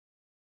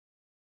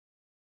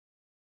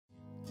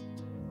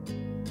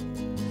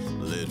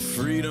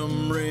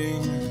freedom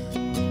ring.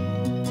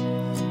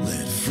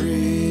 Let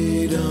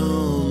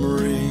freedom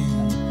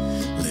ring.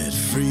 Let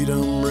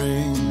freedom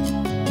ring.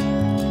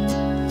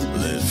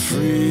 Let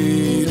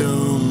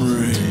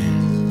freedom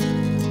ring.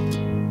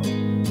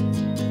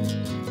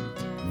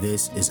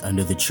 This is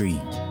Under the Tree,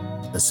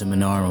 a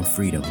seminar on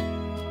freedom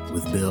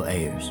with Bill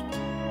Ayers.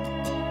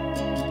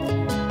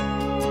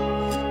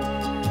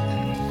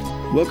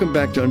 Welcome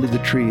back to Under the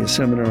Tree, a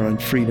seminar on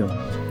freedom.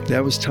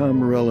 That was Tom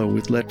Morello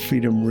with Let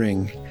Freedom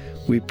Ring.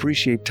 We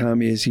appreciate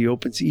Tommy as he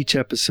opens each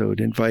episode,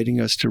 inviting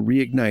us to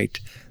reignite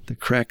the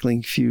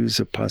crackling fuse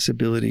of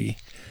possibility.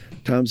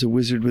 Tom's a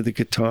wizard with a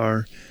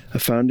guitar, a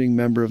founding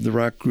member of the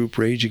rock group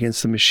Rage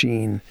Against the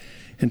Machine,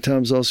 and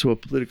Tom's also a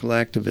political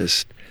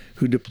activist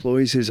who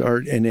deploys his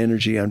art and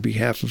energy on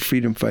behalf of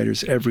freedom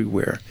fighters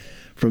everywhere,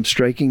 from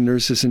striking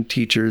nurses and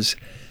teachers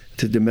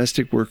to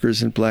domestic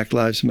workers and Black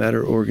Lives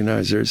Matter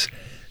organizers,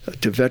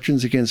 to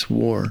Veterans Against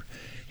War.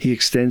 He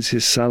extends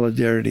his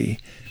solidarity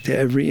to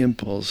every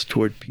impulse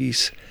toward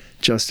peace,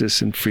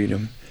 justice, and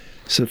freedom.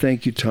 So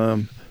thank you,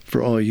 Tom,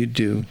 for all you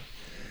do.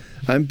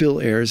 I'm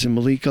Bill Ayers, and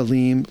Malik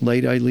Aleem,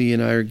 Light Ali,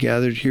 and I are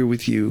gathered here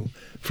with you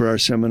for our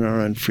seminar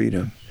on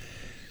freedom.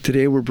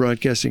 Today we're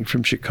broadcasting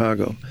from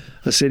Chicago,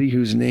 a city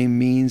whose name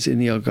means, in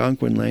the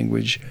Algonquin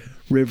language,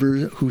 river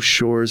whose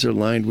shores are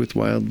lined with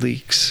wild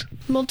leeks.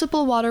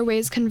 Multiple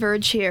waterways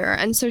converge here,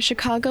 and so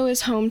Chicago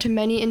is home to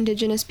many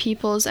indigenous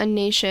peoples and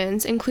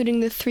nations, including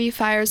the Three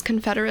Fires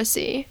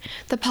Confederacy,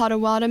 the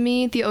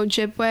Potawatomi, the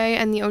Ojibwe,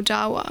 and the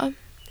Odawa.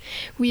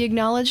 We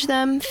acknowledge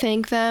them,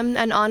 thank them,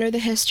 and honor the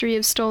history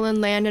of stolen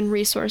land and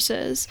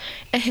resources,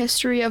 a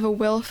history of a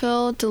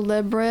willful,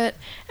 deliberate,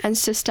 and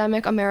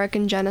systemic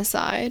American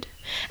genocide.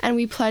 And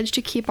we pledge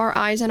to keep our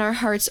eyes and our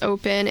hearts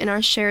open in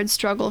our shared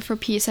struggle for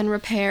peace and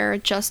repair,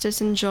 justice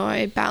and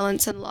joy,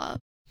 balance and love.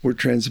 We're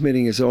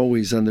transmitting, as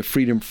always, on the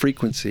Freedom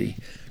Frequency,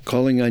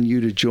 calling on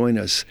you to join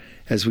us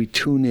as we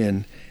tune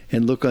in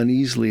and look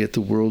uneasily at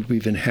the world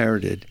we've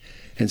inherited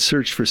and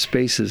search for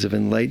spaces of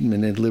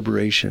enlightenment and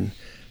liberation,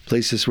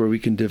 places where we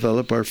can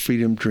develop our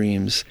freedom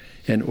dreams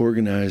and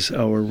organize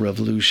our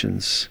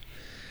revolutions.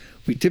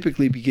 We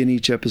typically begin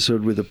each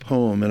episode with a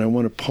poem, and I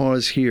want to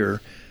pause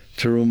here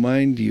to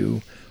remind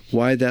you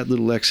why that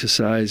little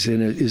exercise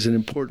is an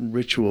important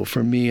ritual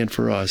for me and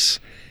for us,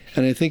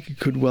 and I think it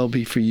could well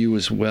be for you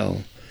as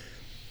well.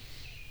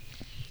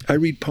 I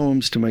read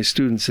poems to my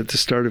students at the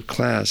start of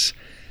class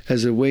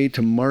as a way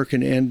to mark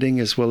an ending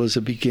as well as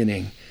a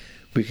beginning.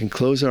 We can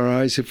close our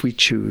eyes if we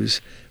choose,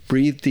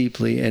 breathe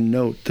deeply, and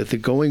note that the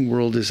going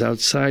world is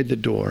outside the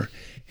door,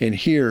 and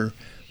here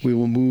we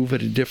will move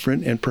at a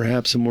different and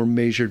perhaps a more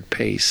measured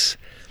pace.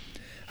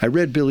 I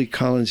read Billy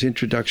Collins'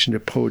 introduction to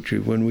poetry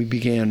when we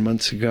began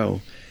months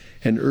ago,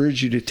 and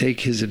urge you to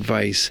take his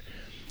advice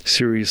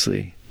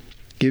seriously.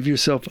 Give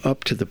yourself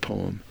up to the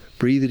poem,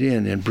 breathe it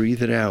in and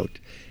breathe it out,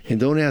 and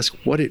don't ask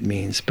what it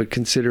means, but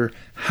consider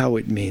how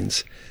it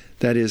means.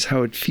 That is,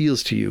 how it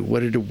feels to you,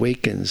 what it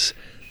awakens,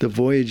 the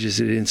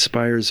voyages it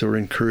inspires or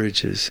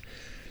encourages.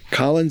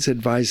 Collins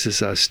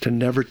advises us to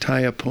never tie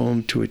a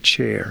poem to a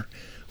chair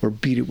or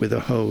beat it with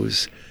a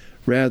hose.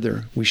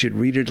 Rather, we should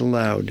read it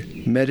aloud,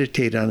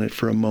 meditate on it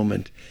for a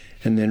moment,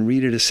 and then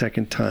read it a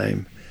second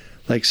time.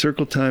 Like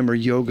circle time or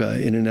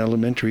yoga in an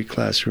elementary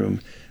classroom,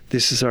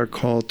 this is our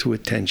call to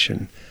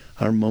attention,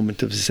 our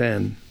moment of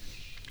Zen.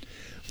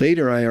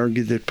 Later, I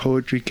argued that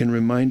poetry can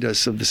remind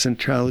us of the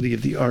centrality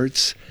of the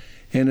arts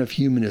and of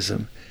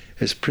humanism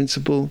as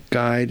principle,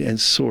 guide, and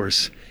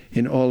source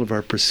in all of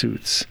our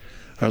pursuits.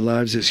 Our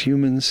lives as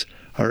humans,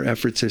 our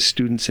efforts as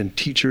students and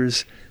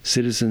teachers,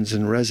 citizens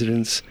and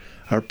residents,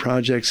 our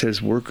projects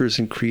as workers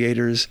and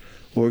creators,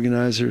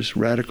 organizers,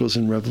 radicals,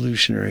 and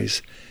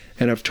revolutionaries.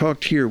 And I've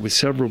talked here with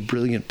several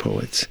brilliant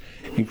poets,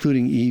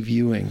 including Eve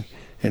Ewing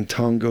and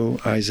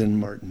Tongo Eisen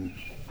Martin.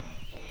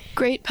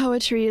 Great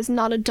poetry is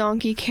not a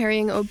donkey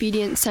carrying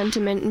obedient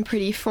sentiment in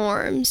pretty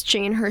forms,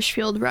 Jane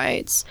Hirshfield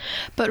writes,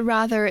 but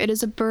rather it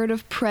is a bird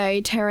of prey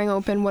tearing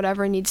open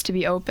whatever needs to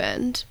be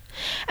opened.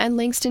 And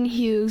Langston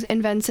Hughes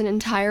invents an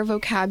entire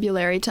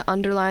vocabulary to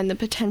underline the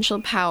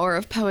potential power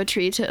of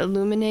poetry to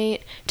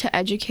illuminate, to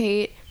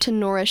educate, to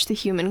nourish the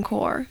human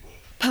core.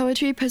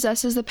 Poetry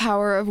possesses the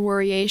power of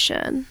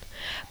worryation.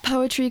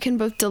 Poetry can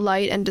both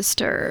delight and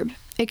disturb.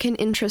 It can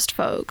interest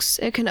folks.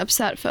 It can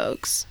upset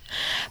folks.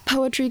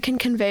 Poetry can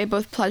convey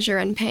both pleasure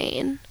and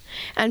pain.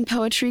 And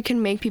poetry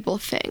can make people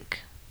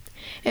think.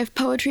 If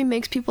poetry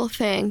makes people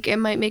think, it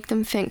might make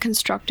them think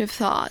constructive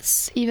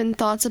thoughts, even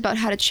thoughts about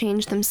how to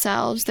change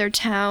themselves, their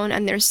town,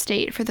 and their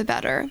state for the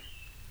better.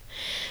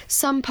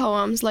 Some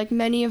poems, like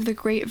many of the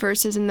great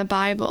verses in the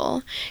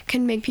Bible,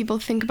 can make people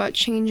think about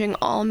changing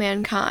all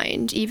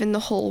mankind, even the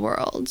whole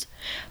world.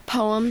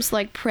 Poems,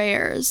 like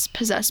prayers,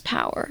 possess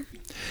power.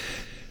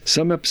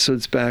 Some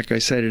episodes back, I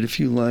cited a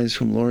few lines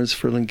from Lawrence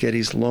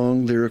Ferlinghetti's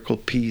long lyrical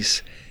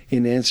piece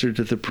in answer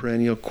to the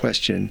perennial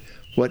question,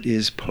 what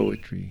is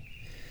poetry?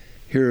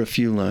 Here are a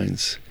few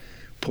lines.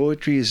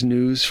 Poetry is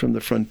news from the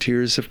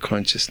frontiers of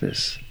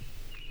consciousness.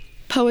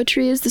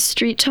 Poetry is the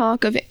street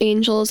talk of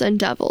angels and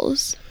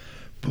devils.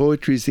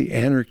 Poetry is the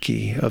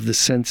anarchy of the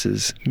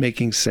senses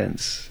making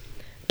sense.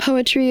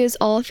 Poetry is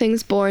all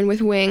things born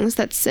with wings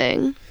that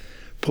sing.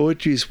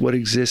 Poetry is what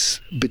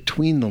exists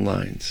between the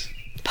lines.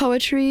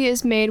 Poetry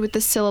is made with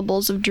the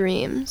syllables of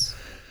dreams.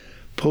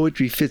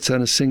 Poetry fits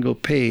on a single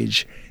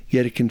page,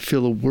 yet it can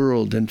fill a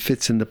world and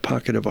fits in the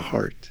pocket of a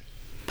heart.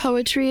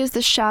 Poetry is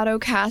the shadow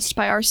cast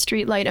by our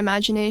streetlight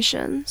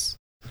imaginations.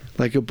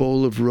 Like a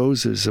bowl of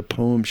roses, a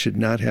poem should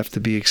not have to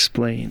be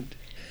explained.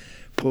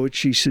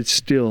 Poetry should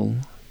still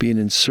be an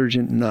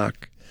insurgent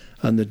knock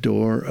on the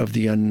door of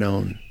the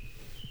unknown.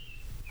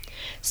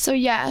 So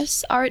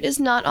yes, art is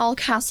not all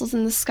castles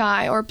in the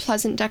sky or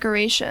pleasant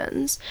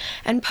decorations,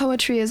 and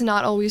poetry is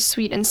not always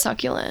sweet and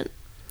succulent.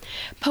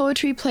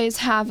 Poetry plays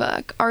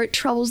havoc, art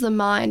troubles the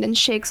mind and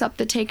shakes up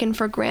the taken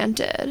for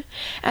granted,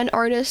 and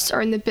artists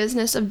are in the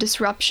business of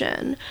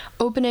disruption,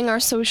 opening our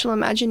social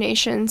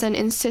imaginations and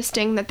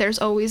insisting that there's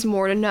always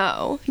more to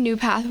know, new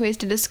pathways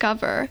to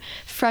discover,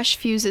 fresh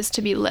fuses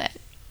to be lit.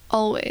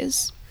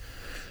 Always.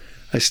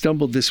 I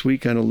stumbled this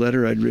week on a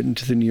letter I'd written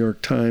to the New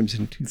York Times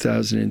in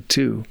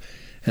 2002,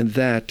 and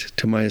that,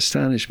 to my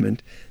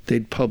astonishment,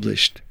 they'd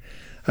published.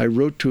 I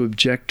wrote to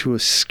object to a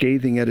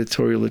scathing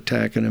editorial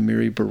attack on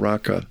Amiri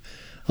Baraka,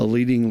 a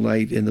leading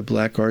light in the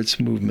Black arts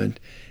movement,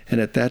 and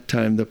at that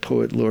time the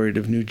Poet Laureate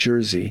of New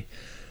Jersey.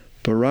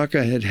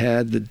 Baraka had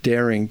had the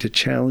daring to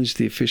challenge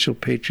the official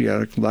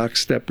patriotic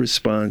lockstep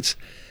response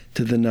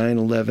to the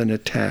 9/11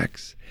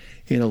 attacks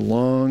in a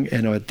long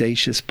and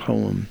audacious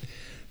poem.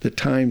 The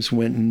Times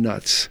went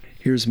nuts.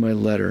 Here's my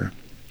letter.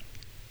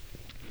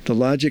 The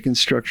logic and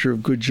structure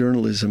of good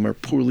journalism are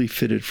poorly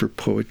fitted for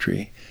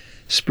poetry.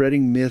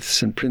 Spreading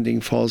myths and printing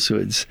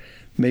falsehoods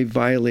may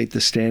violate the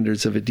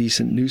standards of a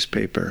decent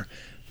newspaper,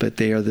 but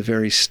they are the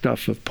very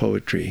stuff of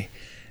poetry.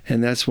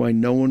 And that's why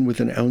no one with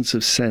an ounce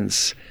of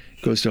sense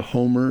goes to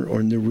Homer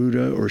or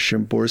Neruda or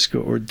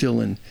Szymborska or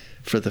Dylan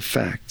for the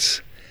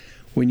facts.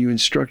 When you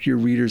instruct your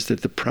readers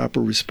that the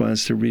proper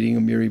response to reading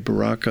Amiri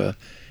Baraka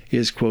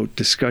is, quote,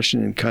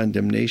 discussion and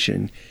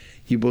condemnation,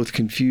 you both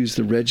confuse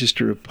the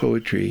register of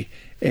poetry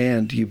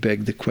and you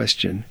beg the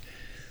question.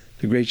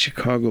 The great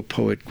Chicago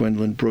poet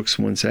Gwendolyn Brooks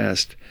once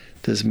asked,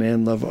 does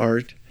man love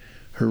art?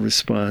 Her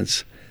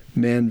response,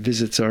 man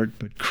visits art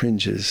but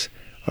cringes.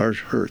 Art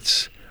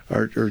hurts.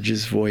 Art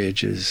urges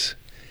voyages.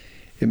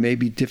 It may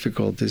be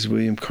difficult, as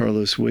William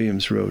Carlos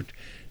Williams wrote,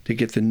 to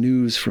get the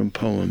news from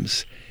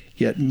poems,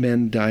 yet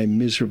men die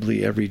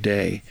miserably every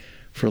day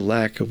for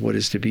lack of what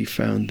is to be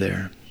found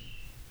there.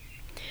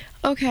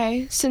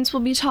 Okay, since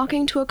we'll be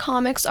talking to a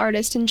comics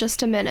artist in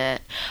just a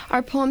minute,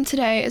 our poem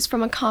today is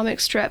from a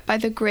comic strip by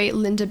the great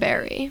Lynda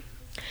Barry.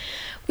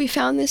 We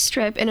found this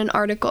strip in an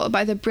article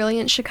by the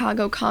brilliant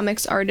Chicago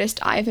comics artist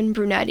Ivan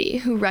Brunetti,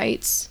 who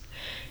writes,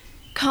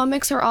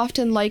 comics are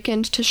often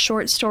likened to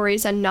short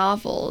stories and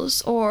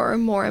novels, or,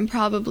 more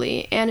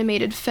improbably,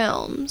 animated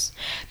films,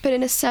 but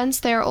in a sense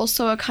they are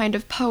also a kind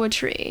of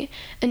poetry,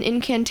 an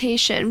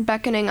incantation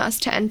beckoning us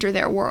to enter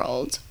their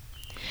world.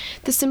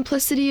 The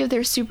simplicity of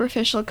their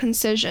superficial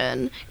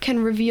concision can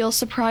reveal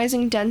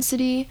surprising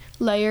density,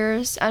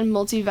 layers, and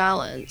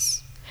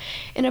multivalence.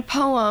 In a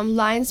poem,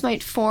 lines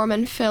might form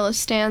and fill a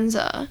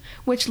stanza,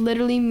 which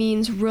literally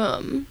means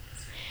room.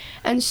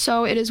 And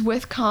so it is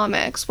with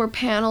comics, where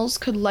panels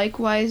could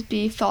likewise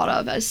be thought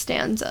of as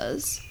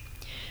stanzas.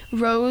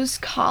 Rows,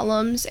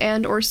 columns,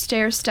 and or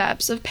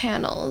stair-steps of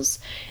panels,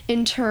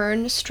 in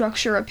turn,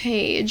 structure a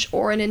page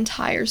or an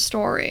entire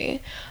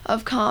story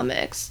of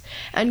comics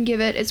and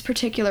give it its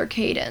particular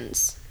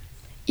cadence.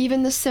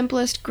 Even the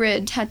simplest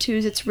grid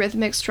tattoos its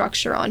rhythmic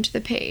structure onto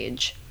the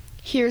page.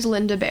 Here's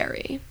Lynda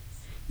Barry.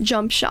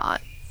 Jump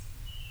shot.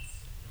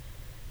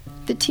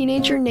 The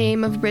teenager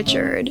name of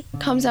Richard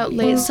comes out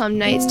late some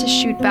nights to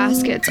shoot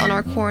baskets on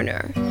our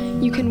corner.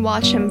 You can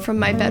watch him from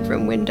my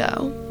bedroom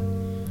window.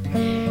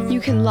 You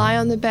can lie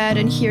on the bed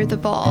and hear the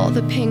ball,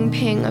 the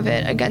ping-ping of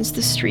it against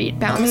the street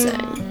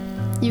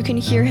bouncing. You can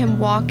hear him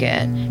walk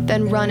it,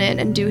 then run it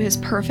and do his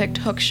perfect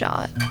hook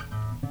shot.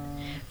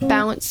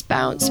 Bounce,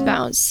 bounce,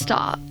 bounce,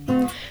 stop.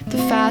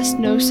 The fast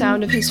no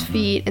sound of his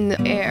feet in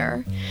the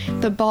air,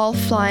 the ball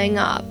flying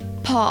up,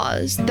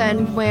 pause,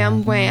 then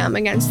wham wham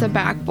against the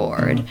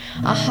backboard,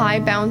 a high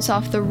bounce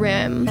off the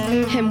rim,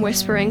 him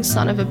whispering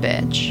son of a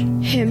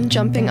bitch, him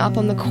jumping up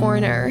on the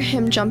corner,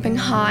 him jumping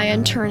high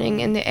and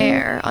turning in the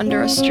air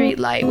under a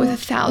streetlight with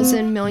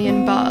 1,000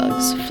 million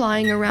bugs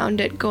flying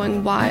around it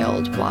going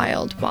wild,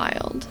 wild,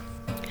 wild.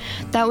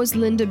 That was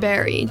Lynda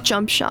Barry,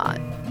 Jump Shot.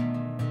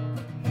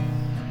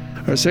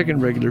 Our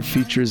second regular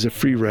feature is a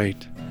free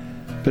write,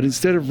 but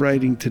instead of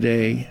writing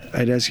today,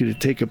 I'd ask you to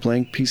take a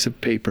blank piece of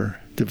paper,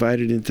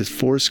 divide it into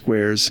 4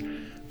 squares,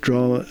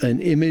 draw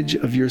an image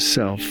of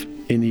yourself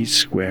in each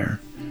square.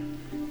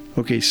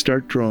 Okay,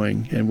 start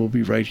drawing, and we'll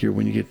be right here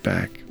when you get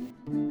back.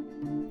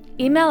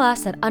 Email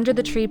us at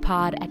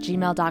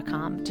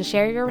underthetreepod@gmail.com to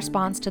share your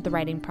response to the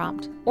writing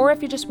prompt, or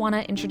if you just want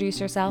to introduce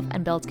yourself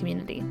and build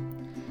community.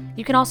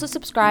 You can also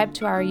subscribe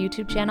to our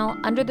YouTube channel,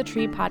 Under the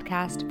Tree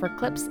Podcast, for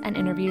clips and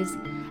interviews,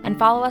 and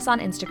follow us on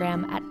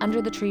Instagram at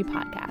Under the Tree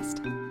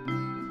Podcast.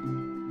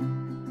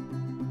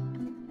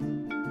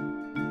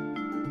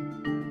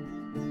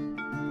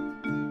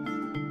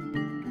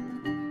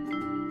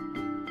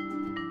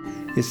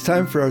 It's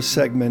time for our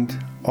segment,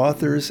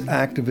 Authors,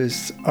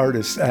 Activists,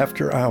 Artists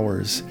After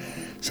Hours,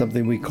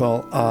 something we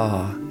call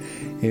AH,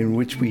 in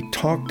which we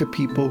talk to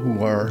people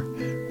who are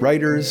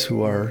writers,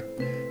 who are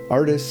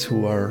artists,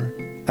 who are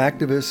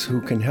activists, who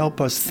can help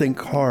us think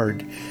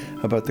hard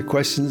about the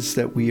questions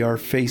that we are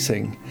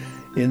facing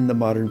in the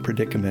modern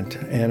predicament.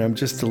 And I'm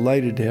just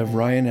delighted to have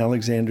Ryan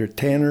Alexander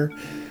Tanner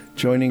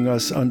joining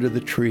us under the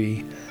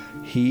tree.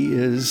 He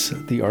is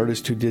the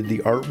artist who did the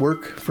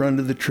artwork for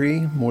Under the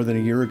Tree more than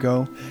a year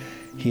ago.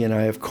 He and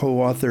I have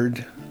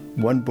co-authored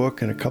one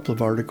book and a couple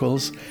of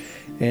articles,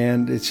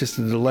 and it's just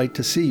a delight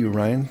to see you,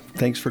 Ryan.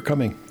 Thanks for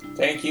coming.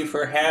 Thank you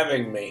for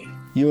having me.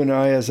 You and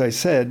I, as I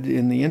said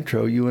in the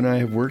intro, you and I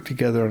have worked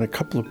together on a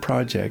couple of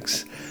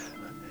projects.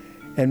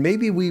 And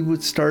maybe we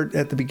would start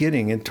at the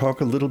beginning and talk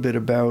a little bit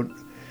about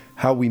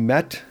how we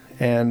met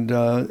and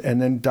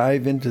then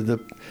dive into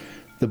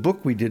the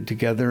book we did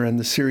together and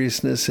the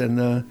seriousness and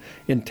the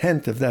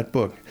intent of that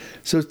book.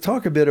 So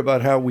talk a bit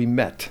about how we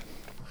met.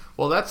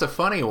 Well, that's a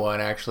funny one,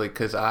 actually,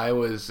 because I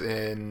was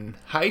in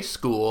high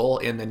school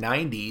in the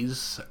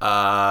 90s.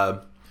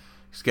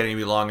 It's getting to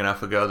be long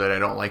enough ago that I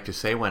don't like to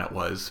say when it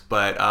was.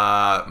 But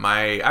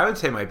I would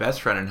say my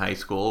best friend in high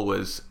school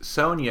was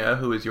Sonia,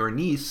 who is your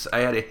niece.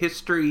 I had a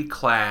history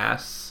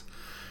class,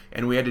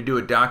 and we had to do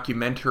a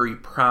documentary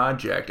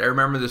project. I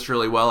remember this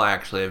really well,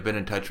 actually. I've been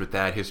in touch with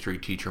that history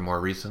teacher more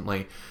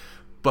recently.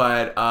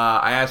 But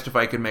I asked if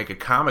I could make a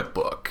comic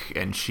book,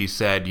 and she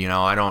said,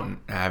 I don't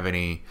have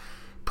any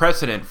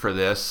precedent for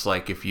this.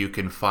 Like, if you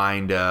can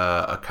find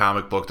a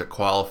comic book that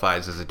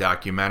qualifies as a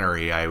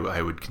documentary,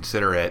 I would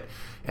consider it.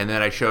 And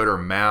then I showed her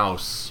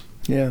Mouse.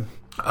 Yeah.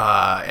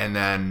 And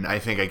then I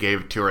think I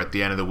gave it to her at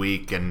the end of the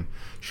week, and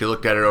she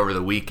looked at it over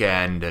the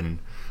weekend. And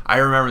I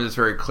remember this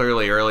very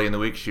clearly. Early in the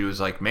week, she was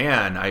like,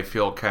 "Man,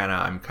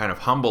 I'm kind of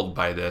humbled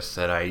by this,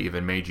 that I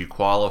even made you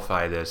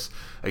qualify this."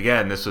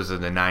 Again, this was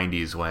in the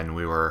 90s when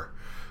we were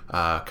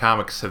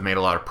comics have made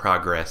a lot of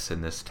progress in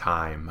this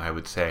time, I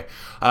would say.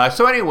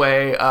 So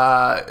anyway,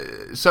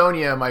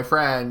 Sonia, my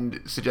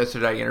friend,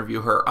 suggested I interview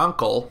her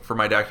uncle for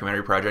my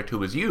documentary project, who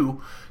was you.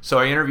 So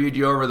I interviewed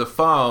you over the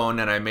phone,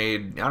 and I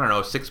made, a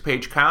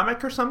 6-page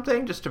comic or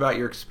something, just about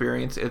your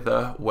experience at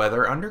the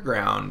Weather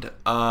Underground.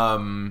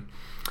 And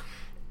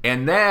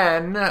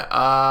then,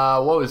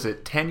 what was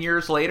it, 10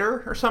 years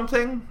later or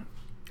something?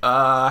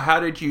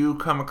 How did we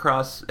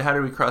cross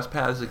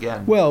paths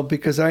again? Well,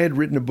 because I had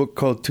written a book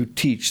called To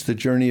Teach, The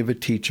Journey of a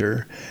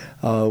Teacher,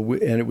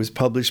 and it was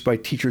published by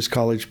Teachers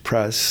College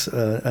Press,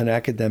 an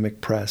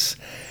academic press.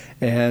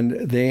 And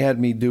they had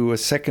me do a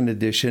second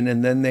edition,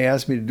 and then they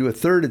asked me to do a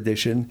third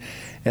edition,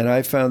 and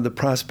I found the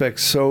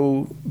prospect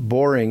so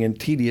boring and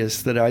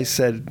tedious that I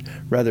said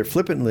rather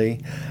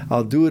flippantly,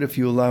 "I'll do it if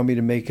you allow me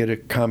to make it a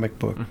comic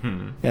book."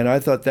 Mm-hmm. And I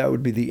thought that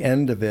would be the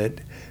end of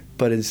it.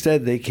 But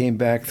instead, they came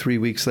back 3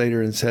 weeks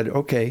later and said,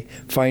 "Okay,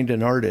 find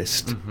an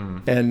artist." Mm-hmm.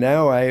 And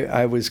now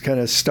I was kind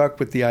of stuck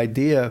with the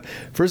idea.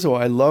 First of all,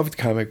 I loved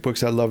comic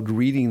books. I loved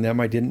reading them.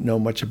 I didn't know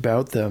much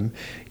about them.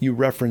 You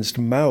referenced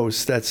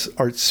Mouse. That's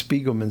Art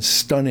Spiegelman's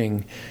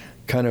stunning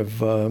kind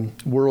of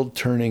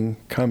world-turning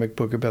comic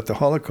book about the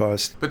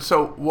Holocaust. But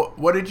so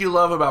what did you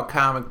love about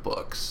comic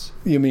books?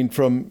 You mean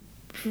from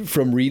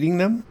reading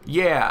them?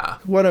 Yeah.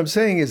 What I'm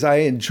saying is I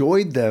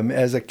enjoyed them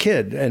as a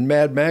kid, and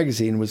Mad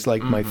Magazine was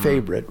like my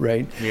favorite,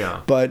 right?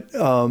 Yeah. But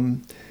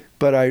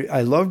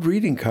I loved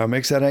reading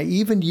comics, and I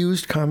even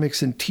used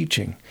comics in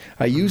teaching.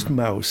 I used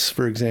Mouse,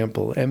 for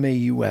example,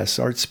 M-A-U-S,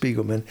 Art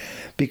Spiegelman,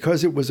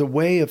 because it was a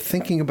way of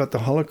thinking about the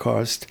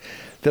Holocaust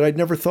that I'd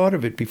never thought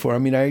of it before. I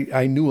mean,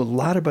 I knew a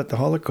lot about the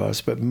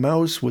Holocaust, but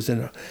Mouse was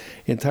an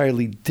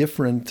entirely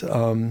different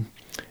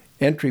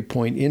entry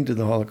point into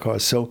the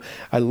Holocaust. So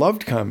I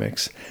loved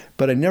comics,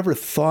 but I never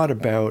thought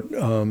about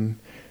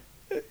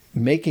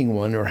making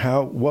one or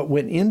what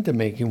went into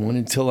making one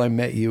until I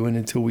met you and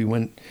until we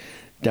went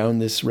down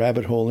this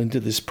rabbit hole into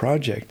this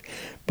project.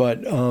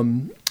 But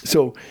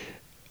so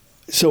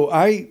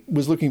I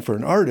was looking for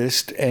an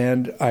artist,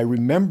 and I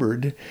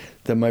remembered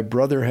that my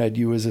brother had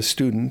you as a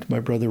student, my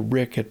brother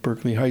Rick at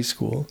Berkeley High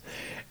School,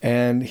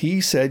 and he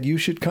said, "You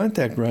should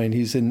contact Ryan.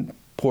 He's in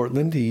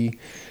Portland. He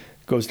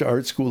goes to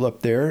art school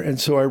up there." And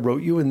so I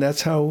wrote you, and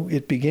that's how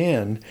it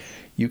began.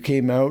 You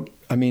came out.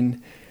 I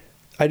mean,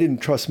 I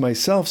didn't trust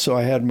myself, so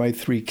I had my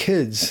 3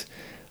 kids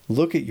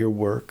look at your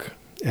work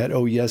at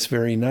Oh Yes,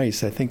 Very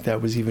Nice. I think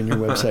that was even your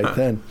website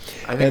then.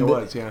 I think it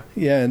was, yeah.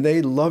 Yeah, and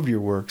they loved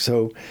your work.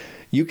 So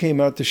you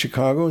came out to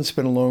Chicago and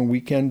spent a long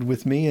weekend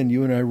with me, and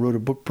you and I wrote a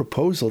book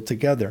proposal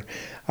together.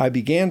 I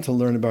began to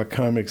learn about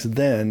comics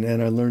then,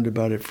 and I learned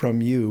about it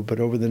from you. But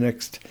over the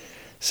next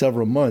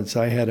several months,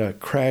 I had a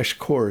crash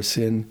course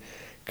in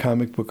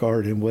comic book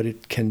art and what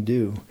it can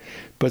do.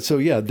 But so,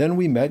 yeah, then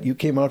we met. You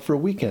came out for a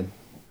weekend.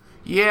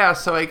 Yeah,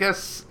 so I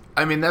guess,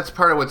 I mean, that's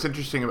part of what's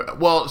interesting about,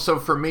 well, so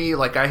for me,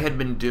 like, I had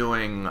been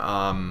doing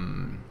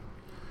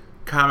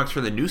comics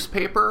for the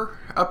newspaper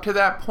up to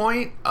that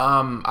point.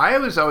 I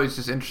was always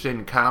just interested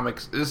in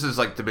comics. This is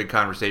like the big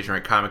conversation,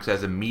 right? Comics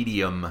as a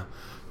medium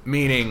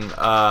Meaning,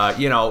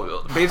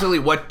 basically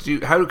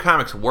how do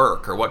comics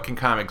work, or what can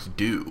comics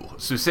do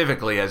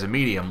specifically as a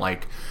medium?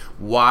 Like,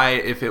 why,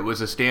 if it was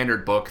a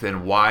standard book,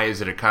 then why is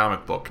it a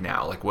comic book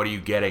now? Like, what are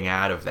you getting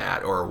out of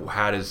that? Or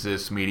how does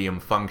this medium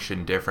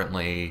function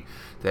differently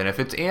than if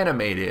it's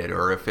animated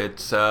or if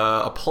it's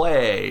a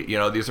play?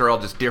 These are all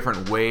just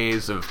different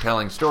ways of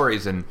telling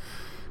stories and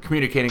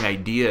communicating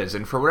ideas.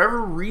 And for whatever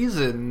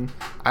reason,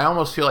 I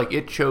almost feel like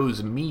it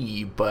chose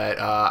me, but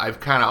I've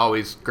kind of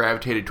always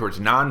gravitated towards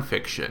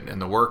nonfiction in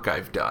the work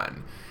I've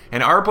done.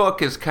 And our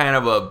book is kind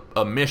of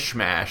a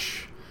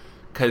mishmash,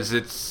 because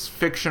it's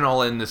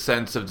fictional in the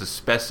sense of the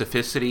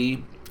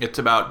specificity. It's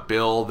about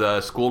Bill, the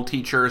school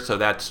teacher, so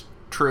that's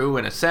true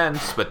in a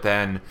sense, but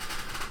then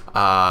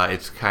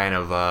it's kind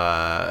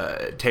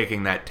of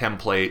taking that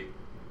template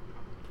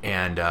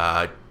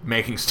and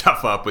making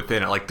stuff up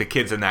within it. Like, the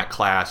kids in that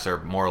class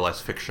are more or less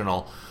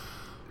fictional.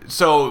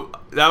 So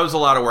that was a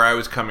lot of where I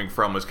was coming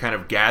from, was kind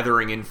of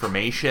gathering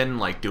information,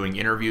 like doing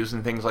interviews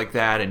and things like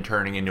that, and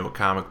turning into a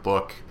comic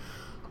book.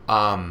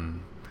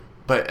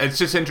 But it's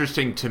just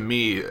interesting to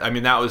me. I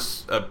mean, that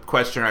was a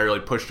question I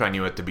really pushed on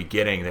you at the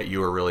beginning, that you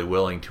were really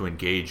willing to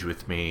engage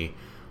with me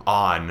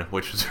on,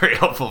 which was very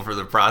helpful for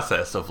the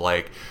process of,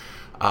 like,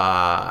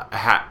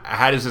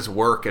 how does this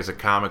work as a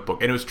comic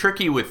book? And it was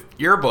tricky with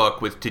your book,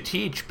 To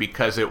Teach,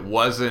 because it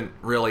wasn't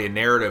really a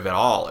narrative at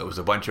all. It was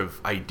a bunch of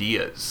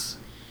ideas.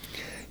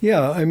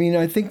 Yeah, I mean,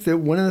 I think that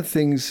one of the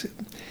things,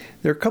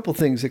 there are a couple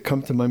things that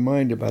come to my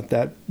mind about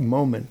that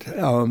moment.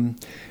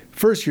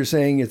 First, you're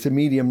saying it's a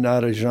medium,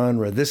 not a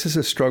genre. This is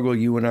a struggle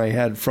you and I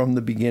had from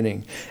the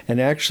beginning.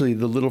 And actually,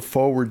 the little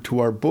forward to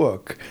our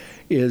book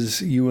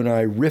is you and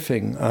I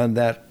riffing on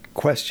that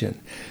question.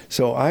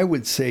 So I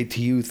would say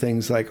to you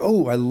things like,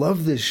 oh, I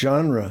love this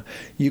genre.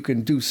 You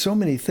can do so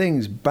many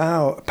things,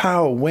 bow,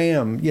 pow,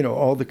 wham,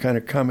 all the kind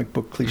of comic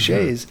book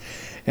cliches.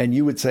 Mm-hmm. And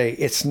you would say,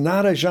 it's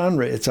not a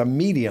genre, it's a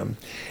medium.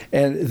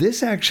 And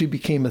this actually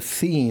became a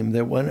theme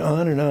that went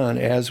on and on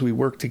as we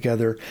worked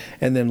together,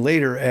 and then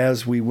later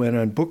as we went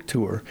on book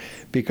tour,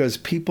 because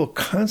people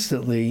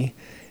constantly,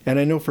 and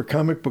I know for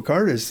comic book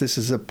artists, this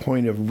is a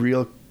point of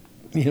real,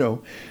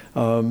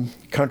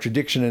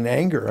 contradiction and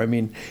anger. I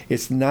mean,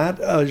 it's not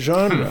a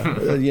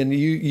genre.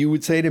 You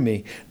would say to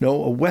me,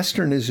 no, a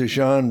Western is a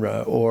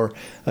genre, or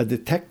a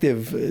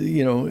detective,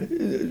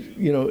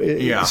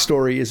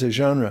 story is a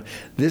genre.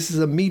 This is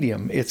a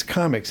medium. It's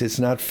comics. It's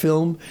not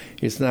film.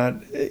 It's not,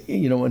 a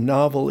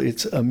novel.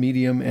 It's a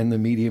medium, and the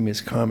medium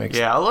is comics.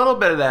 Yeah, a little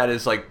bit of that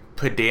is like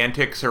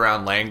pedantics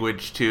around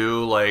language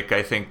too. Like,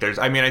 I think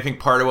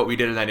part of what we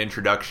did in that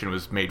introduction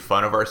was made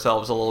fun of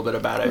ourselves a little bit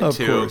about it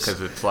too,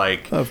 because it's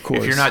like,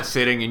 if you're not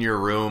sitting in your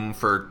room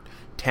for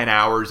 10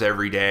 hours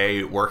every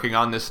day working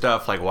on this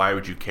stuff, like, why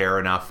would you care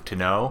enough to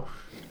know?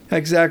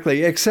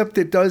 Exactly, except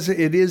it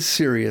is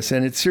serious,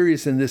 and it's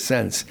serious in this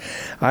sense.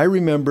 I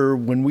remember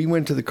when we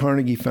went to the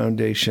Carnegie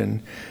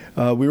Foundation,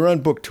 we were on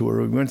book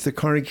tour. We went to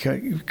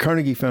the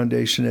Carnegie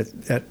Foundation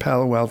at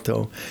Palo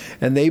Alto,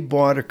 and they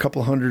bought a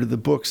couple hundred of the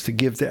books to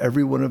give to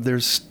every one of their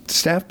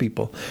staff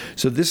people.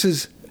 So this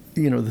is,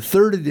 the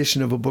third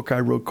edition of a book I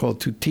wrote called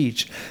To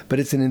Teach,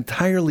 but it's an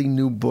entirely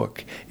new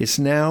book. It's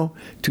now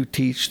To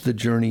Teach: The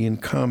Journey in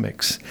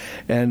Comics.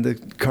 And the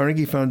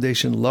Carnegie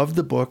Foundation loved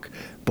the book,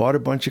 bought a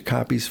bunch of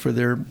copies for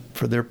their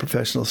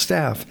professional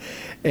staff.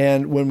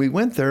 And when we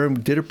went there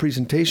and did a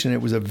presentation,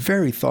 it was a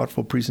very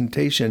thoughtful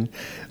presentation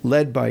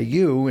led by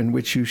you, in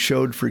which you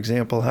showed, for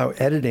example, how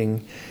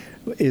editing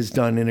is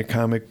done in a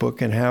comic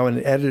book and how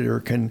an editor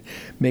can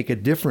make a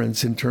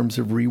difference in terms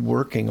of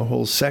reworking a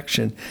whole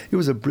section. It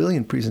was a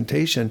brilliant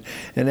presentation.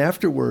 And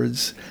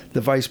afterwards,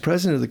 the vice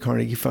president of the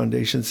Carnegie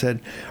Foundation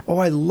said, oh,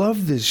 I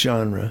love this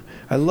genre.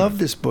 I love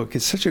this book.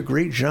 It's such a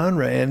great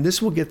genre. And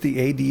this will get the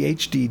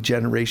ADHD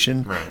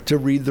generation to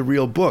read the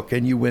real book.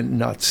 And you went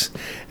nuts.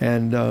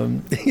 And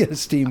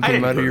steam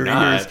came out of your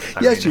ears.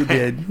 Yes, you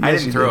did. I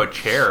didn't throw a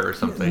chair or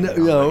something.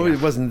 No, it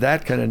wasn't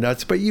that kind of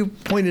nuts. But you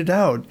pointed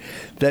out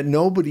that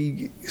nobody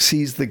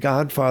sees The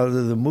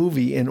Godfather, the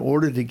movie, in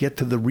order to get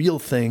to the real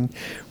thing,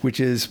 which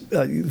is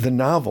the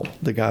novel,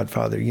 The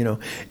Godfather.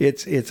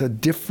 It's a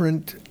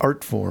different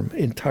art form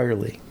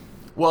entirely.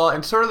 Well,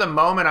 and sort of the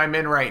moment I'm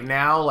in right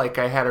now, like,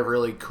 I had a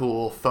really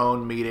cool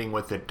phone meeting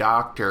with a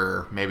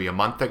doctor maybe a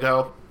month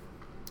ago.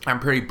 I'm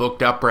pretty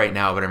booked up right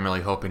now, but I'm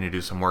really hoping to do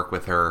some work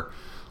with her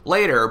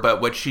later.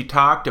 But what she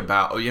talked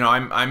about,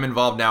 I'm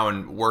involved now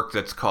in work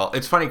that's called,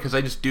 it's funny because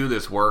I just do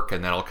this work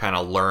and then I'll kind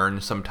of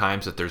learn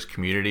sometimes that there's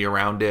community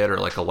around it or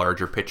like a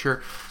larger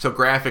picture. So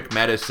graphic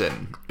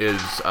medicine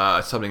is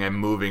something I'm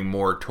moving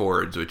more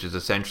towards, which is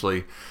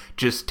essentially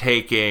just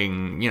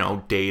taking,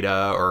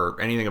 data or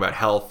anything about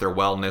health or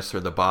wellness or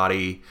the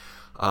body.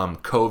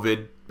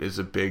 COVID is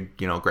a big,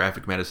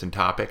 graphic medicine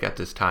topic at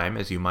this time,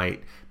 as you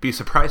might be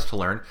surprised to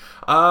learn.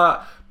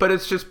 But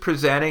it's just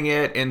presenting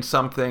it in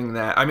something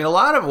that, a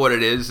lot of what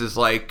it is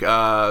like,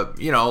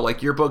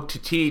 like your book To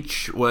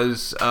Teach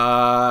was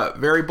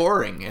very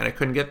boring and I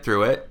couldn't get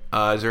through it. It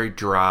was very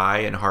dry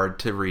and hard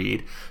to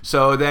read.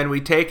 So then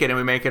we take it and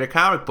we make it a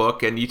comic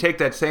book, and you take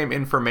that same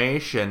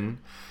information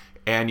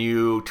and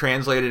you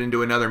translate it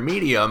into another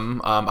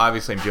medium.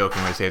 Obviously, I'm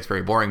joking when I say it's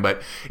very boring,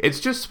 but it's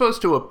just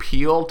supposed to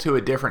appeal to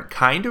a different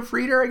kind of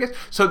reader, I guess.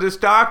 So this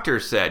doctor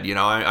said,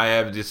 I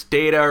have this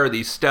data or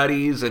these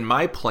studies, and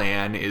my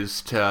plan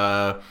is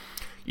to,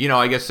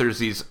 I guess there's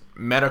these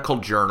medical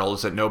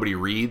journals that nobody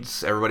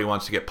reads. Everybody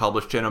wants to get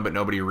published in them, but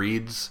nobody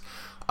reads.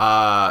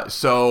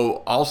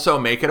 So also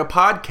make it a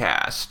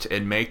podcast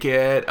and make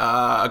it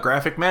a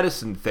graphic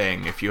medicine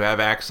thing. If you have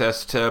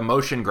access to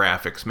motion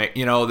graphics,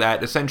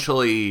 that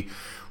essentially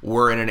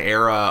we're in an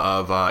era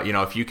of,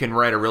 if you can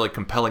write a really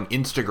compelling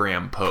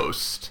Instagram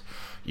post,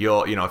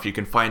 if you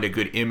can find a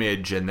good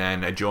image and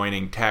then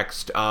adjoining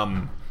text,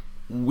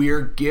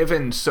 we're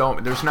given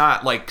there's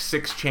not like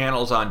 6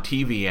 channels on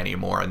TV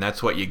anymore, and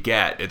that's what you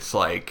get. It's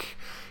like,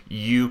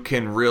 you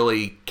can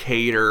really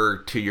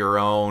cater to your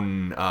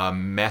own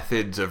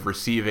methods of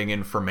receiving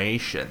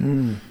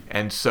information.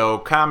 And so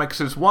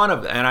comics is one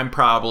of them. And I'm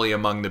probably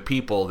among the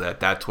people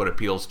that's what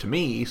appeals to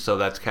me. So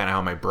that's kind of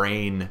how my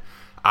brain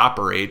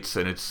operates,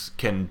 and it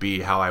can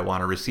be how I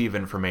want to receive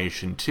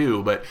information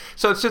too. But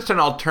so it's just an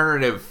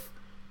alternative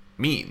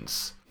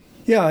means.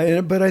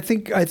 Yeah, but I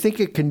think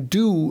it can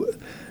do.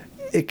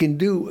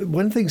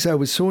 One of the things I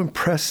was so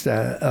impressed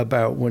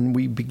about when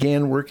we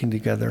began working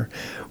together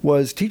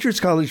was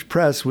Teachers College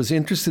Press was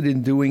interested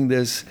in doing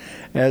this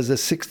as a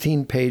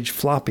 16-page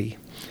floppy,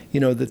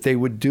 that they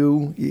would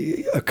do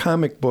a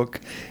comic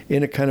book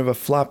in a kind of a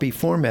floppy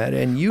format.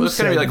 And it's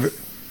going to be like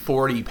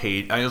 40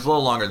 page. I mean, it was a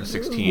little longer than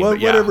 16. Well, but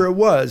yeah. Whatever it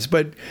was.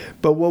 But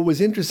what was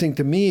interesting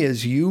to me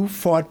is you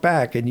fought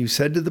back and you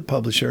said to the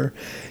publisher,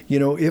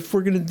 if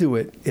we're going to do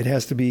it, it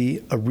has to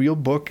be a real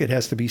book. It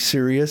has to be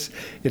serious.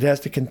 It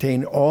has to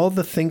contain all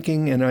the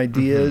thinking and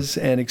ideas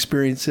and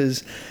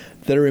experiences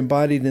that are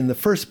embodied in the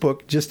first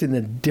book, just in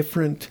a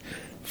different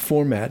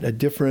format, a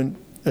different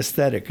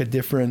aesthetic, a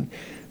different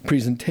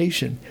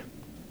presentation.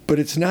 But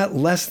it's not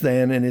less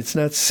than, and it's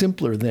not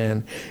simpler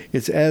than.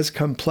 It's as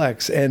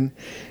complex. And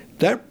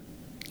that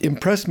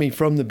impressed me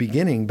from the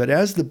beginning. But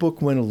as the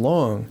book went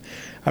along,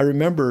 I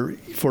remember,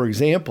 for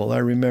example,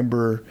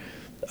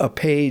 a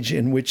page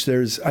in which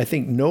there's, I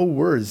think, no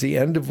words. The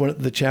end of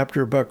the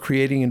chapter about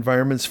creating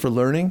environments for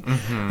learning.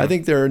 I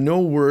think there are no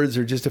words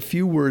or just a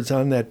few words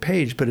on that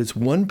page, but it's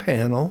one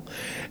panel,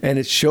 and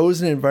it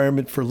shows an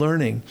environment for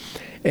learning.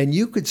 And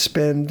you could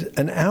spend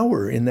an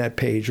hour in that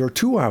page or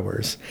 2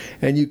 hours,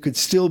 and you could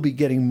still be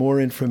getting more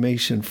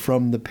information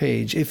from the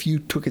page if you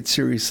took it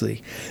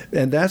seriously.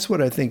 And that's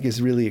what I think is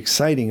really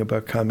exciting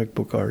about comic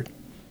book art.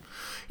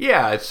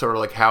 Yeah, it's sort of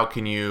like, how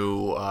can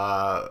you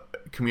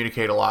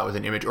communicate a lot with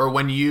an image? Or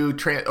when you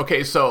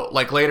okay, so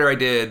like later I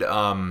did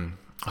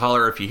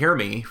Holler If You Hear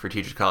Me for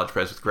Teachers College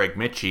Press with Greg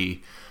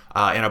Mitchie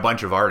and a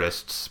bunch of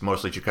artists,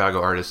 mostly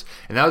Chicago artists.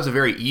 And that was a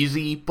very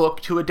easy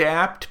book to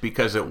adapt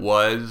because it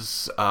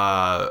was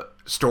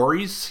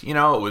stories, it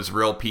was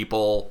real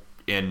people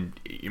in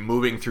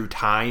moving through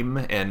time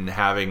and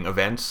having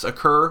events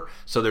occur.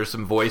 So there's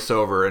some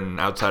voiceover, and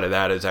outside of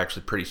that is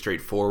actually pretty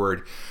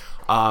straightforward.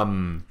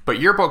 But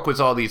your book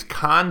was all these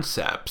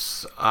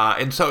concepts.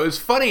 And so it was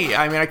funny.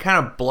 I mean,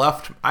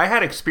 I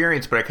had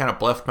experience, but I kind of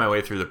bluffed my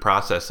way through the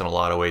process in a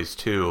lot of ways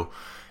too,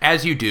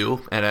 as you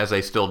do, and as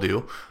I still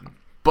do.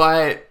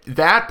 But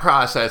that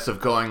process of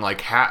going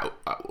like,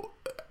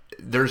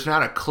 there's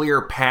not a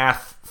clear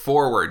path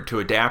forward to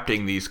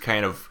adapting these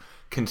kind of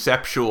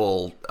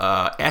conceptual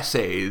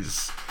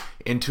essays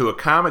into a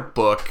comic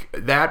book.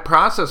 That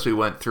process we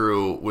went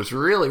through was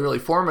really, really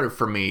formative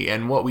for me.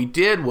 And what we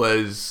did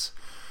was,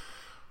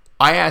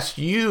 I asked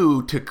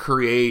you to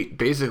create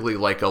basically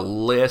like a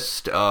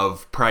list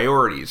of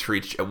priorities for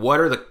each.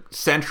 What are the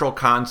central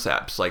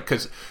concepts?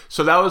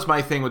 So that was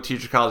my thing with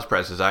Teachers College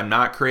Press, is I'm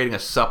not creating a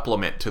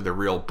supplement to the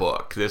real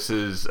book. This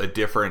is a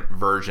different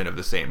version of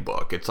the same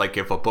book. It's like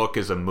if a book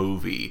is a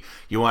movie,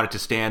 you want it to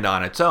stand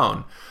on its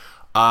own.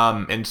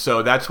 And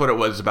so that's what it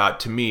was about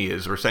to me,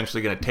 is we're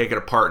essentially going to take it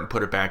apart and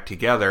put it back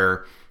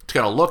together. It's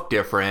going to look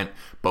different,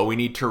 but we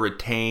need to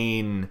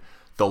retain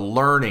the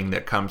learning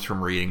that comes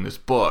from reading this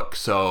book.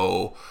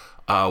 So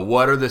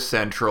what are the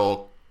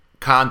central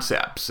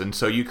concepts? And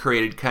so you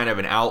created kind of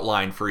an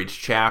outline for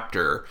each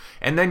chapter.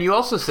 And then you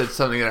also said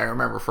something that I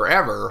remember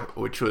forever,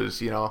 which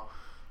was,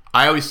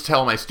 I always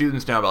tell my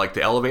students now about like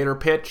the elevator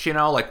pitch,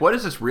 like, what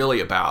is this really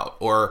about?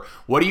 Or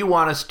what do you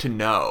want us to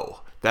know?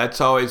 That's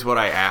always what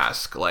I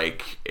ask.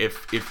 Like,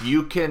 if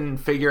you can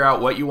figure out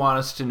what you want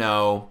us to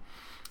know,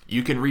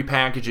 you can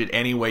repackage it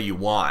any way you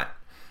want,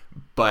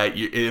 but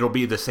it'll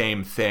be the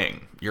same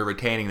thing. You're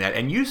retaining that.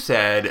 And you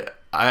said,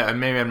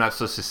 maybe I'm not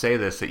supposed to say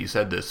this, that you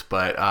said this,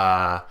 but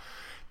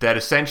that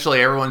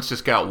essentially everyone's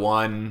just got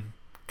one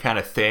kind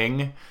of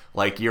thing.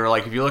 Like, you're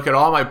like, if you look at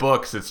all my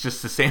books, it's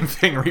just the same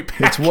thing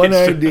repackaged.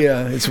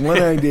 It's one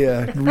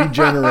idea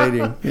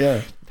regenerating.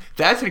 Yeah.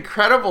 That's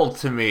incredible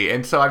to me.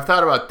 And so I've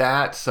thought about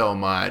that so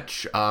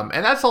much.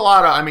 And that's a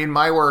lot of,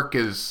 my work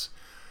is,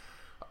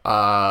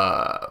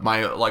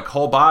 my like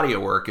whole body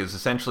of work is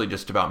essentially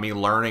just about me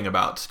learning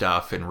about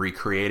stuff and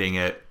recreating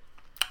it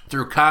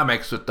through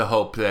comics with the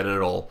hope that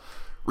it'll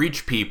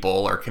reach people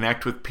or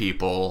connect with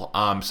people.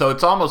 So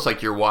it's almost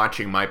like you're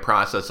watching my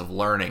process of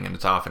learning, and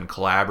it's often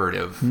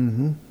collaborative.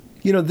 Mm-hmm.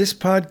 You know, this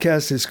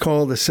podcast is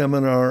called A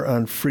Seminar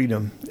on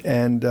Freedom.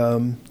 And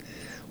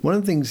one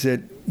of the things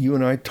that you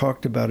and I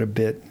talked about a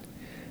bit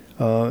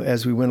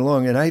as we went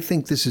along, and I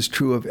think this is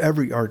true of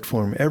every art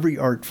form. Every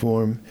art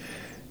form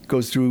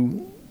goes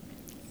through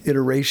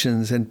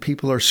iterations, and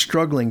people are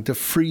struggling to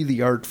free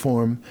the art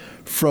form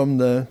from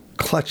the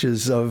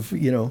clutches of,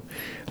 you know,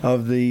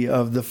 of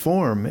the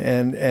form,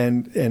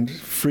 and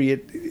free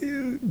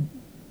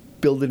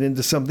it, build it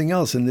into something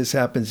else. And this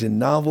happens in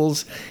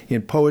novels,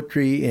 in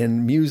poetry,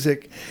 in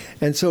music.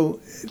 And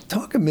so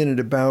talk a minute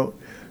about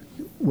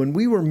when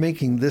we were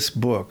making this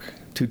book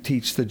to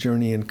teach the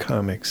journey in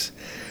comics,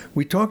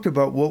 we talked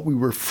about what we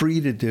were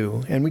free to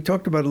do. And we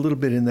talked about a little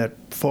bit in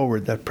that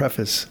forward, that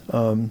preface.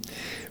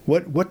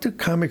 What do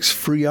comics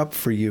free up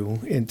for you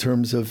in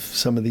terms of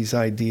some of these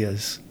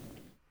ideas?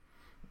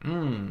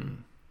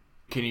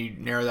 Can you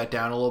narrow that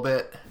down a little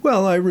bit?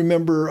 Well, I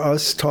remember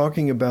us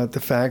talking about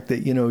the fact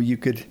that, you know, you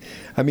could,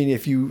 I mean,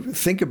 if you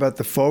think about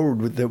the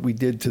forward that we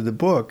did to the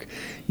book,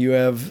 you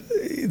have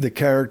the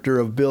character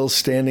of Bill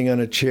standing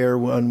on a chair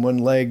on one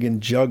leg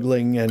and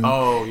juggling and,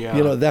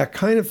 you know, that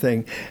kind of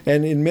thing.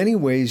 And in many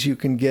ways, you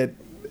can get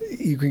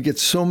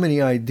so many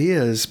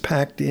ideas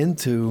packed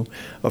into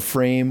a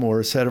frame or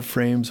a set of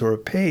frames or a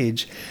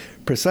page,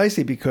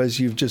 precisely because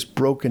you've just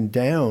broken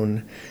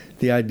down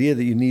the idea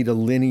that you need a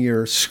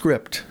linear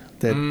script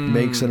that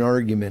makes an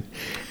argument.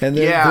 And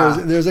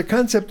there's a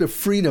concept of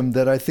freedom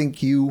that I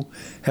think you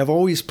have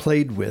always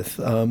played with.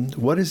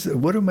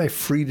 What am I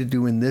free to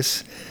do in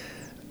this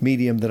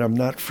medium that I'm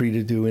not free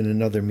to do in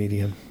another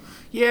medium?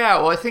 Yeah,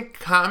 well, I think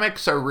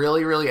comics are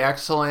really, really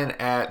excellent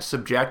at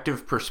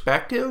subjective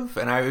perspective.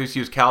 And I always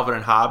use Calvin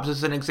and Hobbes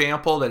as an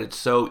example, that it's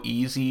so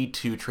easy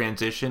to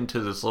transition to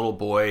this little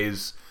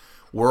boy's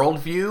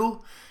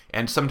worldview.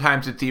 And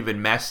sometimes it's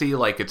even messy,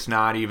 like it's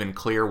not even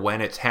clear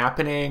when it's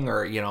happening,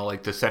 or, you know,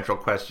 like the central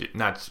question,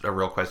 not a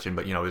real question,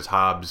 but, you know, is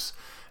Hobbes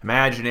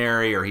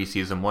imaginary, or he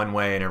sees him one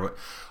way and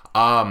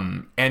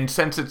everyone. And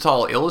since it's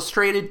all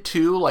illustrated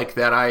too, like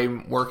that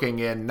I'm working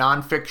in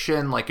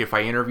nonfiction, like if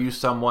I interview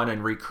someone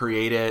and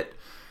recreate it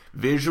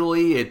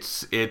visually,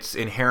 it's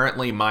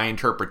inherently my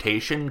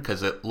interpretation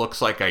because it looks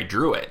like I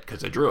drew it,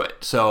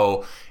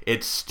 So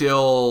it's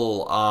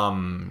still,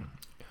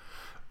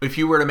 if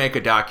you were to make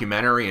a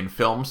documentary and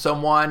film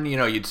someone, you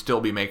know, you'd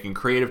still be making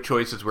creative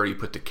choices where you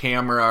put the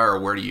camera or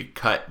where do you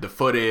cut the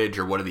footage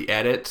or what are the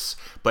edits,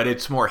 but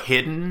it's more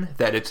hidden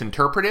that it's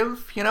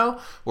interpretive, you know,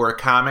 where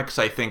comics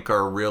I think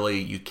are really,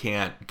 you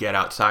can't get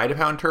outside of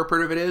how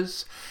interpretive it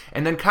is.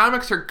 And then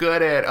comics are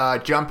good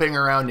at jumping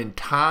around in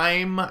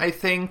time, I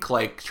think,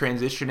 like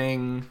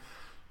transitioning.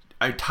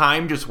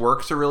 Time just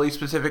works a really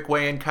specific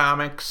way in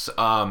comics.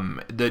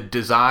 The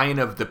design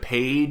of the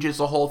page is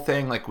a whole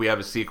thing. Like we have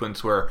a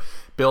sequence where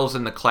Bill's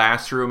in the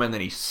classroom and then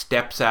he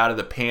steps out of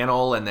the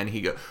panel and then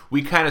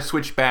we kind of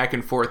switch back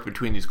and forth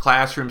between these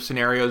classroom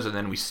scenarios, and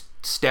then we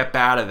step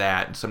out of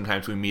that, and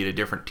sometimes we meet a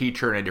different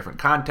teacher in a different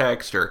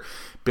context, or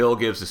Bill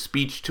gives a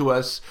speech to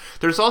us.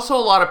 There's also a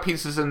lot of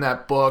pieces in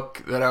that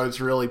book that I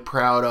was really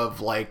proud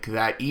of, like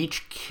that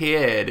each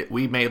kid,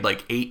 we made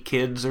like 8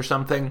 kids or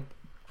something,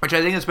 which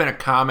I think has been a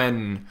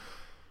common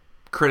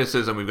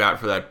criticism we've got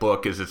for that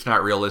book, is it's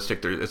not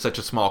realistic. It's such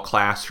a small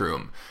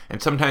classroom.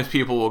 And sometimes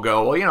people will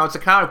go, well, you know, it's a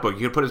comic book.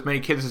 You can put as many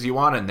kids as you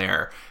want in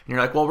there. And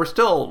you're like, well, we're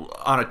still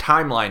on a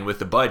timeline with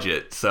the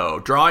budget. So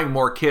drawing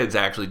more kids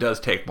actually does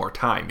take more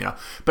time, you know.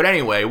 But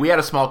anyway, we had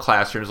a small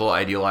classroom, it's a little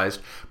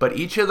idealized. But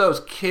each of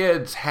those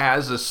kids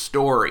has a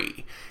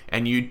story.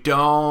 And you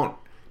don't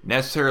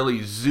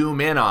necessarily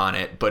zoom in on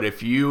it, but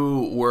if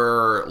you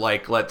were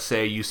like, let's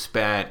say you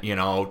spent, you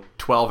know,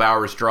 12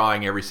 hours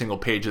drawing every single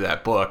page of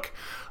that book,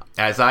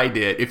 as I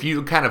did, if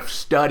you kind of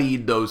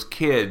studied those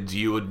kids,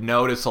 you would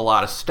notice a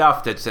lot of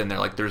stuff that's in there.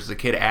 Like there's the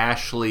kid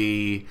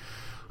Ashley,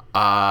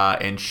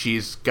 and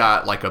she's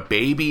got like a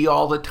baby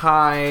all the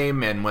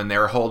time, and when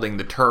they're holding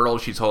the turtle,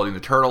 she's holding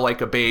the turtle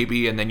like a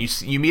baby, and then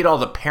you meet all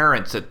the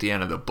parents at the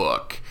end of the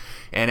book.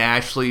 And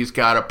Ashley's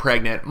got a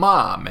pregnant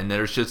mom, and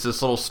there's just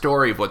this little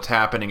story of what's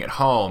happening at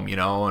home, you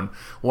know, and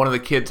one of the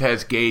kids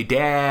has gay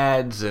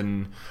dads,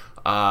 and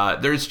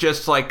there's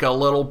just like a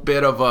little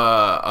bit of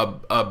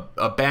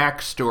a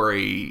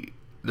backstory.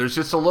 There's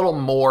just a little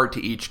more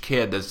to each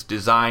kid that's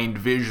designed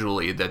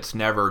visually that's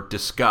never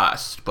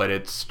discussed, but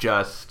it's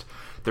just,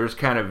 there's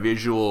kind of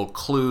visual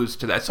clues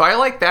to that. So I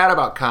like that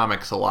about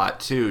comics a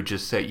lot too,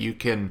 just that you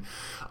can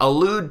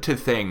allude to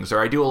things, or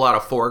I do a lot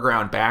of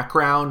foreground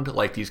background,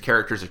 like these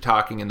characters are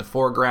talking in the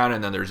foreground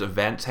and then there's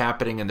events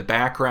happening in the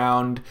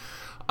background,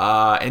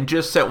 and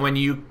just that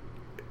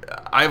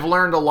I've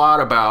learned a lot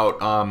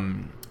about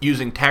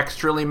using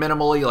text really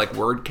minimally, like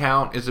word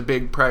count is a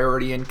big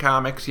priority in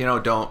comics, you know,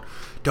 don't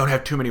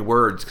have too many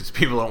words because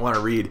people don't want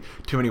to read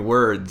too many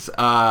words,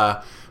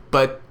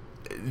 but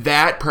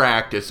that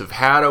practice of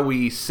how do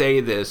we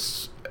say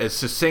this as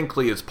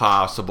succinctly as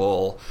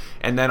possible?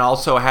 And then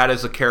also, how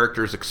does a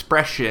character's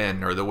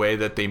expression or the way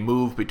that they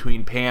move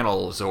between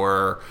panels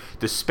or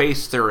the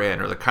space they're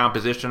in or the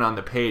composition on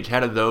the page, how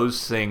do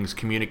those things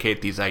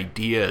communicate these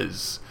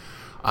ideas?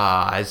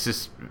 It's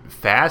just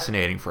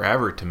fascinating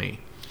forever to me.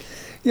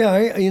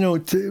 Yeah,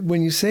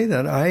 when you say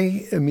that,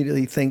 I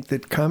immediately think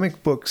that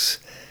comic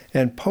books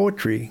and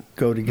poetry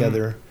go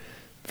together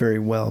very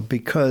well,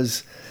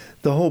 because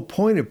the whole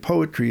point of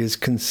poetry is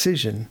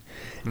concision.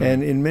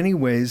 And in many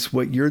ways,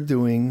 what you're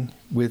doing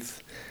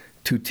with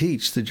To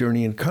Teach, The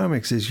Journey in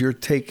Comics, is you're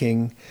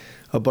taking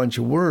a bunch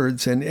of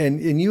words,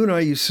 and you and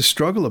I used to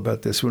struggle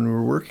about this when we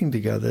were working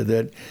together,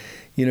 that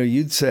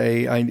you'd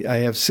say, I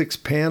have 6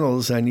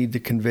 panels, I need to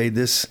convey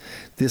this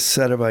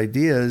set of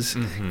ideas,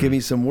 give me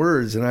some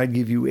words, and I'd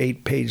give you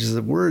 8 pages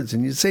of words,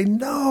 and you'd say,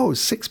 no,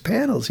 6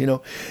 panels,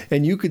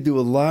 and you could do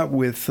a lot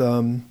with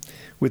the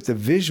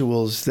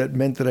visuals that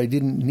meant that I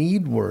didn't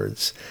need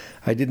words.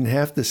 I didn't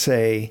have to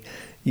say,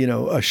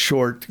 a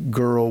short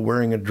girl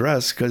wearing a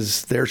dress,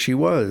 because there she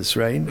was,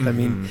 right? I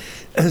mean,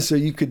 so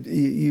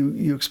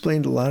you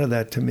explained a lot of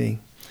that to me.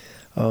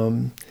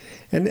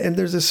 And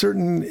there's a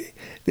certain,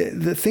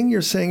 the thing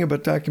you're saying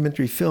about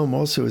documentary film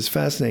also is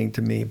fascinating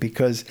to me,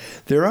 because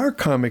there are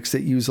comics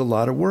that use a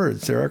lot of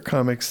words. There are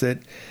comics that,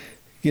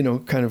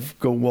 kind of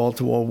go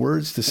wall-to-wall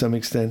words to some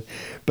extent.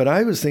 But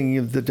I was thinking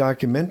of the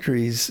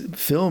documentaries,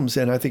 films,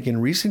 and I think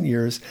in recent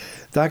years,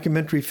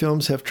 documentary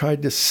films have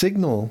tried to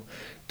signal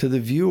to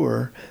the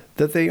viewer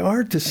that they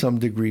are to some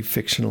degree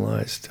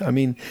fictionalized. I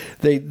mean,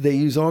 they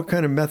use all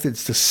kind of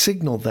methods to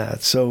signal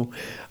that. So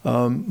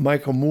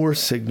Michael Moore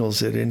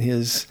signals it in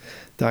his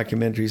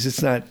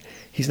documentaries.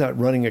 He's not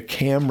running a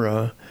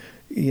camera,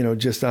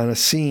 just on a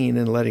scene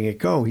and letting it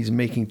go. He's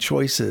making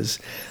choices.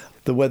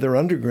 The Weather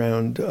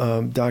Underground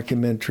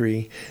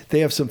documentary,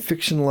 they have some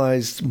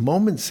fictionalized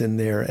moments in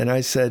there. And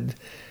I said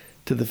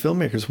to the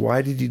filmmakers,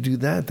 why did you do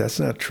that? That's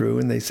not true.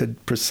 And they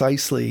said,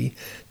 precisely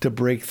to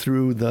break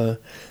through the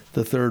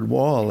third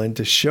wall and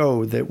to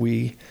show that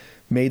we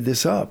made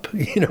this up,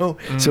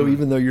 So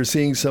even though you're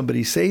seeing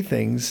somebody say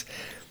things,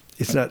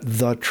 it's not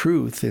the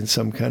truth in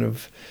some kind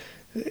of,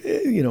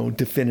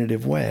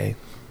 definitive way.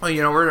 Well,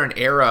 we're in an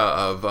era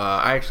of,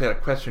 I actually had a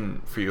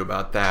question for you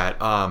about that.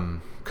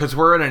 Because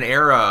we're in an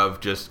era of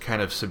just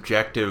kind of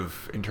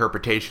subjective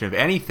interpretation of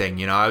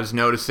anything. I was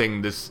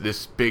noticing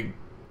this big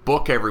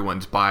book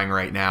everyone's buying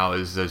right now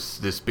is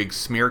this big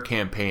smear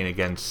campaign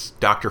against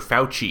Dr.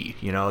 Fauci,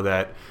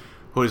 that,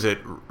 who is it,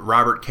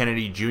 Robert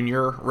Kennedy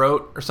Jr.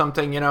 wrote or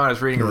something, I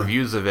was reading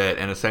reviews of it,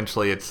 and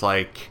essentially it's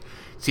like,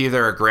 it's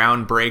either a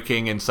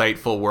groundbreaking,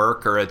 insightful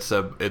work, or it's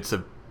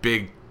a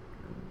big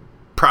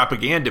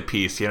propaganda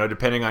piece,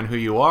 depending on who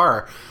you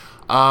are.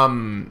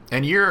 We're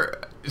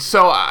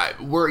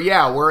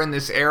in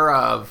this era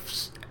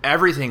of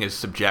everything is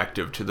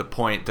subjective to the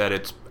point that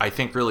it's, I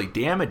think, really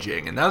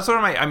damaging. And that's what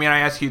I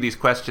ask you these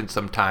questions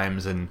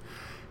sometimes, and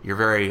you're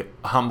very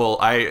humble.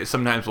 I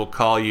sometimes will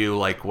call you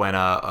like when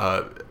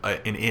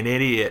an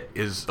idiot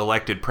is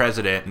elected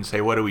president and say,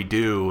 what do we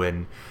do?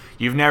 And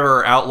you've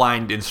never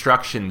outlined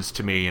instructions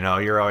to me,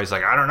 you're always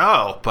like, I don't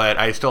know, but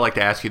I still like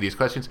to ask you these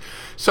questions.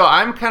 So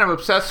I'm kind of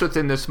obsessed with,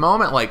 in this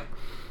moment, like,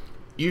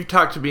 you've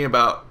talked to me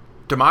about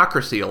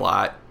democracy a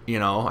lot.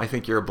 I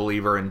think you're a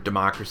believer in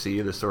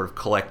democracy, the sort of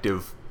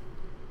collective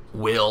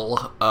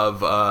will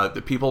of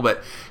the people.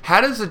 But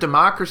how does a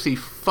democracy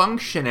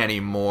function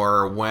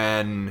anymore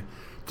when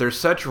there's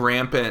such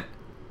rampant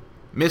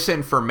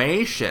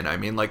misinformation? I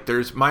mean, like,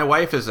 my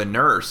wife is a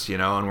nurse,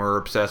 and we're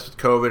obsessed with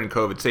COVID and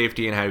COVID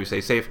safety and how do we stay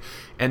safe.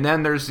 And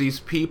then there's these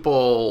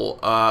people,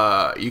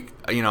 I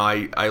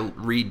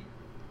read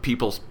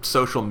people's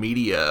social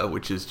media,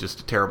 which is just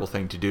a terrible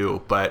thing to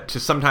do, but to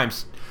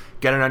sometimes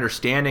get an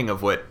understanding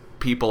of what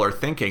people are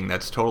thinking,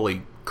 that's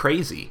totally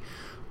crazy.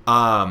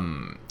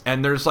 And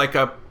there's like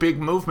a big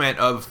movement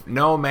of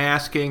no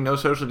masking, no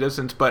social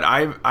distance, but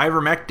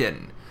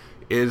ivermectin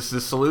is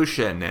the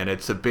solution, and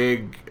it's a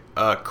big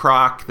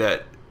crock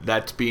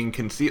that's being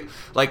concealed.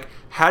 Like,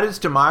 how does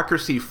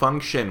democracy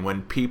function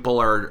when people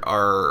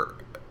are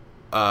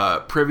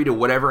privy to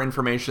whatever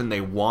information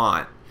they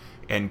want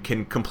and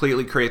can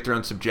completely create their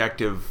own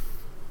subjective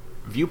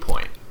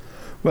viewpoint?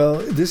 Well,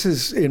 this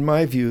is, in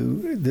my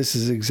view, this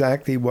is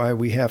exactly why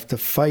we have to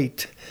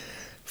fight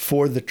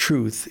for the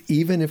truth,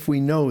 even if we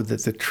know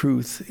that the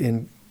truth,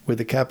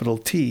 with a capital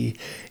T,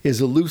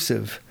 is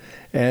elusive.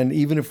 And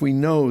even if we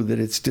know that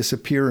it's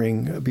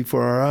disappearing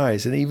before our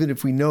eyes, and even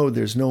if we know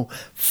there's no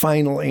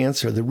final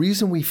answer, the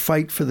reason we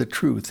fight for the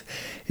truth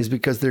is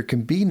because there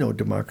can be no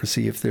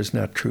democracy if there's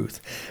not truth.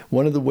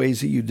 One of the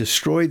ways that you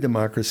destroy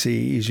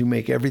democracy is you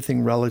make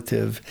everything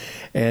relative,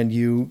 and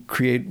you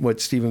create what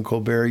Stephen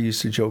Colbert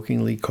used to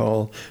jokingly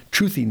call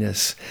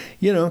truthiness.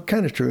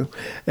 Kind of true.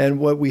 And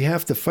what we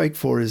have to fight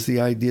for is the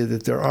idea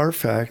that there are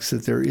facts,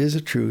 that there is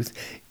a truth,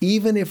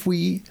 even if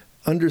we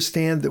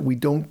understand that we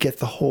don't get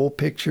the whole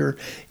picture,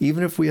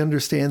 even if we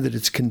understand that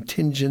it's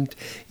contingent,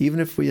 even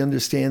if we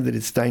understand that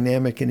it's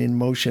dynamic and in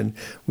motion,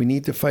 we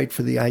need to fight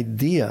for the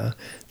idea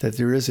that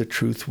there is a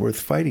truth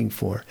worth fighting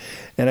for.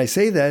 And I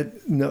say that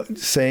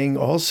saying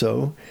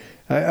also,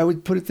 I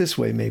would put it this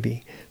way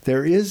maybe.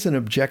 There is an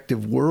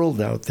objective world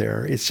out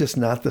there. It's just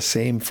not the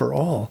same for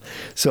all.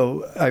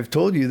 So I've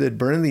told you that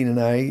Bernadine and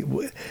I,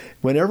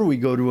 whenever we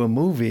go to a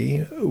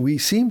movie, we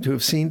seem to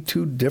have seen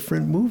two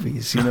different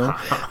movies,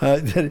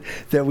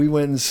 that we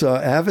went and saw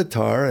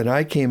Avatar, and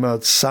I came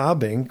out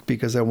sobbing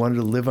because I wanted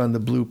to live on the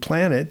blue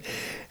planet.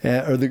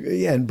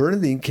 And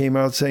Bernadine came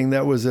out saying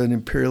that was an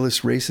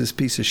imperialist, racist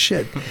piece of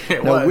shit.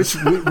 Now, which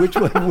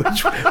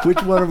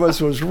one of us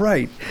was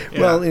right?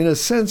 Yeah. Well, in a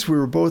sense, we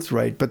were both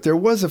right. But there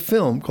was a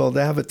film called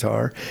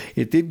Avatar.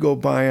 It did go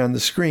by on the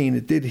screen.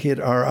 It did hit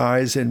our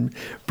eyes and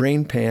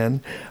brain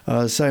pan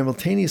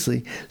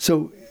simultaneously.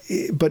 So,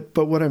 but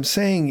what I'm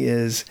saying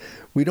is,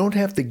 we don't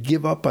have to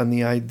give up on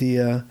the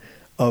idea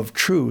of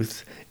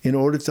truth in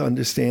order to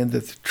understand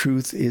that the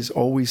truth is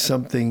always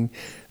something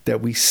that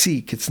we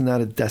seek. It's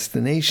not a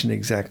destination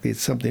exactly.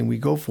 It's something we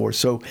go for.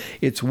 So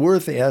it's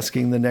worth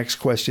asking the next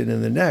question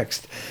and the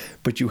next.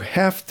 But you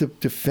have to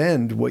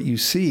defend what you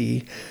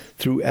see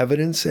through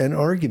evidence and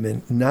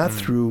argument, not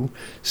through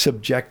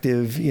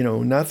subjective,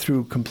 not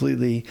through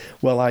completely,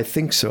 well, I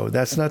think so.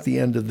 That's not the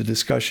end of the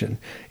discussion.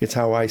 It's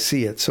how I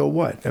see it. So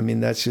what? I mean,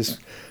 that's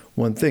just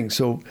one thing.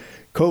 So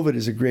COVID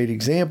is a great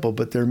example,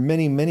 but there are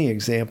many, many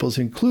examples,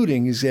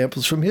 including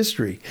examples from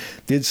history.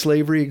 Did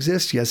slavery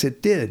exist? Yes,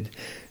 it did.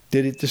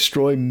 Did it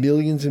destroy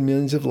millions and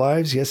millions of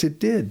lives? Yes, it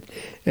did.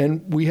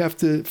 And we have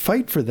to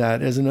fight for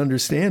that as an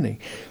understanding.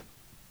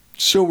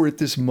 So we're at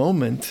this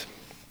moment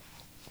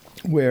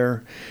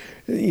where,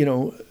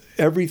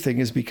 everything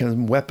has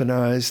become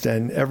weaponized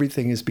and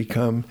everything has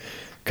become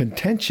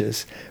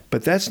contentious,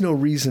 but that's no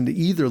reason to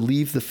either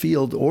leave the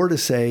field or to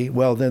say,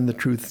 well, then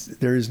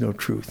there is no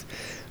truth.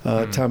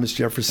 Thomas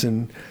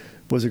Jefferson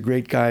was a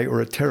great guy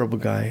or a terrible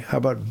guy. How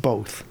about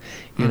both?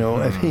 I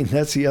mean,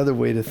 that's the other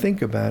way to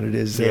think about it,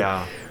 is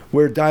that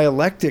where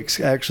dialectics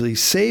actually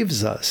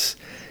saves us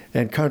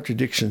and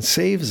contradiction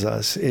saves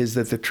us is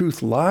that the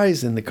truth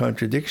lies in the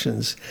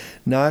contradictions,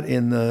 not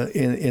in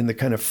the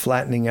kind of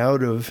flattening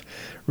out of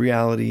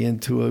reality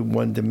into a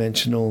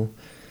one-dimensional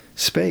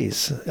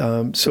space.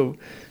 So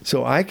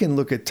I can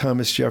look at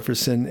Thomas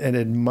Jefferson and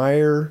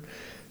admire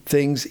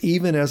things,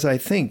 even as I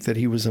think that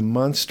he was a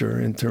monster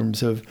in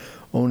terms of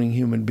owning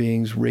human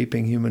beings,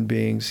 raping human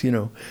beings,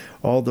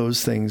 all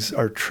those things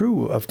are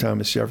true of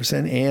Thomas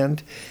Jefferson.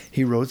 And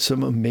he wrote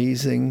some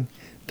amazing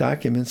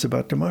documents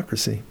about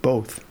democracy,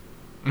 both.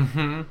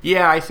 Mm-hmm.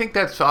 Yeah, I think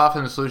that's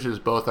often the solution is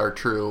both are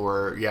true,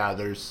 or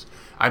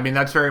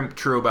that's very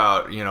true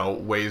about,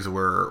 ways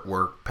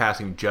we're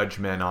passing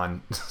judgment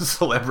on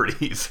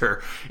celebrities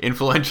or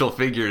influential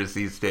figures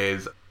these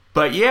days.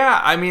 But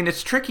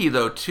it's tricky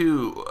though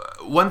too.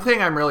 One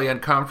thing I'm really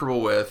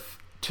uncomfortable with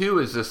too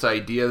is this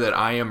idea that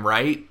I am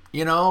right,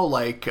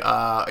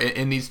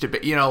 in these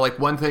debates,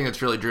 one thing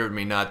that's really driven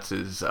me nuts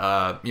is,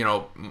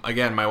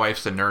 again, my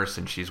wife's a nurse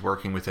and she's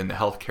working within the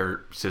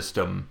healthcare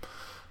system.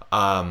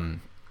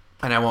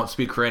 And I won't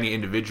speak for any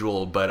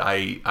individual, but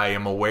I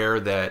am aware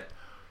that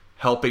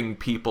helping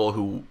people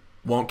who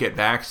won't get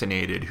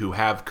vaccinated, who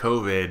have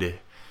COVID,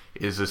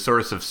 is a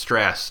source of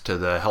stress to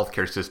the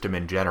healthcare system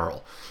in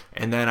general.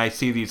 And then I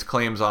see these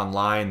claims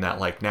online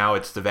that now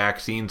it's the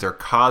vaccines are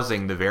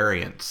causing the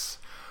variants.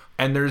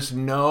 And there's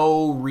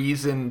no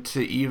reason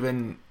to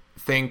even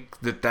think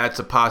that that's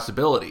a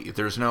possibility.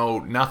 There's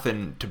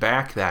nothing to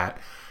back that.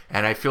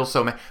 And I feel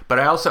so mad. But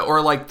I also,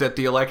 that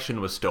the election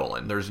was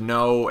stolen. There's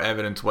no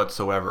evidence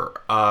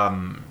whatsoever.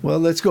 Well,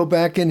 let's go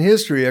back in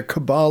history. A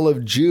cabal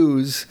of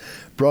Jews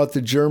brought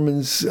the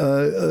Germans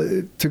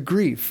to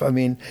grief. I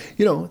mean,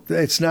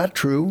 it's not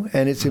true.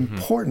 And it's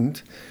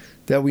important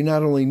that we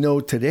not only know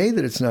today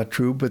that it's not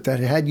true, but that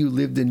had you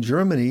lived in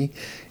Germany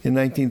in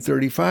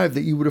 1935,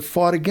 that you would have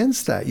fought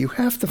against that. You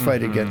have to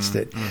fight against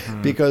it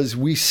because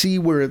we see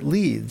where it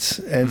leads.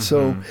 And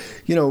so,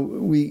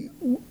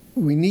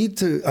 we need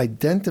to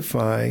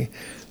identify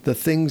the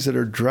things that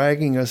are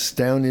dragging us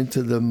down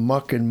into the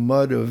muck and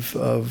mud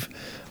of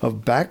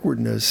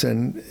backwardness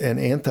and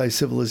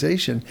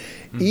anti-civilization,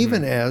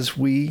 even as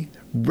we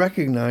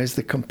recognize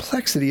the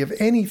complexity of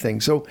anything.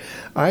 So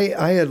I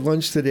had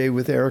lunch today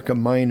with Erica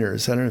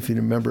Miners. I don't know if you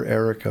remember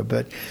Erica,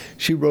 but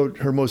she wrote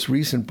her most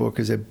recent book,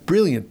 is a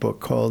brilliant book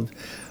called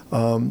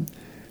The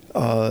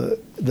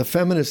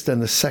Feminist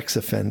and the Sex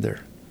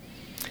Offender.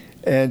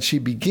 And she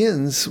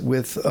begins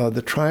with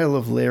the trial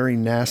of Larry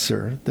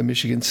Nassar, the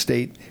Michigan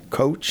State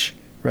coach,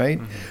 right?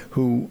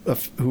 Who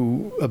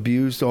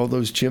abused all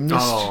those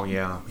gymnasts. Oh,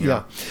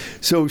 yeah.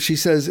 So she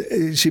says,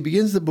 she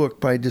begins the book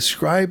by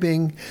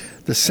describing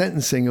the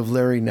sentencing of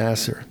Larry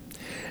Nassar.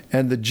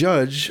 And the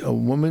judge, a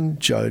woman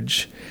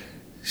judge,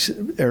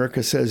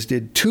 Erica says,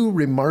 did two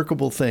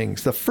remarkable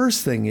things. The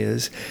first thing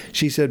is,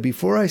 she said,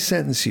 before I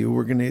sentence you,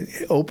 we're going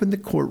to open the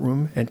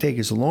courtroom and take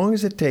as long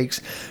as it takes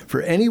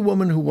for any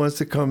woman who wants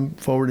to come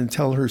forward and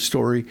tell her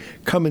story,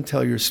 come and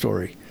tell your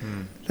story.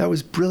 That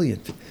was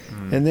brilliant.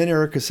 And then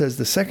Erica says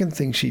the second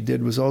thing she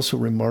did was also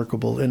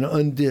remarkable and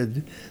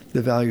undid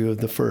the value of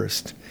the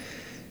first.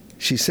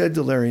 She said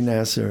to Larry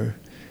Nassar,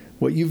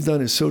 what you've done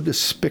is so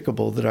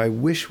despicable that I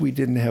wish we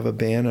didn't have a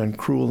ban on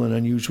cruel and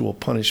unusual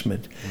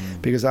punishment,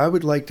 because I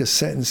would like the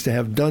sentence to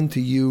have done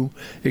to you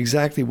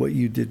exactly what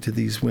you did to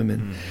these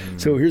women.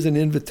 So here's an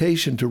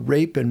invitation to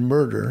rape and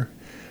murder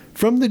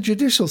from the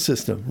judicial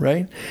system,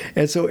 right?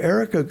 And so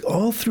Erica,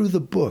 all through the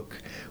book,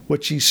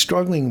 what she's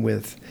struggling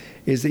with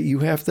is that you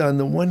have to, on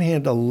the one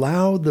hand,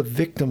 allow the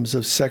victims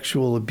of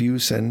sexual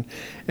abuse and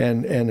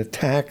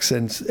attacks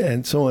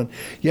and so on,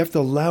 you have to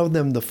allow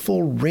them the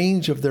full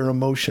range of their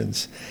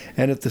emotions.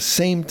 And at the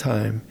same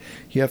time,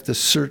 you have to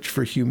search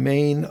for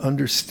humane,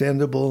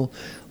 understandable,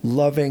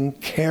 loving,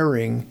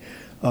 caring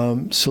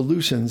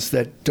solutions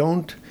that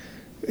don't,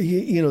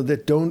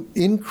 that don't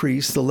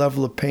increase the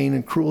level of pain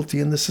and cruelty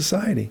in the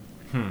society.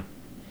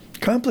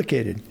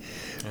 Complicated.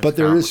 But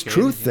there is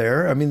truth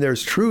there. I mean,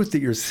 there's truth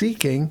that you're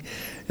seeking,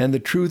 and the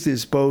truth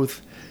is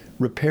both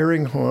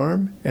repairing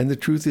harm, and the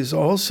truth is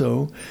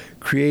also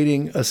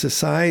creating a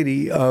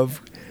society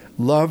of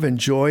love and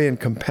joy and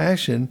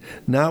compassion,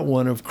 not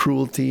one of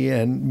cruelty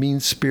and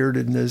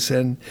mean-spiritedness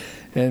and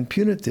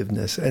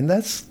punitiveness. And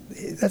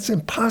that's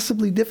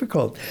impossibly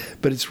difficult,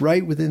 but it's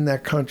right within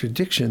that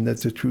contradiction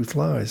that the truth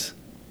lies.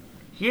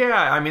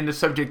 Yeah, I mean, the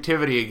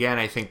subjectivity, again,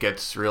 I think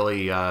gets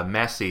really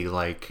messy.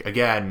 Like,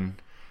 again,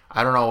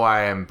 I don't know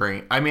why I'm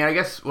bringing... I mean, I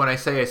guess when I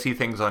say I see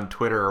things on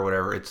Twitter or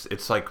whatever,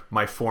 it's like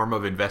my form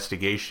of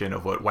investigation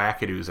of what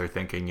wackadoos are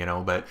thinking,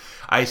 But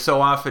I so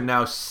often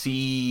now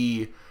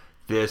see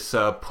this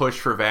push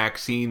for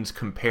vaccines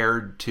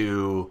compared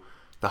to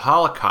the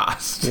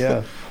Holocaust.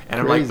 Yeah. And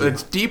I'm like,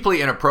 it's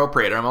deeply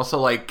inappropriate. And I'm also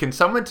like, can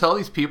someone tell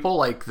these people,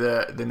 like,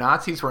 the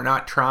Nazis were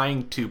not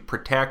trying to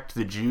protect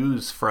the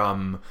Jews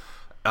from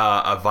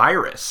a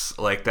virus?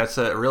 Like, that's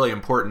a really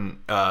important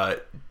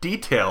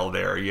detail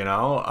there,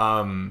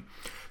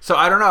 so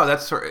I don't know,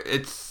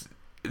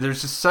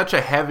 there's just such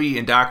a heavy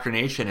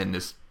indoctrination in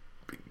this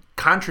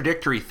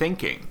contradictory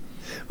thinking.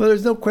 Well,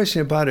 there's no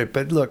question about it.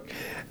 But look,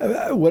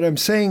 what I'm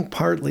saying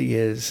partly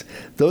is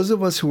those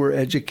of us who are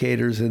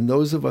educators and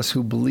those of us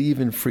who believe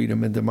in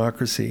freedom and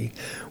democracy,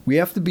 we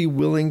have to be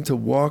willing to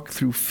walk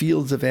through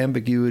fields of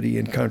ambiguity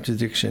and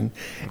contradiction.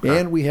 Okay.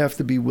 And we have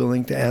to be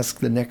willing to ask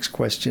the next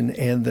question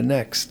and the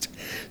next.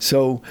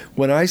 So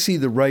when I see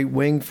the right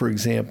wing, for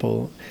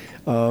example,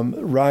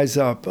 rise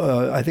up,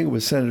 I think it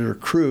was Senator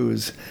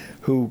Cruz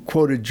who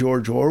quoted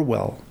George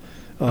Orwell.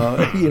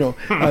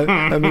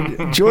 I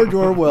mean, George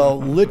Orwell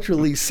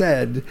literally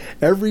said,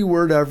 every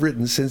word I've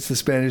written since the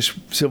Spanish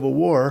Civil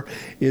War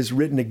is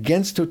written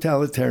against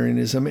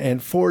totalitarianism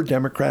and for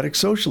democratic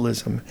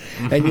socialism.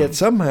 And yet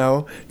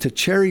somehow to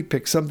cherry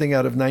pick something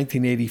out of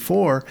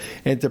 1984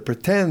 and to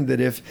pretend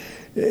that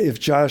if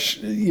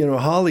Josh,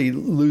 Hawley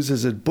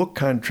loses a book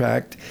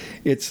contract,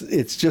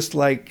 it's just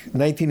like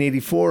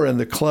 1984 and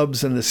the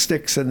clubs and the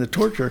sticks and the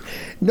torture.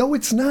 No,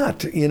 it's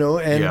not,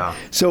 And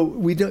so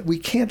we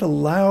can't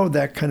allow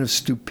that kind of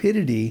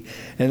stupidity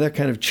and that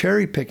kind of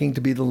cherry picking to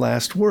be the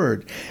last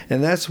word.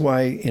 And that's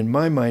why, in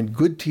my mind,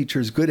 good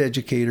teachers, good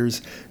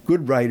educators,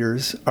 good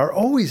writers are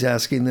always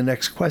asking the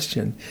next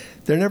question.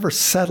 They're never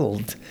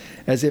settled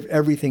as if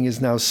everything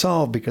is now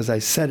solved because I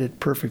said it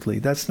perfectly.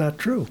 That's not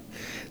true.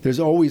 There's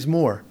always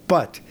more.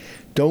 But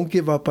don't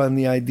give up on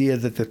the idea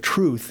that the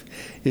truth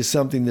is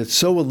something that's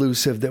so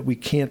elusive that we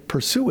can't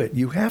pursue it.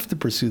 You have to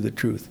pursue the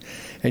truth.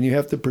 And you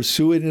have to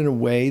pursue it in a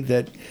way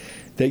that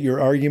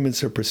your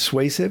arguments are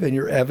persuasive and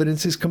your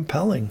evidence is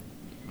compelling.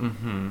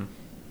 Mm-hmm.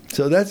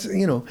 So that's,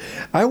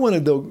 I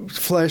want to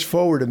flash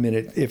forward a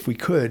minute if we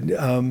could.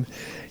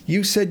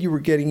 You said you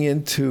were getting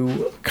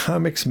into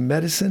comics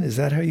medicine. Is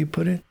that how you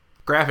put it?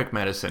 Graphic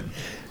medicine.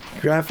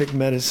 Graphic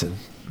medicine.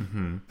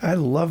 Mm-hmm. I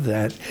love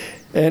that.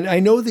 And I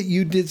know that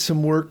you did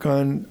some work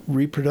on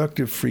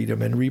reproductive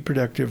freedom and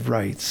reproductive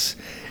rights.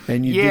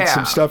 And you did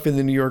some stuff in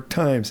the New York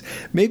Times.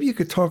 Maybe you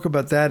could talk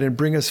about that and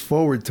bring us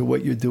forward to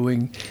what you're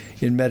doing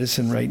in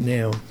medicine right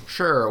now.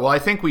 Sure. Well, I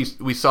think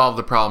we solved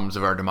the problems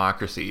of our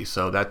democracy,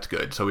 so that's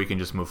good. So we can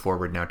just move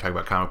forward now, talk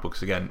about comic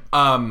books again.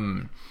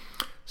 And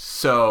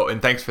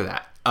thanks for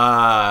that.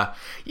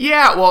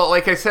 Well,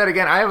 like I said,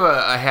 again, I have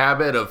a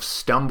habit of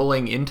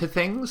stumbling into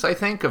things, I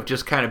think, of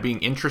just kind of being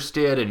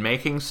interested in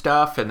making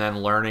stuff and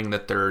then learning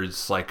that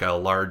there's like a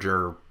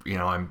larger,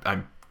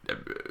 I'm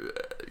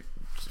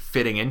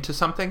fitting into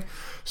something.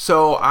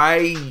 So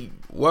I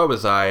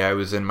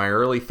was in my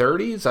early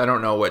 30s. I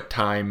don't know what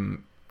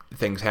time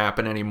things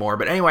happen anymore.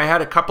 But anyway, I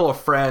had a couple of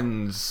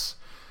friends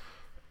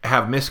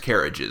have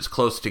miscarriages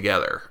close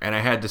together. And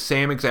I had the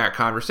same exact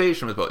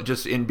conversation with both,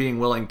 just in being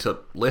willing to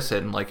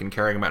listen, like in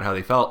caring about how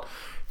they felt.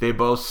 They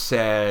both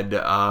said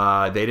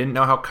they didn't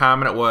know how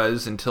common it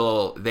was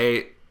until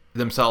they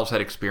themselves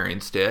had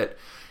experienced it.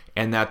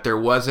 and that there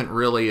wasn't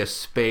really a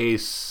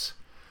space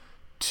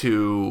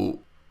to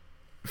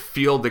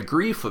feel the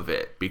grief of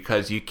it,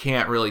 because you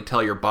can't really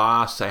tell your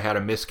boss, I had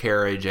a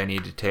miscarriage, I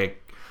need to take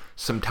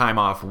some time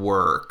off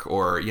work,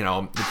 or, you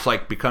know, it's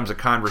like becomes a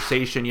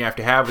conversation you have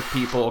to have with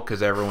people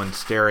because everyone's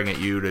staring at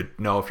you to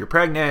know if you're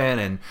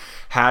pregnant, and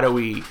how do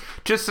we,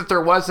 just that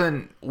there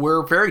wasn't,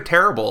 we're very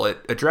terrible at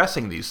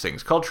addressing these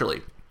things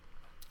culturally.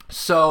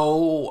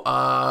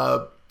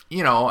 So,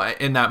 you know,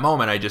 in that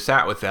moment I just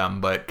sat with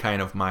them, but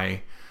kind of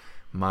my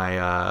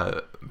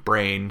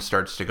brain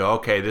starts to go,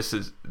 okay,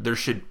 there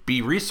should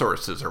be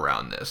resources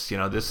around this. You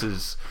know, this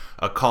is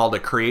a call to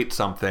create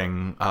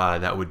something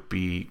that would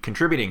be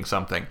contributing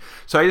something.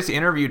 So I just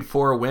interviewed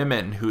 4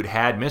 women who'd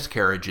had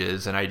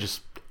miscarriages, and I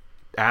just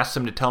asked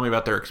them to tell me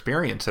about their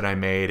experience. And I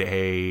made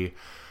a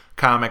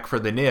comic for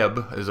The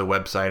Nib, is a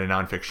website, a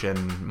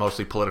nonfiction,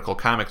 mostly political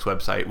comics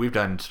website. We've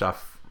done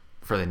stuff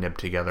for The Nib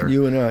together.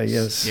 You and I,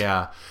 yes.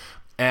 Yeah.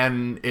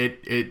 And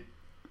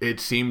it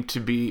seemed to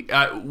be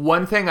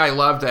one thing I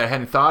loved that I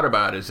hadn't thought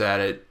about is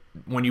that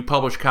when you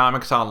publish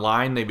comics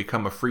online, they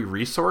become a free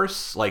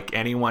resource. Like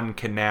anyone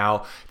can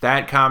now,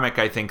 that comic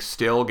I think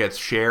still gets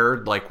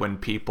shared. Like when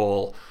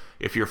people,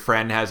 if your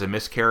friend has a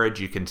miscarriage,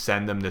 you can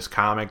send them this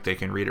comic, they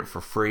can read it for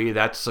free.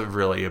 That's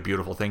really a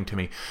beautiful thing to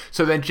me.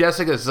 So then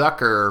Jessica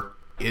Zucker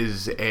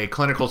is a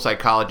clinical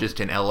psychologist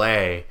in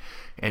LA,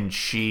 and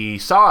she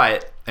saw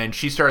it, and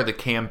she started the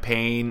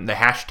campaign, the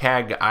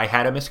hashtag I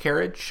had a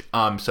miscarriage.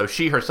 So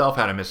she herself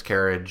had a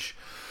miscarriage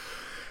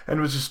and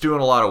was just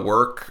doing a lot of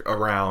work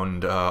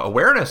around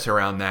awareness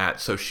around that.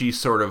 So she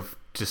sort of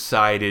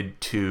decided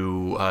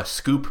to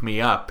scoop me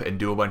up and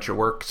do a bunch of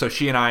work. So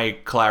she and I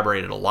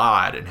collaborated a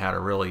lot and had a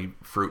really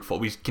fruitful,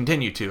 we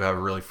continue to have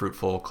a really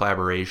fruitful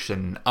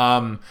collaboration.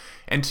 And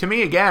to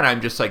me, again,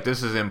 I'm just like,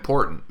 this is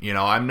important. You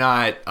know, I'm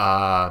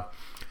not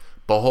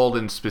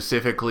beholden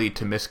specifically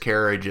to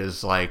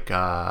miscarriages like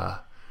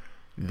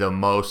the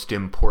most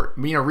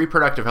important, you know,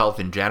 reproductive health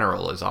in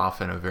general is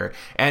often a very,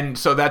 and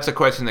so that's a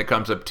question that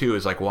comes up too,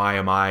 is like, why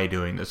am I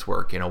doing this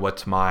work? You know,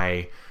 what's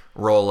my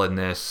role in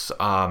this?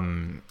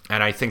 And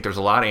I think there's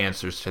a lot of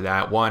answers to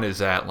that. One is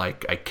that,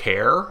 like, I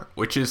care,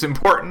 which is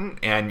important,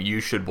 and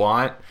you should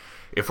want,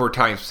 if we're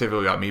talking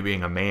specifically about me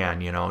being a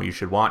man, you know, you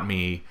should want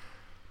me,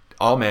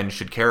 all men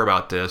should care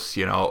about this,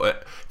 you know.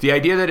 The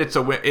idea that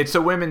it's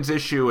a women's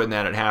issue and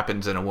that it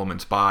happens in a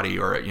woman's body,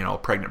 or, you know, a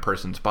pregnant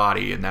person's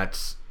body, and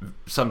that's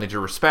something to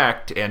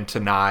respect, and to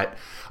not,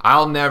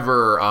 I'll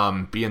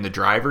never be in the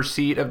driver's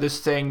seat of this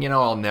thing, you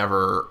know. I'll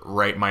never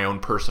write my own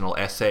personal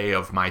essay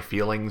of my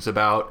feelings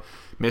about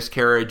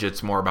miscarriage.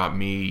 It's more about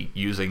me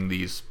using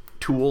these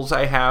tools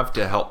I have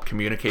to help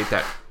communicate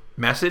that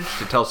message,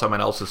 to tell someone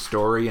else's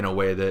story in a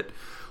way that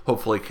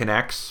hopefully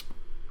connects.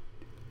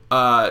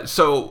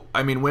 So,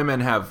 I mean, women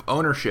have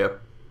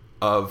ownership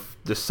of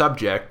the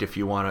subject, if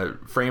you want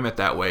to frame it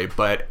that way,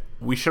 but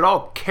we should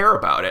all care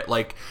about it.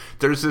 Like,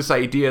 there's this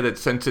idea that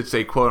since it's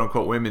a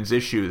quote-unquote women's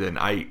issue, then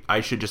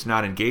I should just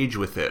not engage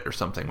with it or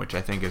something, which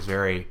I think is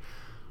very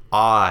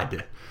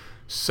odd.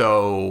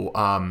 So,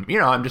 you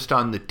know, I'm just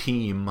on the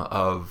team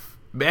of,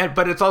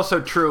 but it's also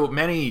true,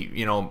 many,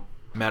 you know,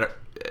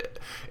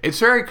 it's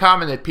very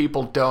common that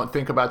people don't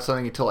think about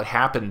something until it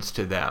happens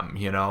to them,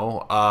 you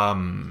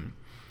know,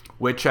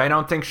 which I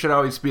don't think should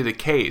always be the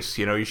case.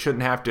 You know, you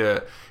shouldn't have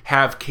to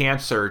have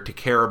cancer to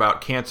care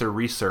about cancer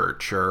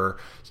research or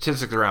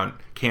statistics around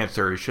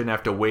cancer. You shouldn't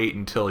have to wait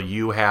until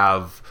you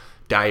have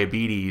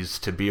diabetes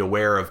to be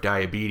aware of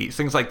diabetes,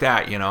 things like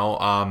that, you know.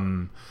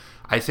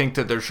 I think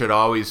that there should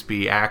always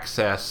be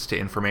access to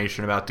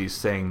information about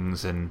these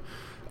things, and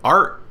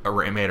art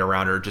made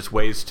around it, or just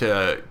ways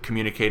to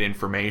communicate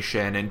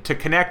information and to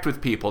connect with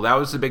people. That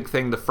was the big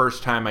thing the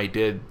first time I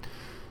did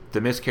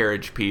the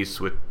miscarriage piece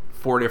with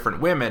 4 different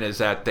women, is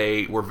that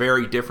they were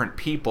very different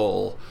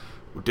people,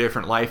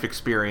 different life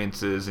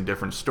experiences and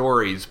different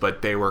stories,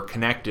 but they were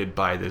connected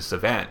by this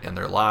event in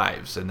their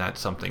lives, and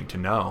that's something to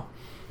know.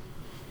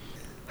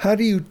 How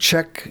do you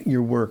check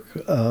your work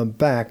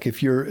back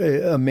if you're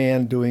a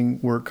man doing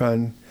work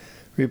on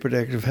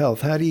reproductive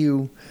health? How do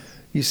you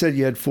said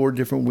you had 4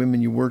 different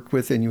women you worked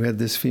with, and you had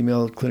this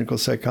female clinical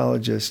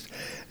psychologist.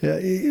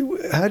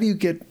 How do you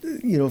get,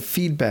 you know,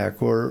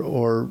 feedback,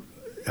 or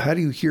how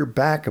do you hear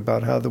back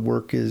about how the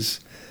work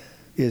is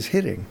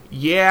hitting?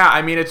 Yeah,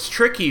 I mean, it's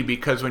tricky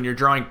because when you're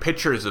drawing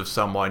pictures of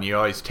someone, you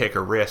always take a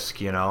risk,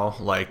 you know.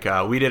 Like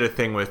we did a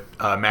thing with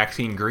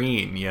Maxine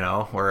Green, you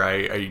know, where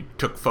I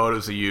took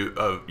photos of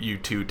you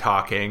two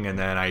talking, and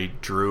then I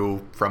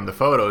drew from the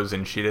photos,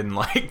 and she didn't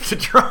like the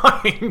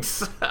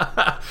drawings.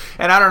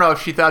 And I don't know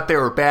if she thought they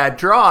were bad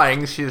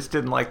drawings. She just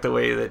didn't like the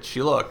way that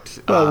she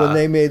looked. Well, when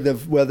they made the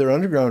Weather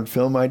Underground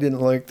film, I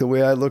didn't like the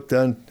way I looked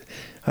on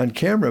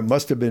camera. It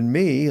must have been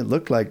me. It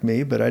looked like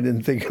me, but I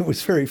didn't think it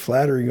was very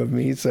flattering of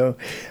me. So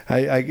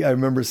I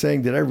remember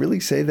saying, did I really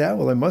say that?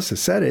 Well, I must have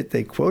said it.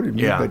 They quoted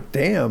me, but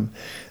damn,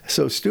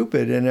 so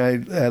stupid. And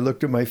I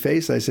looked at my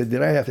face. I said,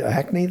 did I have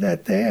acne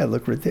that day? I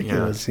look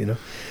ridiculous, you know.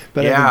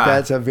 But I think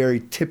that's a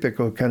very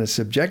typical kind of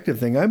subjective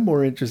thing. I'm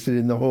more interested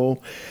in the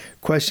whole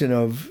question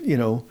of, you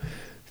know,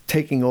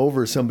 taking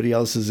over somebody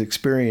else's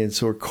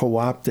experience or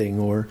co-opting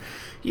or...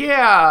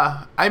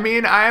 Yeah, I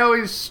mean, I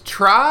always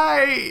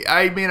try.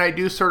 I mean, I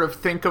do sort of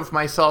think of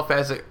myself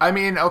as like I'm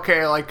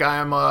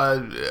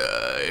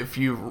if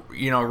you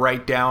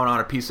write down on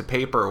a piece of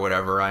paper or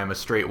whatever, I'm a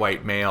straight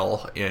white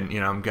male and,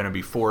 I'm going to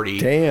be 40.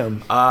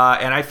 Damn.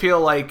 And I feel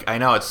like, I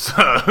know it's,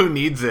 who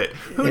needs it?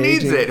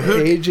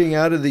 Aging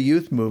out of the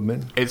youth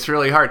movement. It's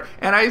really hard.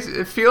 And I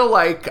feel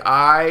like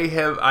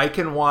I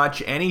can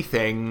watch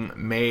anything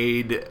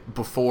made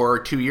before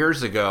 2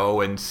 years ago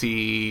and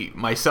see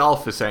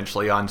myself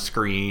essentially on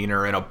screen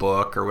or in a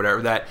book or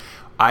whatever, that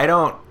I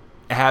don't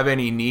have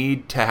any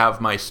need to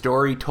have my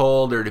story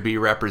told or to be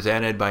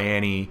represented by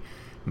any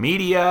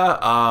media.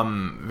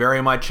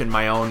 Very much in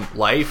my own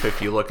life,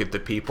 if you look at the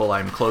people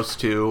I'm close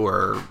to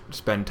or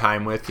spend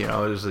time with,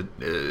 there's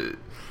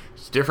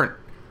it's different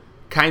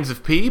kinds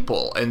of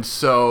people. And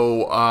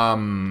so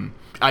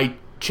I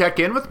check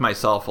in with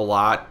myself a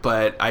lot,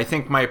 but I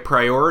think my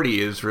priority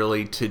is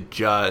really to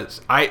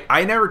just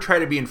I never try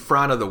to be in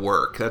front of the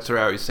work. That's what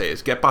I always say,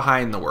 is get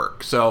behind the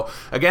work. So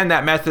again,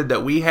 that method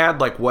that we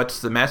had, like, what's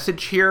the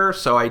message here?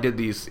 So I did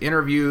these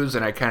interviews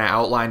and I kind of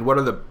outlined what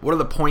are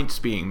the points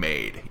being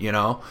made,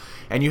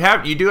 and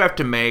you do have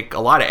to make a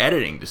lot of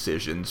editing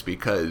decisions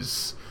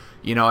because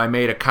I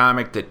made a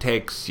comic that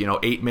takes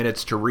 8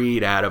 minutes to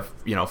read out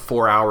of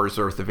 4 hours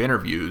worth of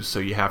interviews, so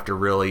you have to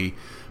really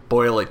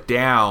boil it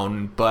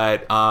down.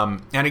 But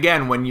and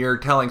again, when you're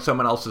telling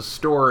someone else's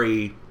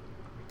story,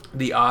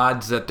 the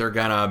odds that they're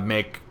gonna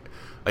make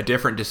a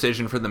different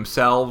decision for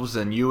themselves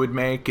than you would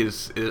make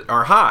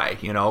are high,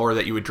 or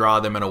that you would draw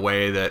them in a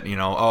way that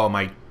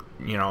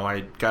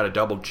I got a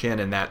double chin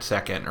in that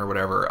second or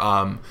whatever.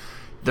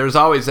 There's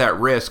always that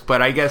risk,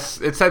 but I guess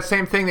it's that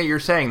same thing that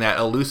you're saying, that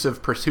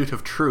elusive pursuit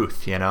of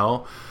truth,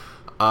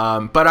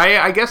 But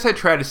I guess I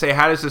try to say,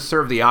 how does this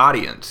serve the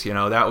audience?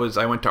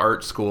 I went to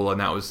art school,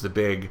 and that was the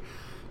big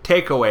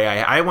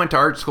takeaway. I went to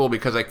art school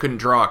because I couldn't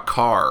draw a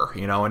car,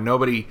 and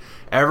nobody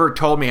ever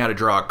told me how to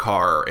draw a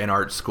car in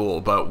art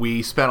school. But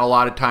we spent a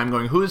lot of time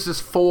going, who is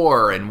this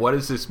for, and what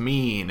does this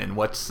mean, and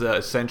what's the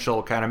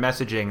essential kind of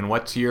messaging, and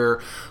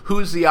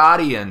who's the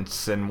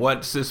audience, and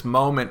what's this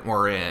moment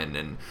we're in,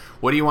 and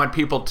what do you want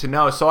people to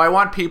know? So I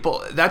want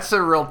people, that's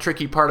the real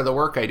tricky part of the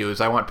work I do, is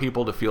I want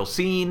people to feel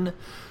seen.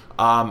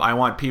 I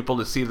want people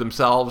to see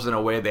themselves in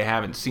a way they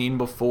haven't seen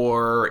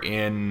before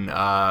in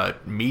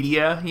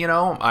media,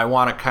 I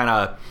want to kind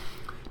of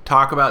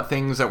talk about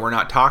things that we're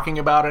not talking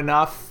about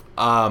enough.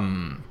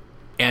 And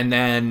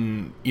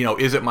then,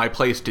 is it my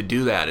place to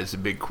do that is a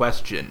big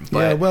question. But,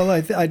 yeah, well,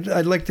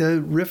 I'd like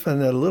to riff on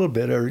that a little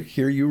bit, or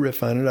hear you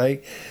riff on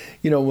it.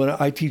 When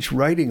I teach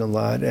writing a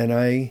lot, and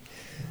I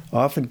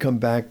often come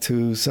back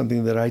to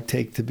something that I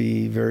take to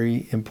be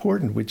very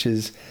important, which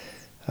is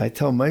I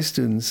tell my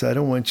students, I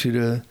don't want you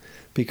to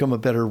become a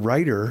better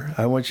writer.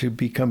 I want you to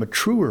become a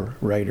truer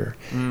writer.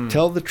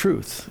 Tell the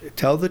truth.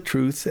 Tell the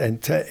truth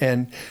and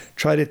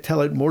try to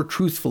tell it more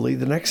truthfully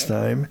the next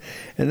time.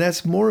 And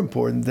that's more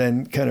important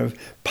than kind of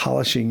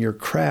polishing your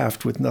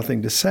craft with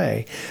nothing to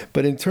say.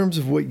 But in terms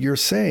of what you're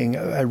saying,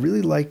 I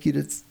really like you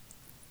to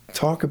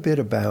talk a bit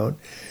about,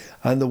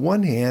 on the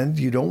one hand,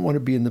 you don't want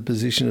to be in the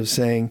position of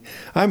saying,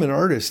 I'm an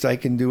artist, I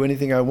can do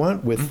anything I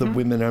want with the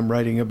women I'm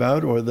writing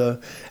about or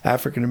the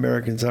African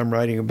Americans I'm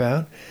writing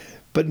about.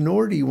 But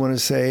nor do you want to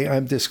say,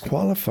 I'm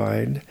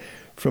disqualified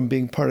from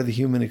being part of the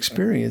human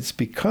experience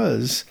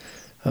because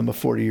I'm a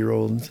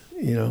 40-year-old,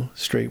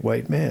 straight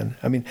white man.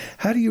 I mean,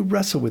 how do you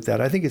wrestle with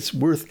that? I think it's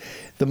worth,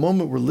 the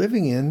moment we're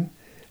living in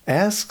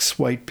asks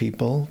white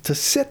people to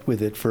sit with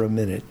it for a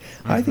minute.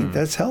 I think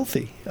that's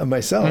healthy.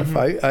 Myself,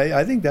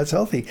 I think that's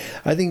healthy.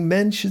 I think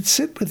men should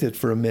sit with it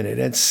for a minute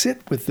and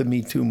sit with the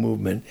Me Too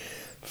movement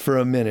for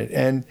a minute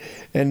and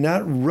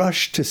not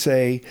rush to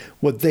say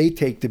what they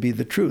take to be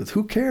the truth.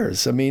 Who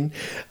cares? I mean,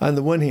 on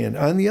the one hand.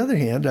 On the other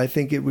hand, I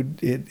think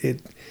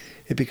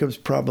it becomes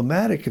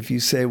problematic if you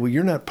say, well,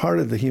 you're not part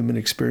of the human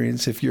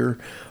experience if you're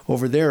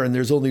over there and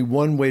there's only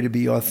one way to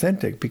be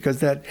authentic,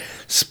 because that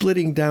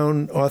splitting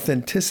down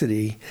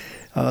authenticity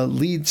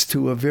leads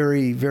to a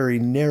very, very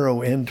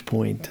narrow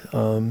endpoint.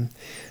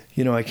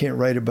 I can't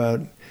write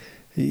about...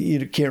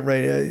 You can't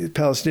write, a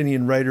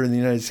Palestinian writer in the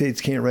United States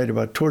can't write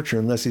about torture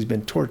unless he's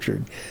been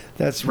tortured.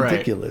 That's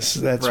ridiculous.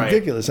 Right. That's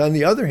ridiculous. On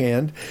the other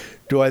hand,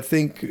 do I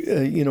think,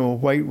 a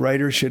white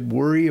writer should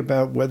worry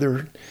about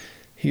whether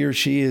he or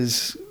she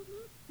is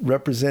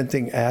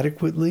representing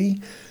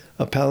adequately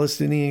a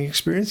Palestinian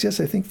experience?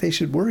 Yes, I think they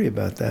should worry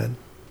about that.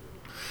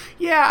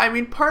 Yeah, I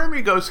mean, part of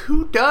me goes,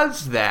 who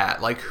does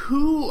that? Like,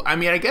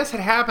 I guess it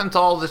happens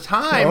all the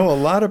time. Oh, a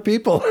lot of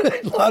people.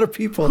 A lot of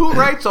people. Who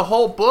writes a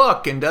whole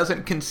book and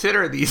doesn't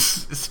consider these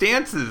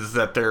stances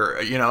that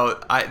they're,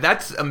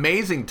 that's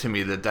amazing to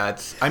me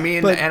that's,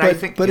 I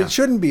think... But it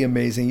shouldn't be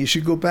amazing. You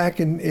should go back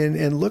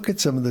and look at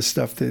some of the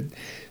stuff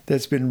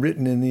that's been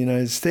written in the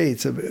United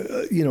States,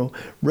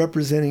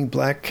 representing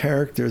black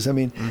characters. I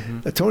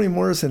mean, Toni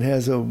Morrison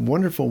has a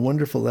wonderful,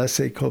 wonderful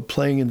essay called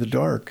Playing in the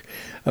Dark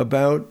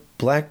about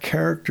black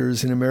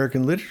characters in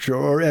American literature,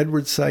 or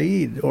Edward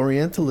Said,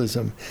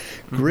 Orientalism.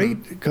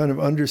 Great kind of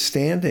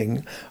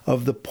understanding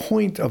of the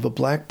point of a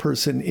black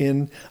person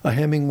in a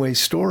Hemingway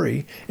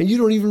story. And you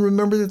don't even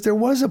remember that there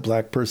was a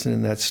black person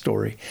in that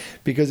story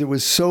because it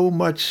was so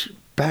much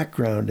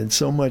background and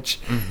so much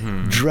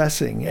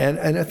dressing.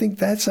 And I think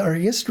that's our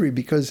history,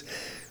 because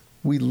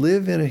we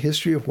live in a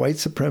history of white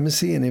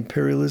supremacy and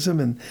imperialism,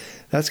 and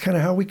that's kind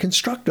of how we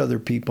construct other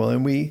people.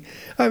 And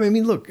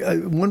look,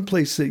 one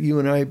place that you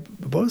and I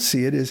both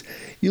see it is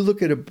you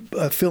look at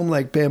a film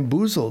like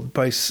Bamboozled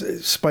by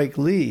Spike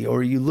Lee,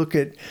 or you look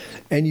at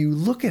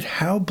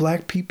how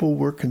black people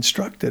were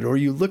constructed, or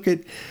you look at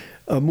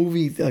a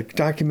movie, a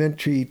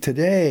documentary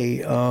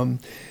today,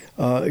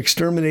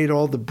 Exterminate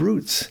All the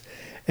Brutes.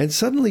 And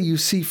suddenly you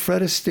see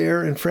Fred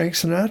Astaire and Frank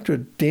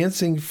Sinatra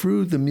dancing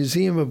through the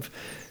Museum of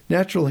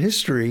Natural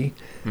History,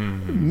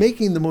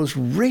 making the most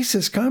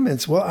racist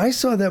comments. Well, I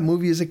saw that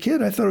movie as a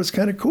kid. I thought it was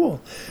kind of cool.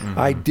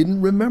 I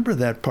didn't remember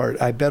that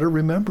part. I better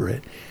remember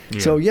it. Yeah.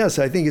 So yes,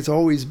 I think it's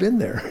always been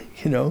there,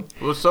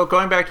 Well, so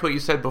going back to what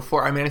you said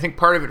before, I think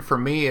part of it for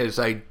me is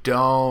I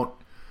don't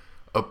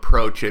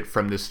approach it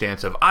from the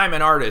stance of I'm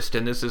an artist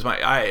and this is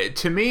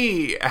to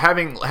me,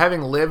 having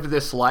lived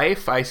this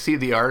life, I see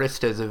the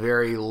artist as a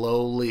very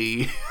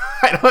lowly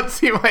I don't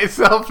see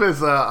myself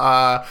as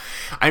I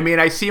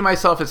see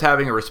myself as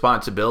having a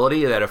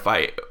responsibility that if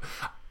I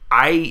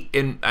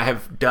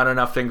have done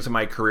enough things in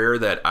my career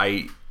that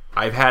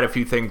I've had a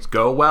few things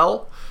go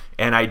well,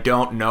 and I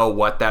don't know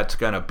what that's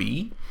going to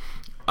be.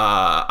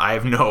 I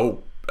have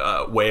no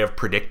way of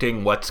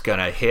predicting what's going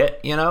to hit,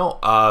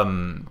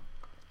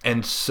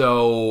 and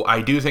so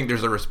I do think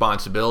there's a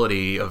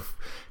responsibility of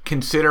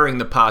considering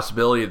the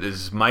possibility that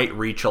this might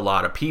reach a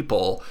lot of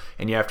people,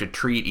 and you have to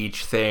treat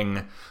each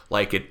thing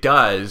like it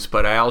does.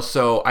 But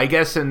I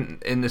guess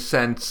in the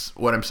sense,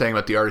 what I'm saying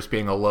about the artist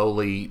being a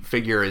lowly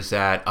figure is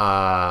that,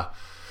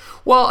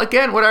 well,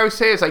 again, what I would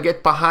say is I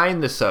get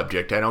behind the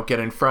subject. I don't get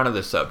in front of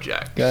the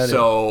subject.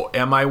 So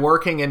am I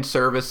working in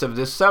service of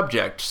this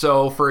subject?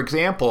 So, for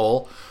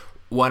example,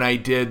 when I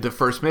did the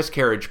first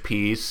Miscarriage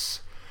piece,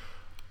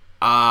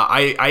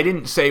 I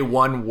didn't say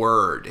one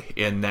word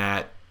in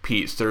that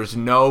piece. There's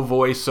no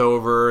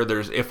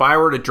voiceover. If I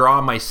were to draw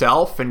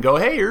myself and go,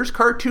 hey, here's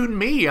cartoon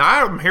me,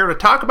 I'm here to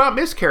talk about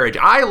miscarriage,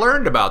 I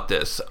learned about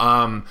this,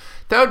 that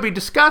would be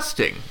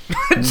disgusting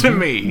to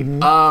me.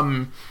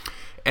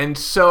 And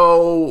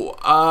so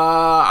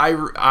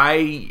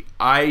I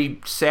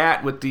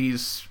sat with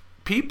these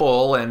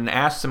people and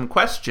asked some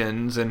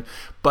questions,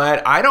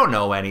 but I don't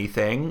know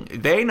anything.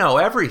 They know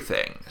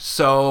everything.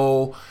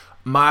 So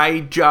my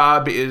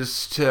job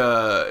is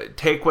to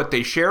take what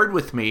they shared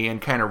with me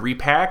and kind of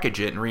repackage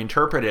it and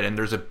reinterpret it. And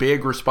there's a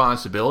big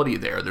responsibility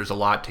there. There's a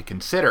lot to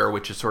consider,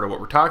 which is sort of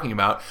what we're talking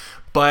about.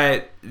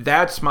 But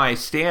that's my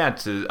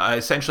stance.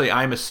 Essentially,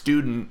 I'm a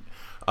student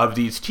of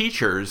these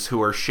teachers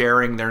who are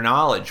sharing their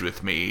knowledge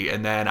with me.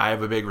 And then I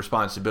have a big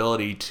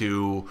responsibility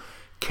to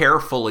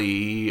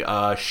carefully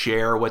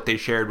share what they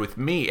shared with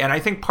me. And I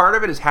think part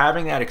of it is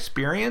having that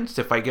experience.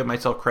 If I give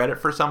myself credit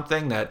for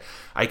something, that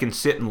I can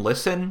sit and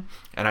listen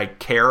and I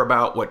care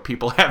about what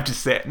people have to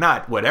say,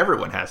 not what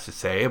everyone has to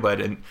say,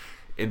 but in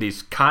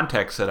these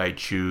contexts that I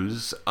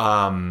choose.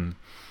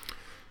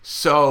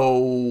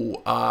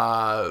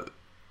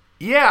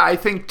 Yeah, I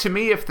think to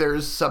me, if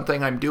there's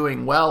something I'm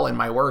doing well in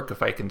my work,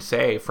 if I can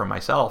say for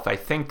myself, I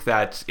think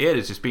that's it,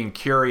 is just being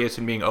curious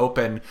and being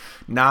open,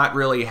 not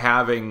really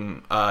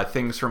having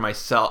things for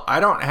myself. I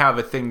don't have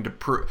a thing to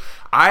prove.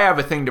 I have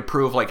a thing to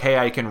prove, like, hey,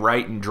 I can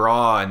write and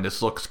draw and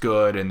this looks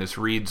good and this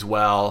reads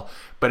well.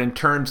 But in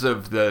terms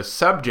of the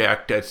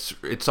subject,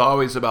 it's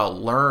always about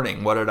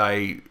learning. What did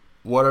I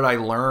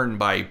learn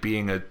by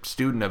being a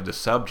student of the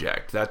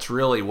subject? That's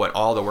really what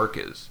all the work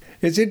is.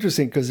 It's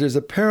interesting because there's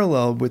a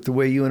parallel with the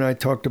way you and I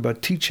talked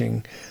about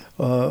teaching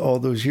all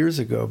those years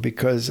ago,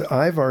 because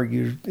I've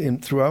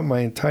argued throughout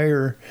my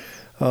entire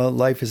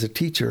life as a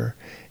teacher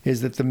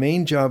is that the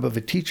main job of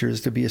a teacher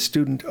is to be a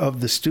student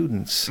of the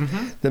students.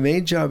 The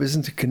main job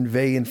isn't to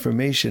convey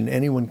information.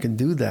 Anyone can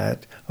do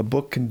that. A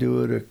book can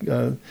do it.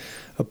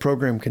 A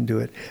program can do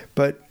it.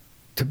 But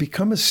to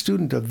become a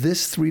student of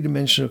this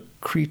three-dimensional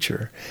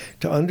creature,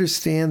 to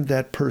understand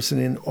that person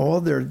in all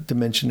their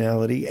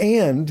dimensionality,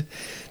 and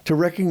to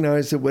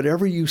recognize that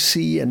whatever you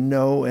see and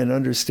know and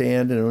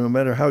understand, and no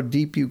matter how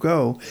deep you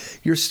go,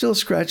 you're still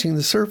scratching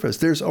the surface.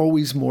 There's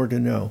always more to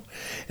know.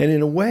 And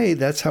in a way,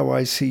 that's how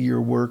I see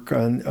your work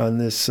on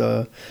this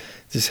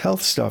this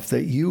health stuff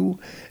that you,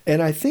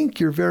 and I think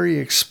you're very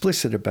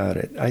explicit about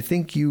it. I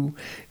think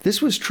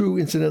this was true,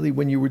 incidentally,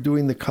 when you were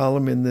doing the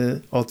column in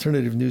the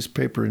alternative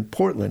newspaper in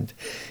Portland.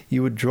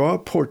 You would draw a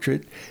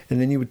portrait,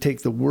 and then you would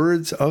take the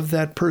words of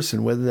that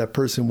person, whether that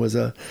person was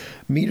a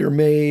meter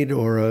maid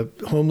or a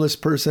homeless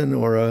person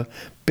or a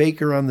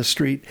baker on the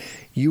street.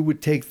 You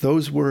would take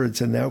those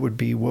words, and that would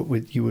be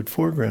what you would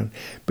foreground.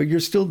 But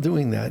you're still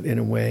doing that in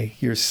a way.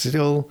 You're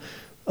still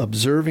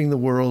observing the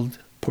world,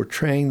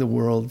 portraying the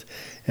world,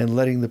 and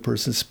letting the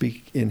person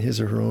speak in his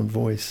or her own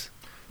voice.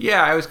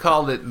 Yeah, I always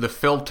called it the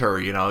filter.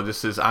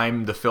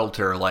 I'm the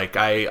filter. Like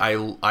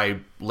I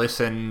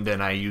listened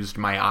and I used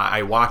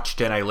I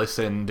watched and I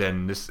listened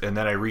and then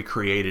I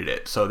recreated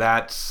it. So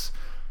that's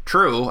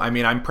true. I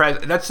mean,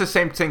 that's the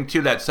same thing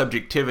too. That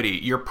subjectivity.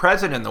 You're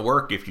present in the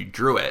work if you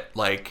drew it.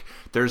 Like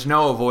there's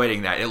no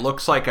avoiding that. It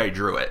looks like I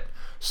drew it.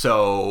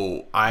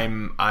 So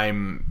I'm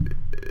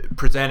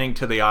presenting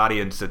to the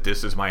audience that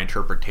this is my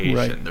interpretation.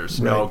 Right, There's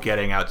no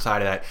getting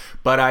outside of that.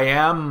 But I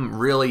am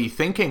really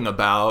thinking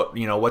about,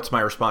 what's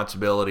my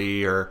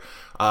responsibility, or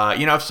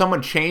if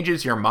someone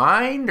changes your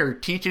mind or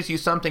teaches you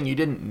something you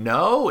didn't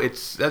know,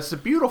 that's a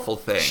beautiful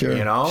thing. Sure,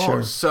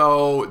 sure.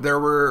 So there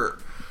were,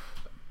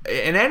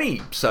 in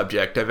any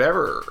subject I've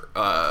ever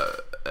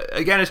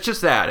again, it's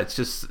just that. It's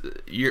just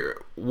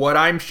what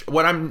I'm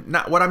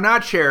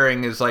not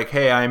sharing is like,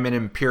 hey, I'm an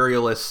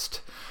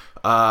imperialist.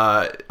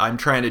 I'm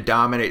trying to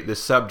dominate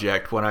this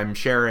subject. What I'm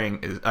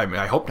sharing is,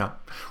 I hope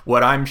not.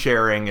 What I'm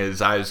sharing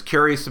is I was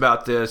curious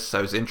about this,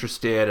 I was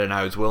interested, and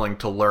I was willing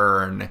to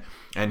learn.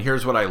 And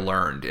here's what I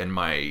learned in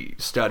my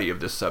study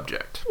of this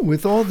subject.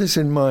 With all this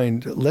in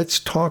mind, let's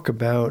talk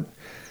about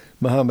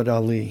Muhammad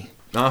Ali.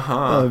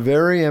 Uh-huh. A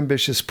very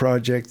ambitious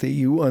project that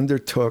you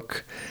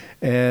undertook,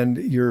 and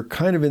you're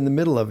kind of in the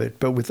middle of it.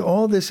 But with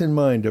all this in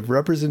mind of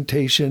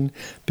representation,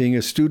 being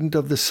a student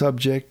of the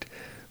subject,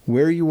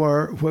 where you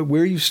are,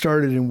 where you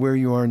started and where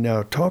you are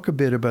now, talk a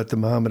bit about the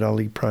Muhammad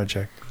Ali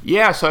project.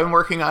 Yeah, so I'm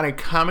working on a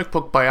comic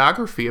book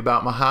biography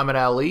about Muhammad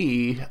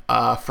Ali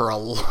for a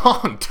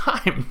long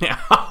time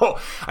now.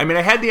 I mean,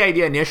 I had the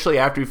idea initially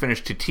after we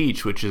finished To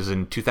Teach, which is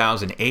in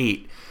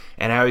 2008,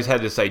 and I always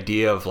had this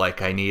idea of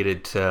like I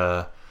needed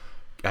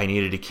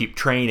to keep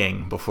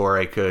training before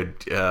I could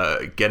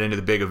get into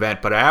the big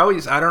event. But I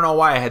don't know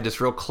why I had this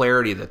real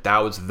clarity that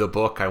was the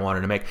book I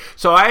wanted to make.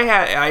 So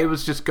I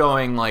was just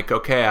going like,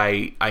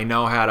 okay, I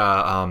know how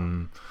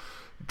to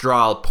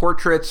draw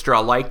portraits, draw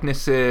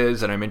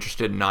likenesses, and I'm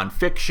interested in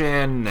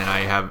nonfiction,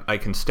 and I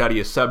can study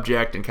a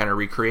subject and kind of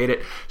recreate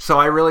it. So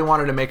I really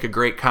wanted to make a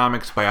great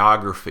comics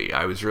biography.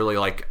 I was really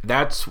like,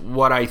 that's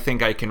what I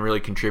think I can really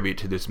contribute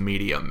to this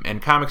medium.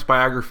 And comics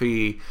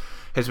biography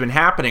has been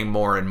happening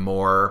more and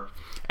more.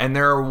 And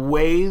there are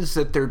ways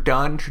that they're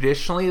done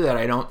traditionally that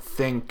I don't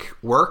think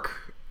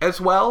work as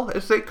well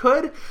as they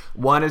could.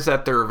 One is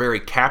that they're very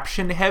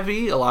caption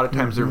heavy. A lot of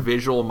times they're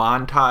visual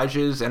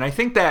montages. And I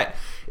think that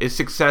is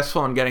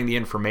successful in getting the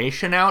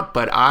information out.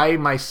 But I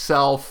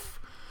myself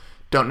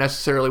don't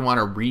necessarily want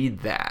to read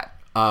that.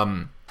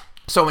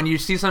 So when you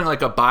see something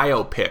like a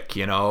biopic,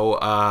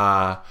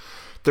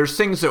 there's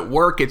things that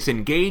work, it's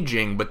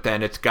engaging, but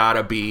then it's got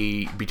to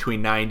be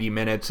between 90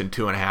 minutes and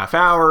 2.5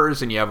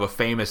 hours, and you have a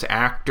famous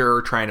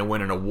actor trying to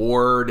win an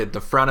award at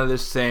the front of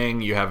this thing.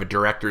 You have a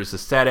director's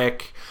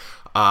aesthetic,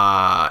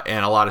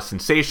 and a lot of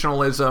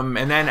sensationalism.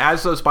 And then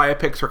as those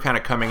biopics were kind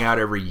of coming out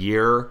every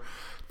year,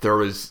 they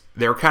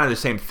were kind of the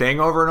same thing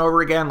over and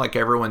over again. Like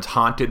everyone's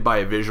haunted by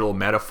a visual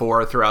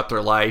metaphor throughout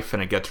their life,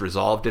 and it gets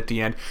resolved at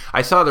the end.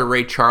 I saw the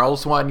Ray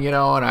Charles one, and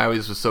I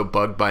always was so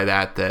bugged by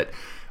that.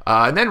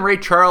 And then Ray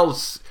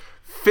Charles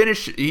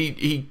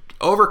he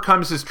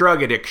overcomes his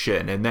drug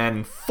addiction, and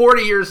then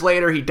 40 years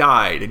later he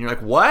died, and you're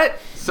like, what?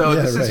 So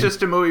this is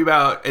just a movie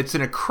it's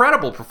an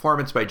incredible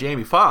performance by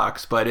Jamie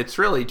Foxx, but it's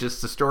really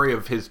just the story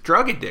of his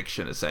drug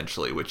addiction,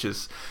 essentially, which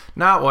is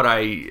not what I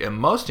am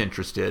most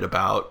interested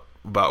about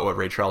what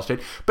Ray Charles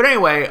did. But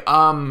anyway,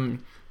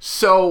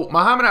 so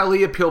Muhammad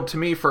Ali appealed to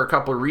me for a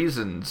couple of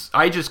reasons.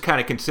 I just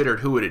kind of considered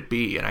who would it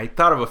be, and I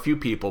thought of a few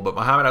people, but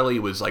Muhammad Ali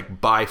was like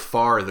by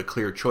far the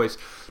clear choice.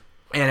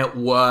 And it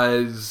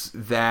was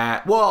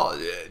that, well,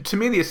 to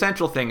me, the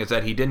essential thing is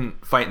that he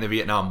didn't fight in the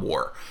Vietnam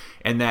War,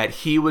 and that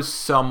he was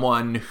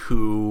someone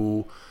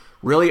who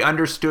really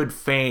understood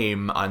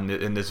fame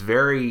in this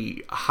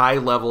very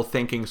high-level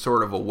thinking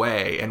sort of a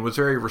way, and was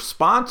very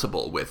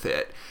responsible with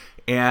it.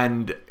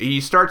 And he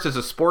starts as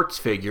a sports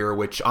figure,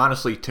 which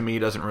honestly, to me,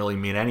 doesn't really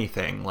mean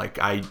anything. Like,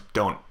 I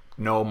don't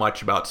know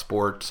much about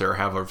sports or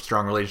have a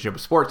strong relationship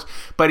with sports,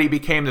 but he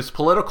became this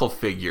political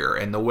figure,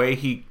 and the way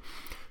he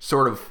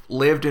sort of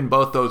lived in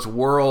both those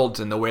worlds,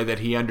 and the way that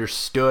he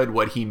understood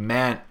what he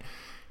meant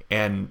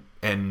and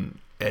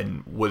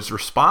was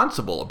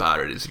responsible about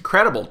it is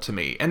incredible to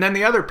me. And then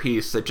the other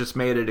piece that just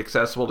made it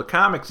accessible to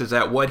comics is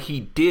that what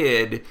he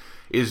did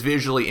is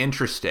visually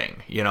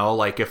interesting.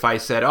 Like if I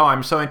said, oh,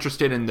 I'm so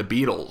interested in the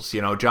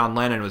Beatles, John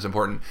Lennon was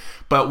important,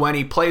 but when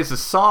he plays a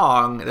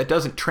song, that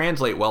doesn't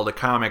translate well to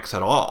comics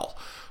at all.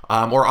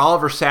 Or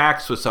Oliver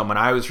Sacks was someone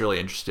I was really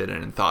interested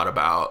in and thought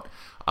about.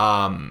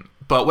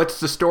 But what's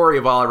the story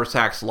of Oliver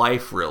Sacks'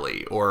 life,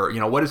 really? Or,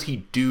 what does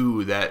he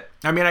do that...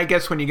 I mean, I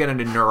guess when you get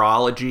into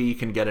neurology, you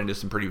can get into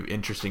some pretty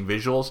interesting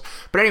visuals.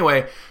 But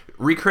anyway,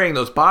 recreating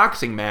those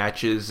boxing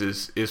matches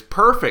is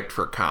perfect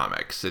for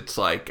comics. It's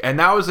like... And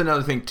that was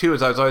another thing, too,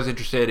 is I was always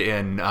interested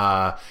in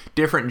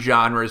different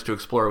genres to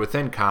explore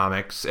within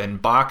comics. And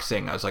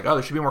boxing, I was like, oh,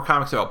 there should be more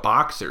comics about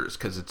boxers,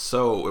 because it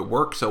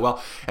works so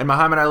well. And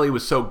Muhammad Ali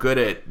was so good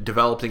at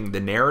developing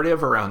the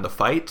narrative around the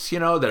fights,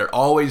 that it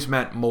always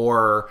meant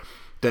more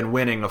than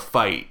winning a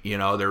fight.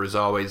 There was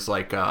always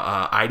like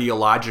a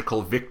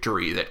ideological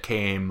victory that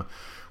came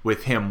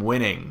with him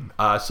winning.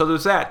 So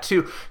there's that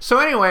too. So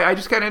anyway, I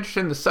just got interested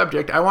in the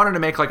subject. I wanted to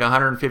make like a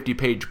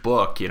 150-page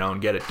book,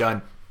 and get it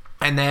done.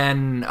 And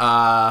then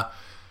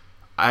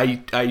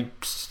I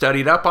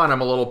studied up on him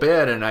a little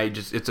bit, and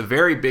it's a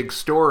very big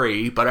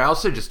story, but I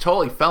also just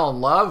totally fell in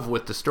love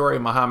with the story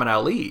of Muhammad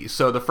Ali.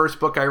 So the first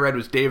book I read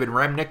was David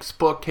Remnick's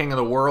book, King of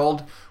the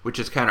World, which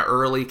is kind of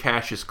early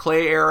Cassius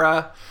Clay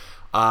era,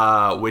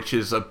 which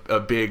is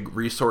a big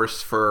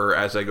resource for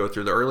as I go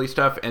through the early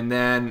stuff. And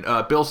then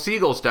Bill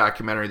Siegel's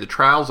documentary, The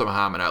Trials of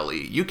Muhammad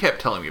Ali. You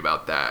kept telling me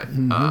about that.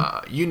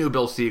 Mm-hmm. You knew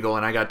Bill Siegel,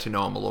 and I got to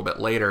know him a little bit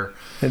later.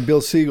 And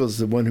Bill Siegel's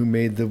the one who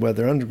made the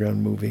Weather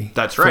Underground movie.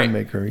 That's right.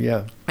 Filmmaker,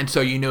 yeah. And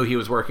so you knew he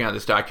was working on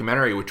this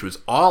documentary, which was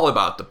all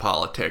about the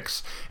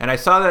politics. And I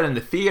saw that in the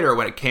theater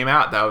when it came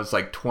out. That was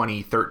like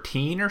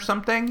 2013 or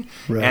something.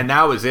 Right. And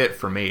that was it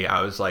for me.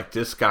 I was like,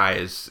 this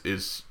guy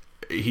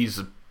he's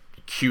a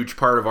huge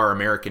part of our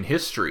American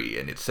history,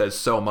 and it says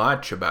so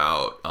much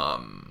about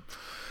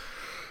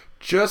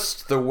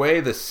just the way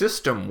the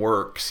system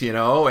works,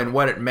 and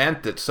what it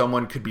meant that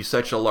someone could be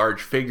such a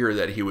large figure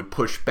that he would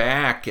push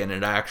back and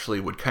it actually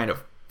would kind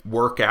of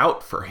work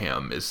out for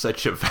him is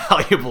such a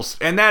valuable,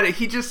 and that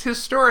his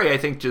story I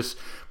think just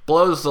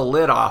blows the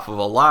lid off of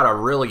a lot of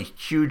really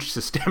huge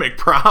systemic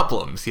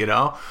problems,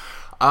 so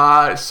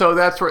that's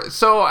where,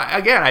 so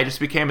again, I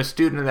just became a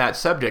student of that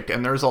subject,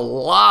 and there's a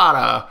lot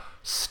of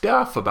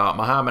stuff about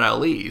Muhammad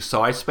Ali.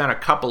 So I spent a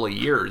couple of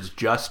years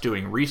just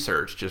doing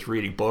research, just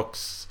reading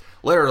books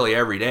literally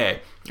every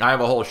day. I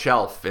have a whole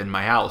shelf in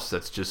my house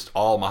that's just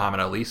all Muhammad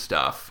Ali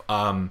stuff.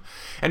 And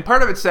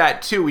part of it's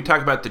that too, we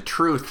talk about the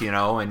truth,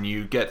 and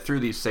you get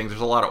through these things.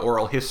 There's a lot of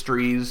oral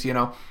histories,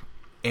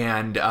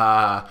 and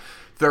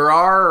there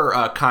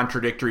are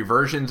contradictory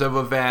versions of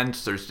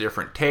events. There's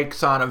different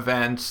takes on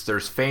events.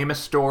 There's famous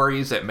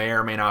stories that may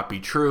or may not be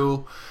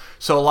true.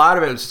 So a lot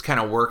of it was just kind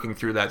of working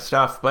through that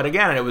stuff. But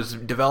again, it was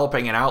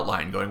developing an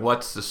outline, going,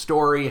 what's the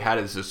story? How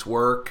does this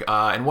work?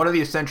 And what are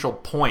the essential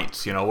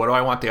points? What do I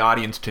want the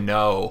audience to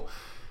know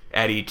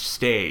at each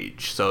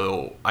stage?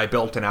 So I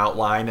built an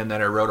outline, and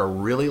then I wrote a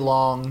really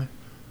long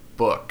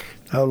book.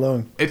 How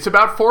long? It's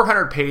about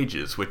 400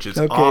 pages, which is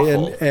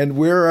awful. And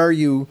where are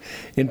you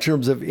in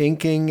terms of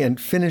inking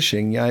and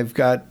finishing? I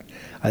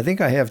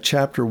think I have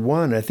chapter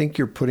 1. I think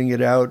you're putting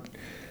it out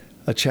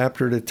a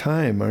chapter at a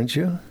time, aren't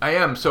you? I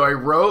am. So I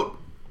wrote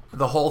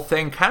the whole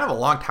thing kind of a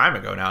long time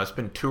ago now. It's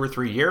been 2 or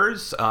 3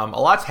 years. A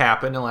lot's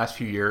happened in the last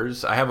few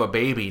years. I have a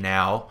baby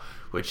now,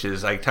 which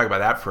is, I can talk about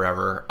that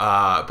forever.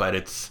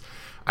 But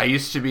I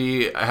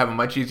have a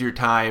much easier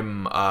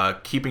time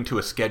keeping to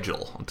a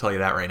schedule. I'll tell you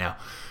that right now.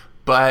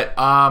 But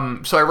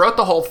so I wrote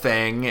the whole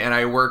thing, and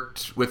I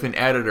worked with an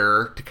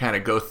editor to kind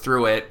of go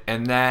through it.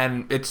 And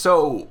then it's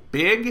so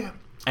big,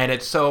 and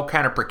it's so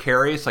kind of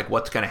precarious, like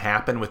what's going to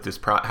happen with this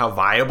how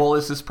viable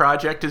is this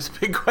project is a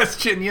big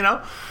question,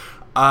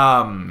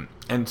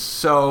 And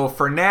so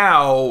for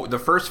now, the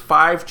first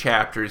 5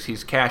 chapters,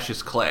 he's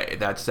Cassius Clay.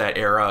 That's that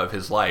era of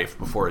his life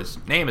before his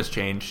name has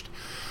changed.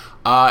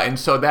 And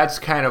so that's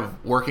kind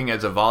of working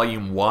as a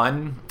volume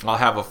 1. I'll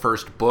have a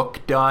first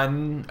book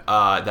done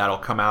that'll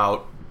come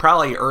out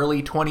probably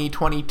early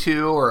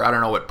 2022, or I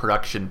don't know what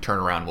production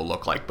turnaround will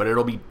look like, but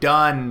it'll be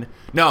done,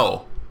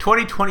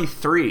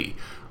 2023.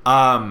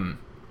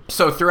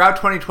 So throughout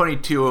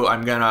 2022,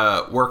 I'm going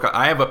to work.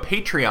 I have a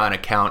Patreon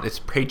account. It's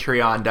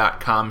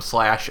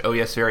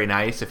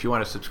patreon.com/OhYesVeryNice if you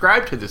want to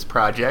subscribe to this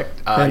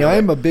project. And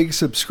I'm a big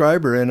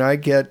subscriber, and I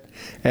get,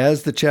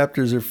 as the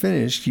chapters are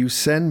finished, you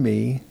send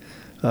me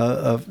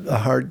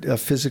a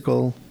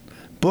physical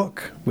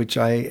book, which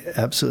I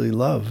absolutely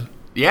love.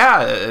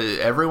 Yeah,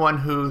 everyone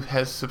who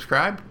has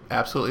subscribed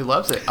absolutely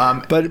loves it.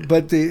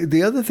 But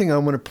the other thing I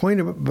want to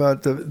point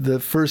about the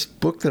first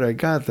book that I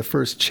got, the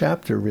first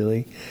chapter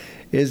really,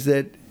 is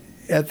that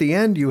at the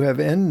end you have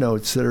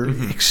endnotes that are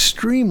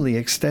extremely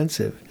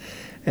extensive.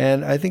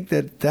 And I think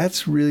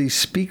that's really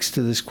speaks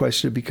to this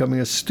question of becoming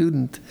a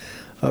student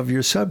of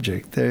your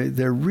subject.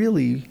 They're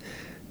really...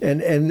 And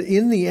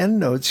in the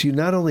endnotes, you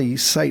not only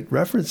cite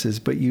references,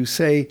 but you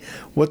say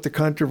what the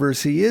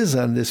controversy is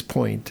on this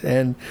point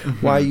and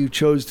why you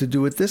chose to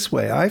do it this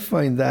way. I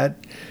find that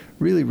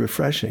really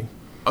refreshing.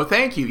 Oh,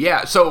 thank you.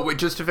 Yeah. So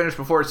just to finish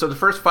before, so the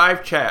first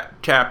 5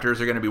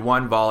 chapters are going to be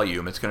 1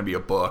 volume. It's going to be a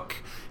book.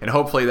 And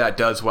hopefully that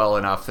does well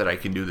enough that I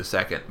can do the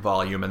second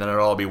volume, and then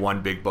it'll all be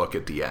 1 big book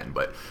at the end.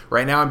 But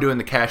right now I'm doing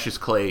the Cassius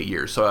Clay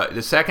year. So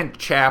the second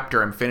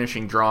chapter I'm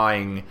finishing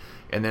drawing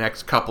in the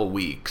next couple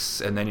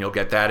weeks, and then you'll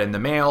get that in the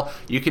mail.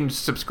 You can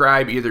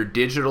subscribe either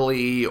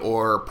digitally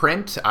or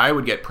print. I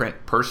would get print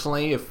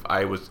personally if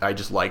I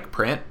just like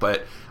print,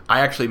 but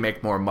I actually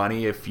make more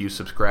money if you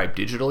subscribe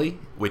digitally,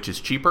 which is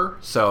cheaper.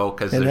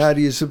 And how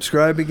do you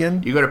subscribe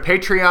again? You go to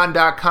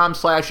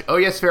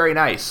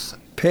patreon.com/OhYesVeryNice.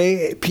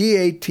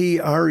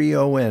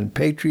 Patreon,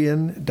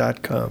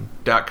 patreon.com.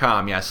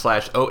 .com, yeah,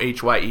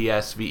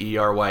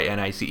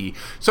 /OhYesVeryNice.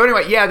 So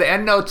anyway, yeah, the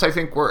endnotes, I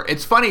think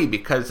it's funny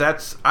because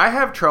I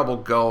have trouble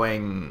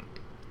going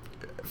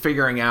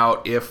figuring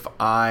out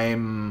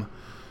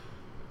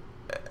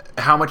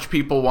how much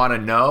people want to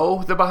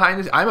know the behind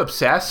this. I'm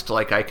obsessed.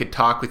 Like, I could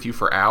talk with you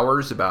for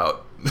hours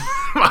about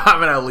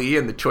Muhammad Ali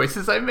and the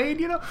choices I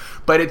made,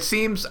 But it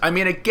seems,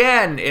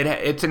 again,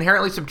 it's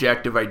inherently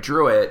subjective. I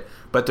drew it,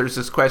 but there's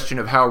this question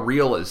of how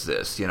real is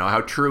this?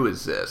 How true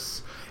is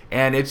this?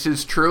 And it's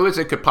as true as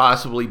it could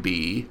possibly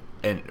be,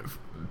 and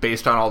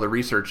based on all the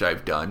research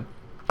I've done.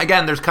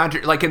 Again, there's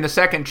like in the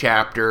second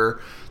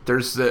chapter,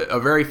 there's a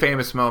very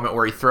famous moment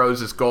where he throws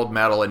this gold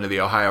medal into the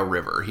Ohio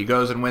River. He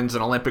goes and wins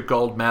an Olympic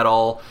gold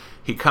medal.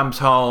 He comes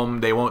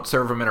home. They won't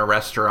serve him in a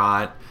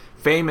restaurant.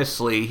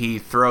 Famously, he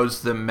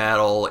throws the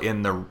medal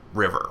in the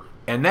river.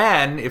 And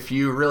then, if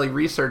you really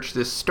research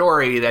this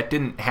story, that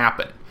didn't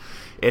happen.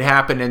 It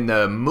happened in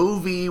the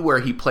movie where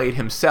he played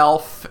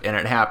himself, and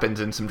it happens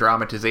in some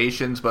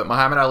dramatizations, but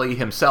Muhammad Ali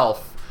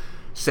himself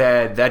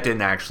said that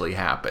didn't actually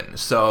happen.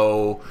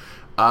 So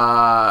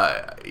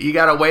you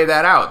got to weigh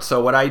that out.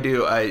 So what I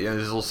do, there's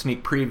a little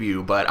sneak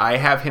preview, but I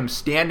have him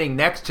standing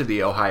next to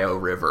the Ohio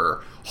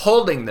River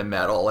holding the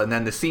medal, and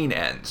then the scene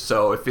ends.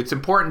 So if it's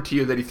important to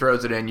you that he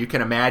throws it in, you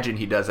can imagine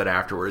he does it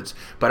afterwards.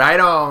 But I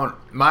don't,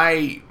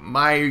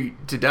 my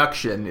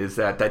deduction is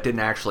that didn't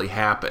actually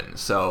happen.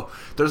 So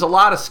there's a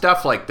lot of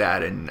stuff like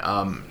that. And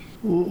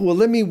well,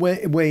 let me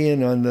weigh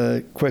in on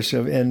the question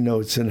of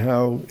endnotes and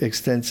how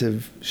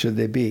extensive should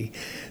they be.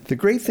 The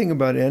great thing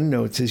about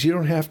endnotes is you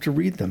don't have to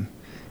read them.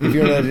 If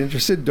you're not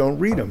interested, don't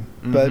read them.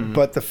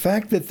 But the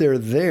fact that they're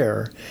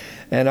there,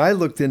 and I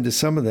looked into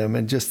some of them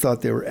and just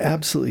thought they were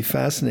absolutely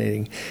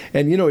fascinating.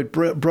 And, it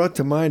brought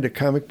to mind a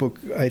comic book.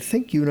 I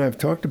think you and I have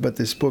talked about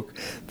this book,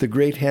 The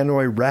Great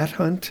Hanoi Rat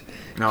Hunt.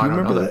 No, I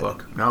don't know that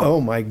book. No. Oh,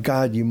 my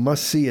God, you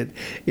must see it.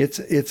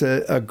 It's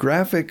a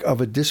graphic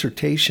of a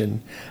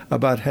dissertation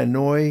about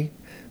Hanoi,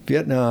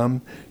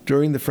 Vietnam,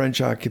 during the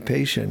French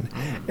occupation.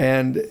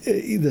 And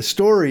the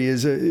story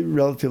is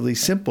relatively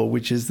simple,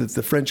 which is that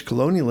the French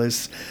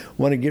colonialists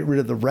want to get rid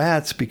of the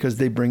rats because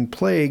they bring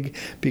plague,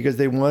 because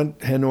they want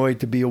Hanoi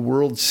to be a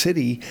world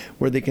city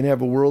where they can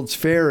have a World's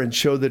Fair and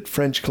show that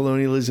French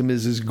colonialism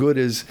is as good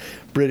as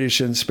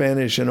British and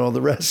Spanish and all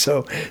the rest.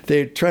 So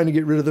they're trying to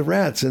get rid of the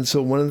rats. And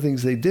so one of the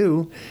things they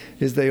do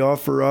is they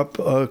offer up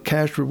a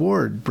cash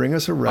reward. Bring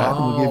us a rat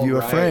and we'll give you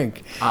a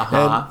franc.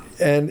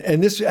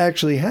 And this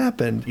actually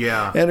happened.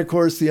 Yeah. And of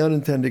course, the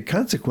unintended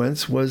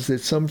consequence was that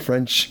some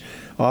French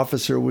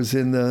officer was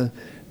in the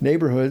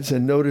neighborhoods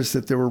and noticed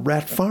that there were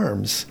rat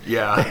farms.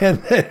 Yeah.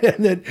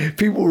 And that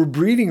people were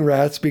breeding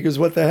rats because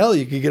what the hell,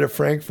 you could get a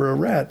franc for a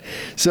rat.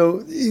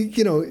 So,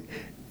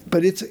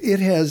 but it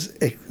has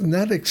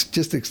not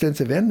just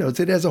extensive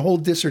endnotes, it has a whole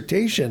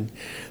dissertation.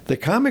 The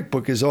comic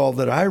book is all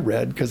that I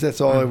read because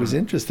that's all I was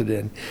interested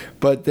in.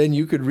 But then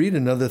you could read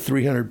another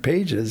 300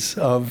 pages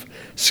of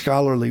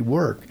scholarly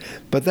work.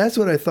 But that's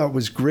what I thought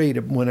was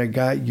great when I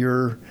got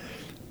your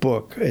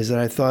book, is that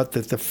I thought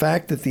that the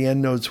fact that the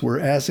endnotes were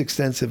as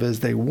extensive as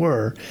they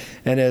were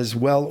and as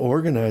well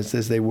organized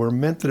as they were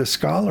meant that a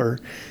scholar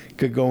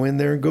could go in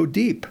there and go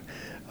deep.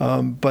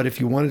 But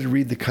if you wanted to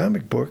read the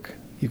comic book,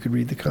 you could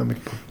read the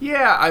comic book.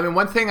 Yeah,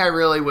 one thing I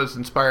really was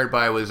inspired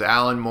by was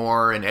Alan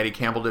Moore and Eddie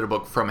Campbell did a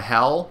book, From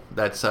Hell.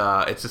 That's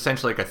it's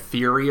essentially like a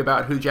theory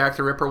about who Jack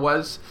the Ripper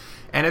was.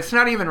 And it's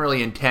not even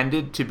really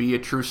intended to be a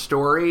true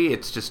story.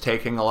 It's just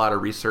taking a lot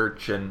of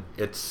research, and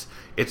it's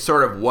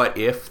sort of what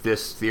if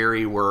this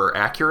theory were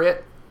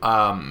accurate.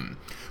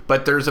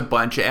 But there's a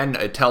bunch, and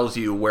it tells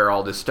you where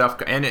all this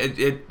stuff, and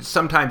it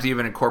sometimes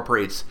even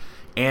incorporates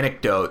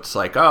anecdotes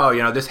like,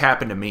 this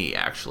happened to me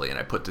actually, and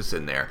I put this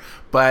in there.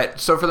 But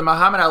so for the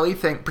Muhammad Ali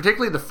thing,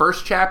 particularly the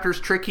first chapter is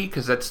tricky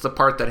because that's the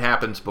part that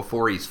happens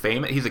before he's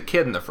famous. He's a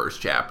kid in the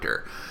first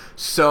chapter.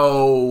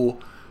 So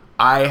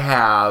I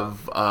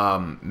have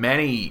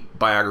many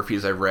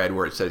biographies I've read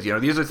where it says,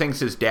 these are things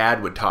his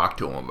dad would talk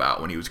to him about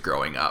when he was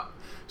growing up.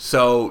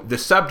 So the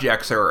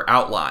subjects are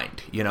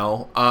outlined,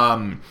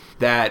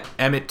 that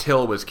Emmett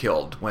Till was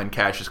killed when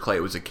Cassius Clay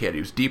was a kid. He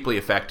was deeply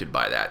affected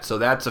by that. So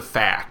that's a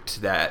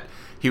fact that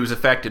he was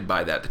affected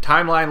by that. The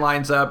timeline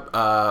lines up.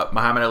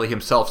 Muhammad Ali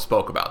himself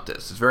spoke about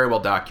this. It's very well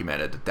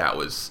documented that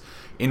was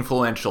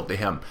influential to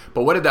him.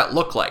 But what did that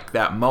look like,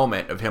 that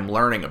moment of him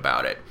learning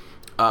about it?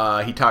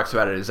 He talks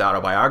about it as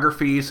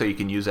autobiography, so you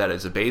can use that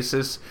as a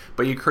basis,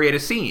 but you create a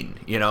scene,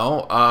 a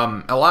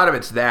lot of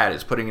it's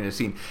is putting in a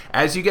scene.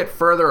 As you get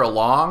further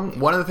along,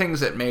 one of the things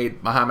that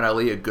made Muhammad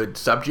Ali a good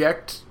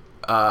subject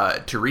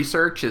to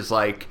research is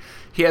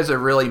he has a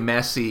really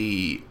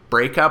messy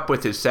breakup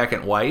with his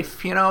second wife.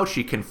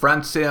 She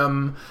confronts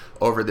him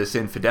over this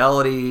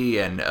infidelity,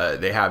 and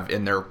they have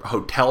in their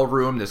hotel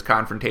room this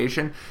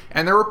confrontation,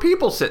 and there were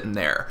people sitting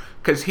there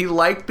because he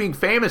liked being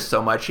famous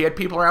so much. He had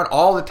people around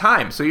all the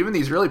time, so even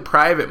these really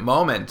private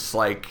moments,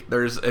 like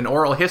there's an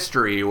oral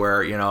history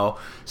where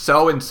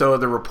so and so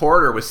the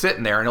reporter was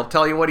sitting there and he'll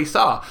tell you what he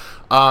saw,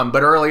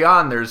 but early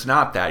on there's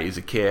not that. He's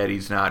a kid,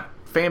 he's not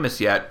famous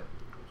yet,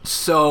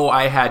 so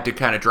I had to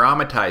kind of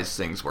dramatize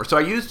things more. So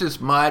I used as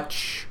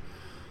much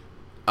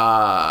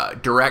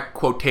direct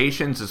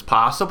quotations as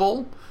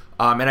possible.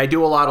 And I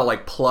do a lot of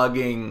like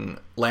plugging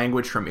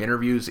language from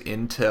interviews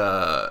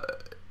into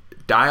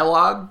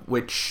dialogue,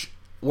 which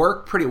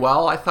worked pretty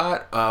well, I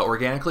thought,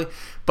 organically.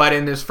 But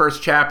in this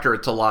first chapter,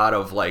 it's a lot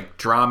of like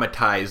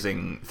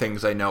dramatizing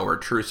things I know are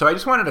true. So I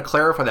just wanted to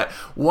clarify that.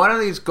 One of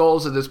these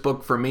goals of this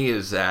book for me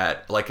is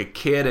that like a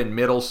kid in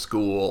middle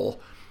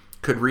school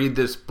could read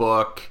this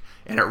book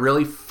and it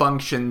really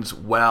functions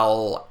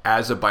well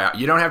as a bio.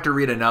 You don't have to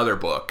read another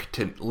book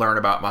to learn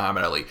about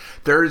Muhammad Ali.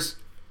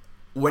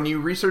 When you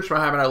research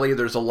Muhammad Ali,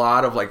 there's a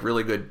lot of like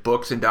really good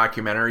books and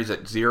documentaries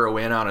that zero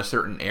in on a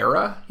certain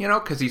era,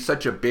 because he's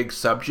such a big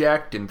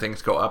subject and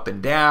things go up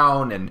and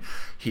down and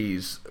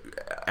he's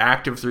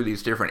active through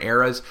these different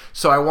eras.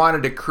 So I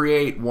wanted to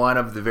create one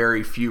of the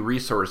very few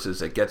resources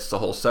that gets the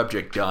whole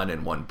subject done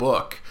in one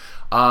book.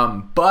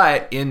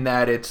 But in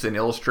that it's an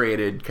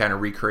illustrated kind of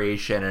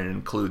recreation and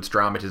includes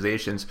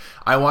dramatizations,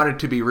 I wanted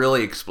to be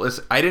really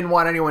explicit. I didn't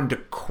want anyone to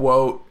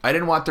quote, I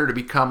didn't want there to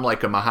become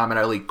like a Muhammad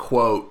Ali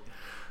quote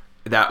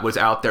that was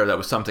out there that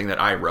was something that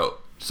I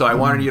wrote. So I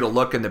wanted you to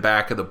look in the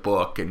back of the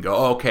book and go,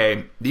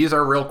 okay, these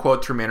are real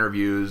quotes from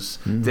interviews.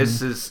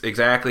 This is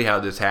exactly how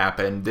this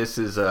happened. This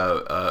is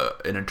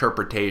an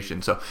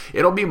interpretation. So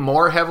it'll be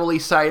more heavily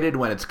cited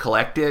when it's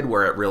collected,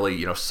 where it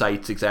really,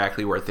 cites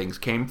exactly where things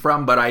came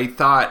from. But I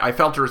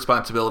felt a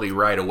responsibility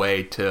right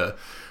away to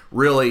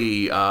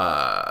really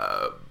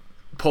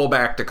pull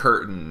back the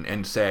curtain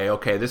and say,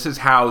 okay, this is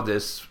how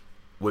this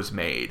was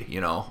made,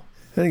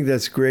 I think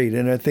that's great.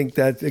 And I think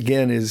that,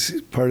 again,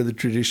 is part of the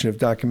tradition of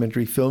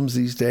documentary films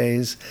these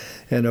days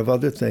and of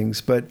other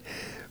things. But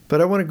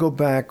I want to go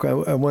back. I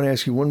want to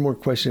ask you one more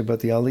question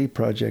about the Ali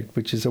Project,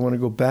 which is I want to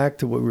go back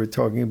to what we were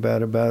talking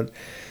about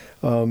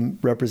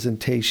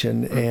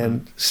representation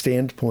and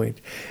standpoint.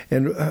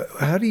 And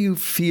how do you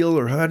feel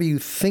or how do you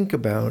think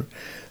about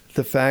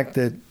the fact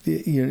that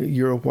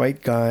you're a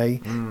white guy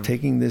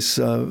taking this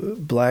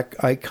black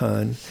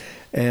icon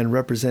and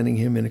representing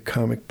him in a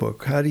comic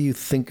book? How do you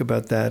think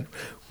about that?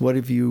 What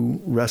have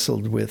you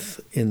wrestled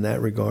with in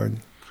that regard?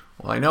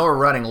 Well, I know we're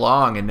running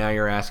long, and now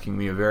you're asking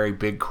me a very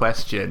big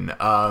question.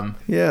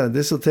 Yeah,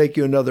 this will take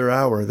you another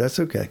hour. That's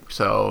okay.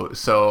 So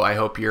I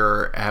hope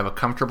have a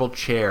comfortable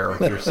chair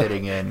you're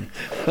sitting in.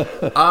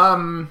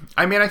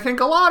 I think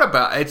a lot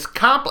about it's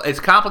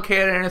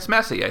complicated and it's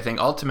messy. I think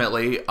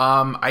ultimately,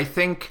 I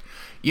think.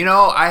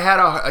 I had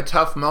a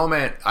tough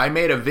moment. I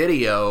made a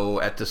video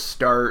at the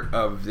start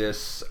of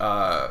this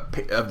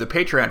of the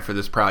Patreon for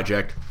this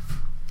project,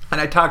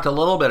 and I talked a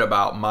little bit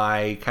about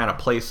my kind of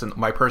place in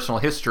my personal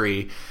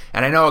history.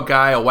 And I know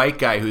a white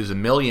guy who's a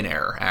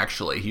millionaire,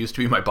 actually. He used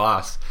to be my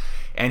boss.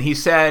 And he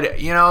said,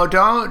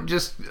 don't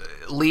just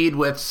lead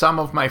with some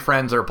of my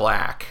friends are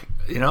black.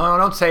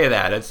 Don't say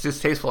that. It's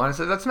distasteful. And I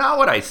said, that's not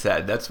what I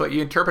said. That's what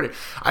you interpreted.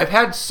 I've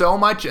had so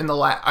much in the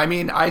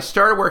I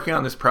started working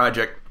on this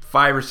project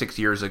 5 or 6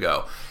 years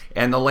ago,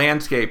 and the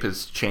landscape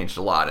has changed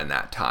a lot in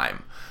that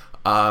time.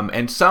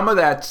 And some of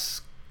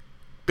that's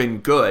been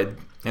good,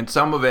 and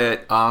some of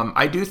it,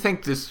 I do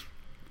think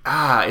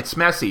it's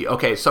messy.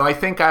 Okay, so I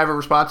think I have a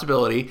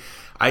responsibility.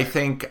 I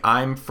think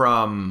I'm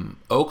from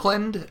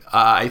Oakland.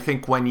 I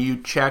think when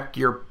you check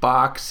your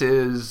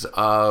boxes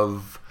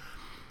of,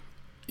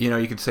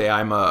 you could say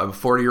I'm a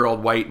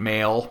 40-year-old white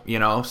male,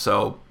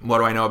 so what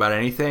do I know about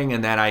anything?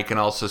 And then I can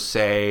also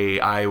say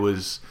I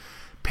was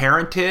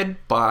parented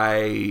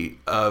by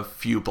a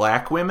few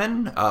black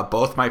women.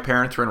 Both my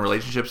parents were in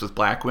relationships with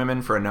black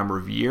women for a number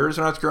of years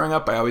when I was growing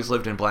up. I always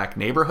lived in black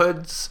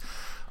neighborhoods.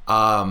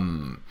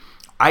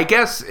 I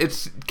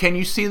guess can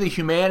you see the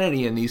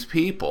humanity in these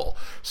people?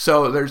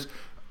 So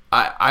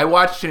I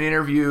watched an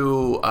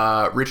interview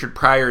Richard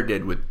Pryor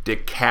did with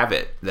Dick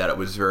Cavett that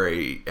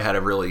had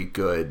a really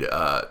good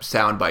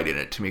soundbite in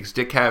it to me, because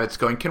Dick Cavett's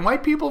going, can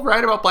white people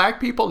write about black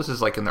people? This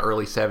is like in the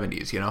early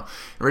 70s, And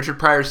Richard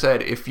Pryor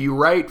said, if you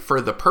write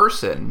for the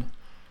person,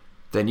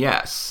 then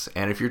yes.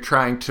 And if you're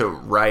trying to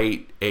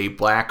write a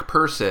black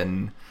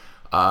person,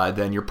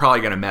 then you're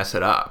probably going to mess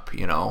it up,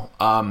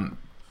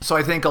 So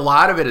I think a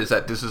lot of it is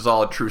that this is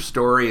all a true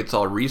story. It's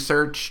all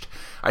researched.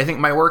 I think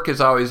my work is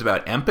always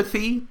about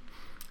empathy.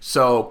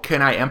 So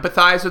can I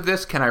empathize with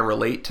this? Can I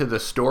relate to the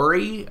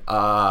story?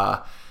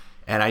 And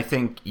I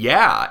think,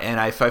 yeah. And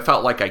if I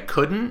felt like I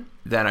couldn't,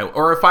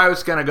 or if I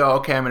was going to go,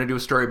 okay, I'm going to do a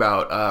story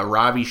about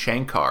Ravi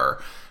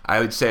Shankar, I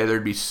would say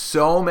there'd be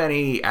so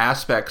many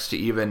aspects to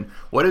even,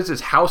 what does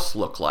his house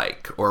look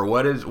like? Or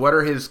what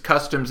are his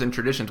customs and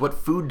traditions? What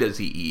food does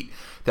he eat?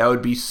 That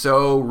would be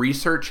so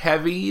research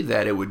heavy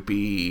that it would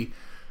be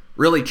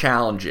really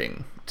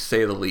challenging, to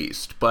say the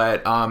least.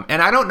 But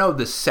and I don't know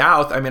the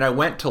South. I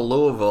went to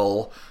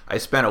Louisville. I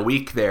spent a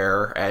week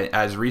there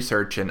as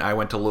research, and I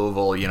went to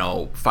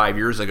Louisville, 5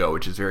 years ago,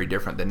 which is very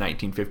different than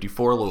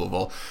 1954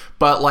 Louisville.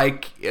 But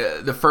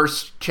the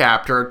first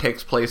chapter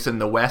takes place in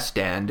the West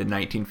End in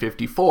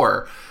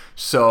 1954.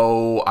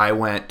 So I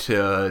went to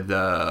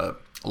the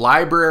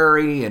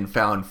library and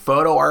found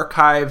photo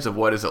archives of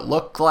what does it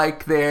look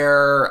like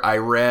there. I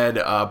read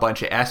a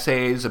bunch of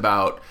essays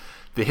about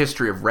the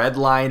history of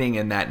redlining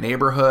in that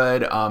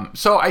neighborhood.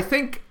 So I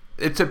think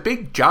it's a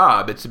big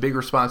job. It's a big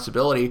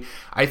responsibility.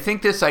 I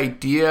think this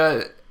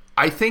idea,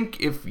 I think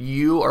if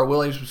you are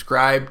willing to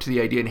subscribe to the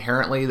idea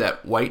inherently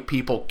that white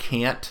people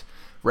can't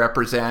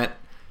represent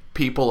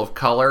people of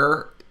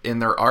color in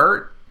their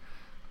art,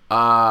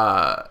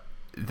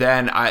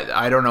 then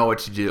I don't know what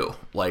to do.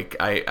 Like,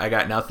 I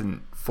got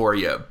nothing for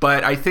you.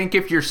 But I think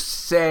if you're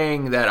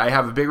saying that I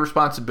have a big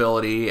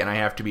responsibility and I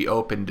have to be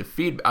open to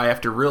feedback, I have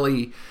to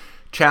really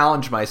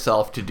challenge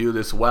myself to do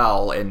this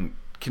well and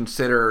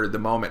consider the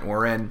moment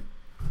we're in,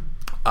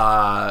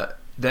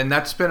 then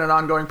that's been an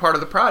ongoing part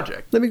of the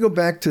project. Let me go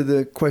back to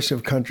the question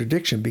of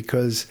contradiction,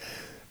 because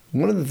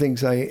one of the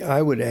things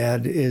I would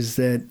add is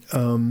that,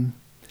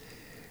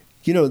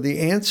 the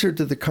answer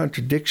to the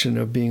contradiction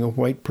of being a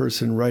white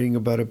person writing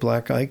about a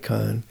black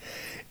icon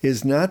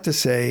is not to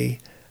say,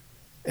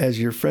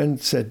 as your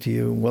friend said to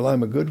you, well,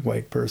 I'm a good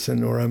white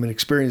person, or I'm an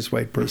experienced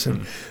white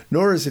person,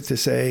 nor is it to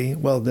say,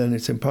 well, then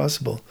it's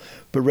impossible,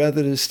 but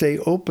rather to stay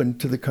open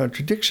to the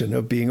contradiction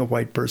of being a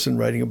white person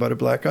writing about a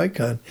black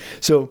icon.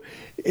 So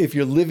if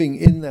you're living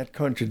in that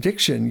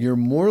contradiction, you're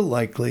more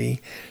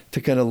likely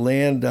to kind of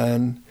land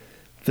on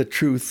the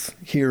truth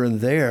here and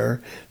there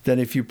than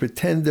if you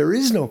pretend there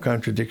is no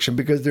contradiction,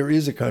 because there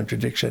is a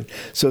contradiction.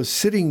 So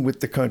sitting with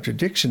the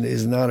contradiction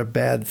is not a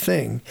bad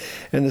thing.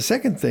 And the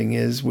second thing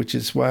is, which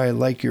is why I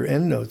like your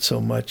endnote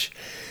so much,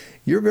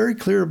 you're very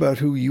clear about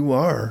who you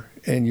are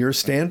and your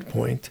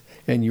standpoint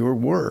and your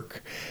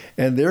work.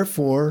 And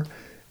therefore,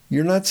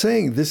 you're not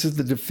saying this is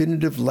the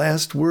definitive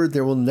last word.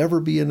 There will never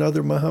be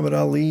another Muhammad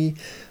Ali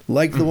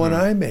like the one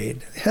I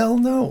made. Hell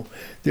no.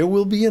 There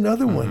will be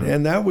another one.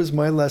 And that was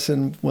my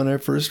lesson when I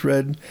first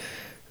read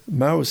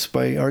Maus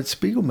by Art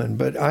Spiegelman.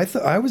 But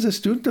I was a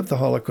student of the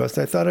Holocaust.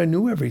 I thought I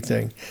knew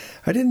everything.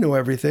 I didn't know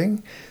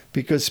everything,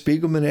 because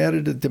Spiegelman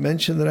added a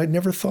dimension that I'd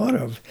never thought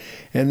of.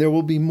 And there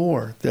will be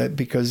more, that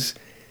because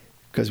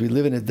we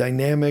live in a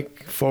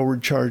dynamic,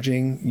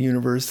 forward-charging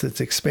universe that's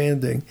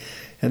expanding.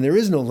 And there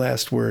is no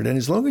last word. And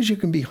as long as you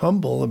can be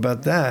humble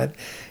about that,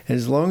 and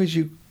as long as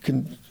you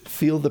can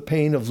feel the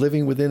pain of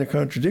living within a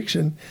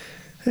contradiction,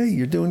 hey,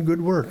 you're doing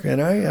good work.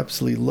 And I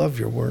absolutely love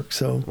your work.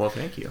 So, well,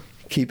 thank you.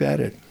 Keep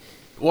at it.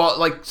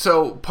 Well,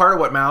 so part of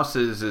what Maus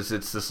is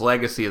it's this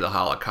legacy of the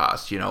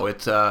Holocaust.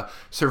 It's a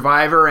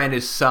survivor and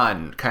his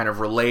son kind of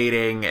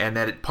relating, and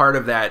then part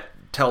of that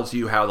tells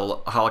you how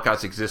the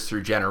Holocaust exists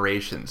through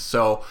generations.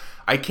 So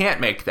I can't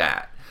make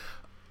that.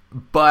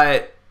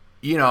 But,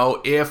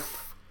 if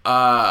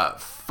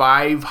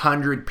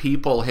 500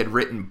 people had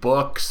written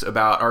books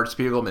about Art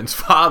Spiegelman's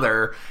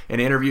father and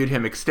interviewed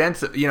him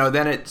extensively,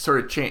 then it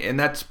sort of changed. And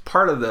that's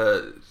part of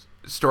the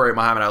story of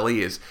Muhammad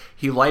Ali, is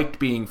he liked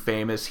being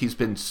famous. He's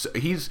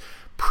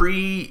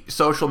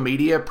pre-social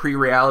media,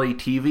 pre-reality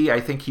TV.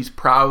 I think he's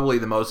probably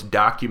the most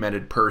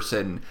documented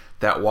person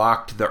that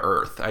walked the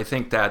earth. I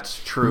think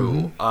that's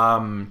true.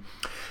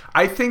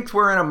 I think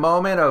we're in a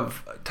moment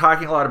of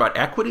talking a lot about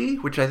equity,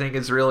 which I think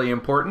is really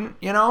important,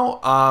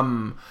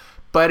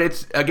 but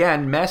it's,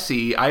 again,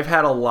 messy. I've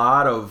had a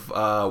lot of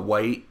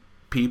white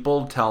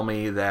people tell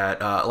me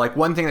that, like,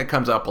 one thing that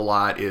comes up a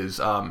lot is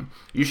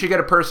you should get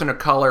a person of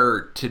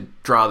color to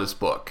draw this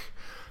book.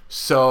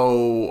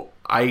 So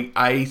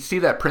I see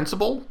that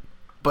principle,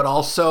 but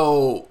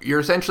also you're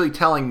essentially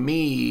telling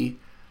me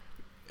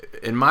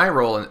in my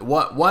role, and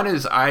one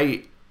is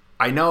I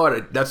know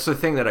that's the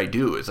thing that I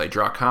do, is I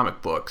draw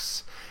comic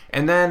books,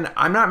 and then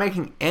I'm not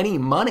making any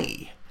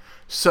money.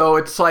 So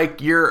it's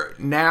like,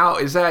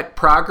 is that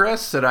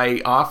progress that I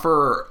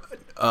offer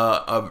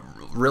a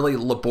really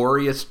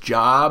laborious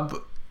job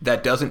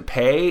that doesn't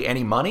pay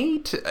any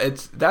money?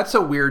 That's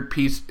a weird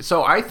piece.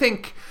 So I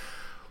think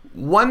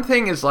one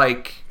thing is,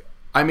 like,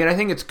 I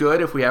think it's good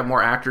if we have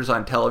more actors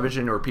on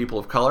television or people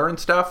of color and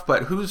stuff,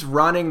 but who's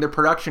running the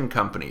production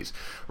companies?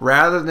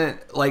 Rather than,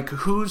 like,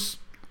 who's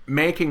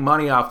making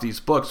money off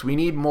these books? We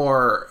need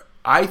more.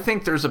 I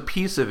think there's a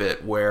piece of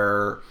it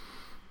where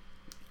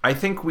I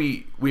think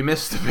we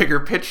miss the bigger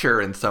picture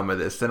in some of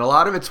this, and a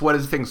lot of it's what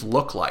does things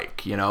look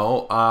like, There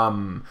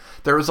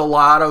was a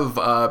lot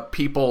of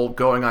people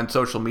going on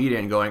social media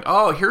and going,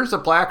 oh, here's a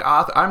black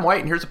author, I'm white,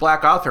 and here's a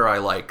black author I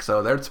like,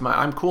 so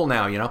I'm cool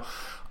now,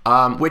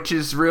 which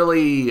is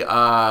really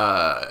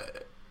kind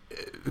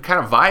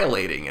of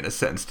violating, in a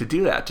sense, to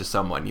do that to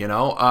someone,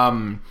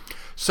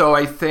 So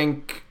I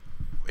think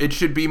it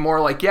should be more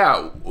like,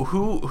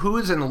 who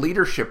is in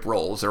leadership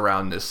roles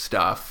around this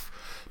stuff?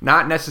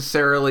 Not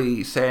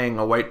necessarily saying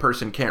a white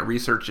person can't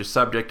research a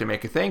subject and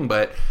make a thing,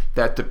 but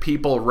that the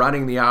people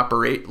running the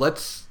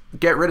let's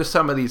get rid of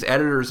some of these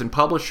editors and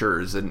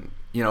publishers. And,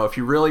 if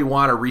you really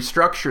want to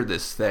restructure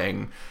this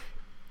thing,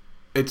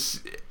 it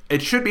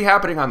should be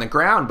happening on the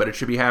ground, but it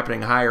should be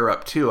happening higher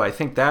up too. I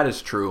think that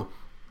is true.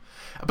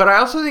 But I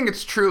also think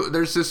it's true,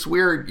 there's this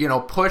weird,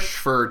 push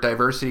for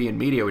diversity in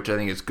media, which I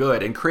think is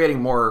good, and creating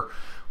more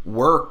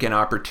work and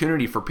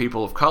opportunity for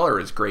people of color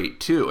is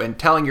great too. And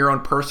telling your own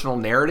personal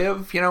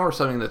narrative, or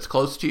something that's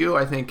close to you,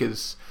 I think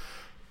is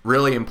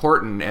really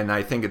important. And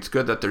I think it's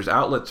good that there's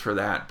outlets for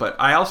that. But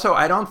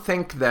I don't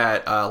think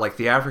that like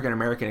the African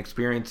American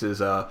experience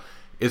is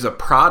is a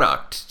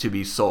product to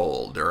be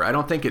sold, or I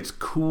don't think it's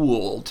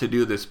cool to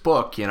do this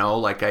book,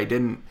 like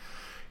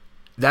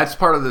that's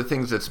part of the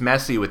things that's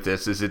messy with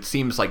this, is it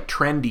seems like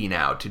trendy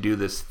now to do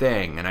this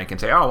thing. And I can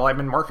say, oh, well, I've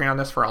been working on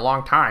this for a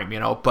long time,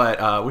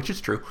 but, which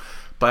is true.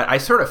 But I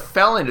sort of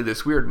fell into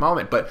this weird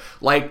moment. But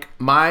like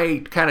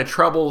my kind of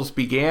troubles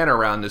began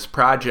around this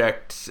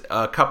project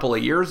a couple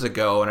of years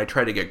ago, and I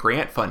tried to get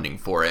grant funding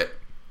for it.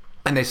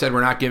 And they said, we're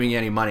not giving you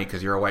any money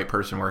because you're a white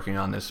person working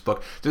on this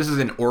book. This is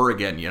in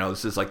Oregon,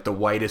 this is like the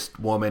whitest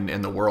woman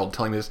in the world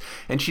telling me this.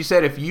 And she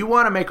said, if you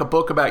want to make a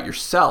book about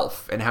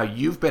yourself and how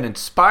you've been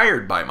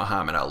inspired by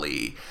Muhammad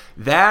Ali,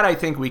 that I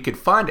think we could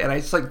fund. And I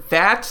was like,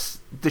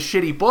 that's the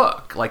shitty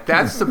book. Like,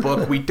 that's the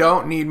book we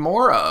don't need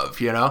more of,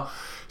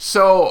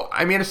 So,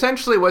 I mean,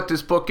 essentially what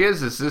this book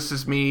is this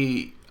is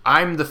me,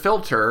 I'm the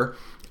filter.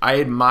 I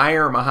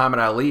admire Muhammad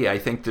Ali. I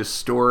think this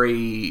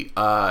story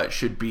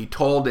should be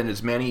told in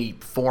as many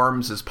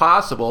forms as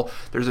possible.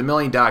 There's a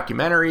million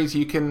documentaries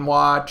you can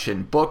watch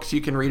and books you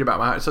can read about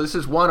Muhammad. So this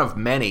is one of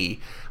many.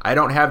 I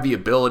don't have the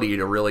ability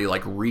to really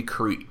like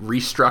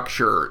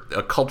restructure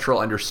a cultural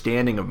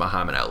understanding of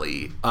Muhammad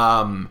Ali.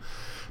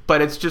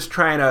 But it's just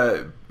trying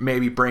to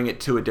maybe bring it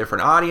to a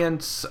different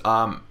audience.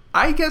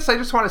 I guess I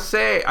just want to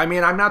say, I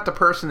mean, I'm not the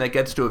person that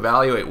gets to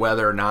evaluate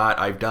whether or not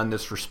I've done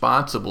this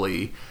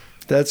responsibly.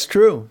 That's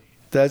true.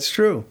 That's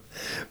true.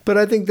 But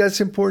I think that's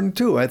important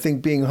too. I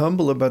think being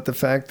humble about the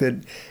fact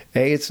that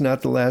A, it's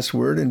not the last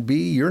word, and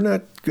B, you're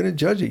not going to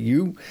judge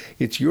it.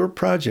 It's your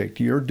project.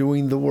 You're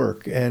doing the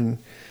work. And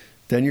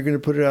then you're going to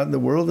put it out in the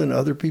world, and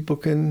other people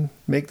can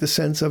make the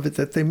sense of it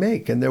that they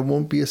make. And there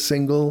won't be a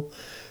single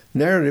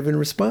narrative in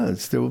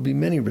response. There will be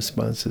many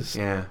responses.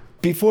 Yeah.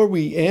 Before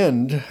we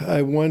end,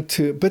 I want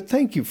to, but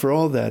thank you for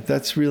all that.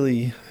 That's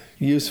really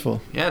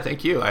useful. Yeah,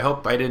 thank you. I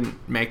hope I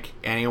didn't make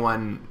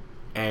anyone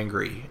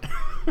angry.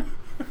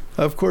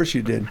 Of course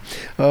you did.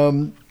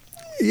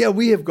 Yeah,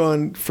 we have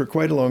gone for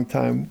quite a long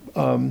time,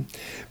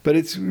 but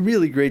it's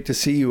really great to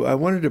see you. I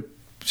wanted to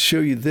show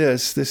you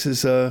this. This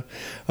is a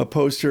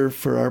poster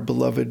for our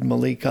beloved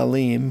Malik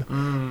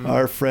Aleem,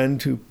 our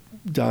friend who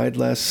died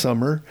last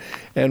summer,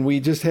 and we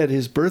just had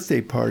his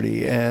birthday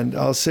party, and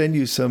I'll send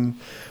you some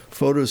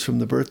photos from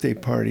the birthday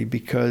party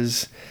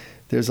because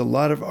there's a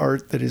lot of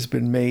art that has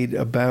been made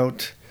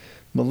about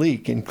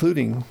Malik,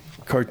 including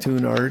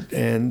cartoon art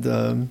and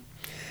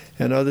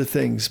other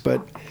things.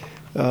 But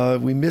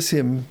we miss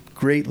him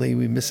greatly.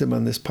 We miss him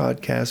on this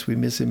podcast. We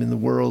miss him in the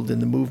world, in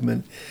the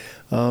movement.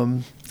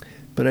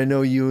 But I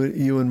know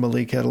you and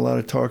Malik had a lot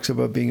of talks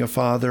about being a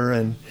father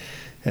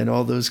and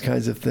all those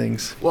kinds of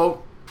things.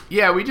 Well,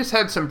 yeah, we just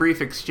had some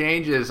brief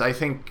exchanges. I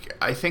think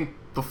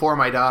before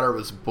my daughter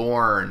was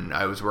born,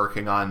 I was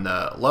working on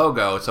the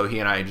logo, so he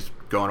and I just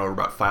going over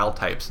about file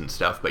types and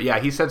stuff. But yeah,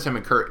 he said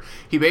some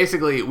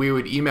we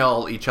would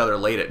email each other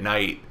late at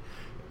night,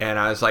 and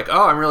I was like,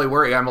 oh, I'm really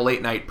worried. I'm a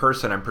late night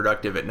person. I'm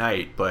productive at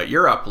night, but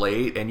you're up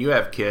late and you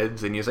have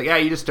kids. And he was like, yeah,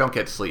 you just don't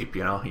get sleep,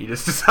 you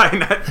just decide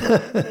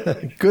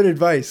not. Good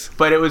advice.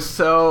 But it was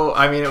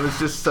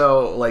just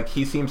so, like,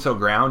 he seemed so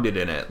grounded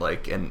in it,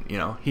 like, and,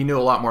 he knew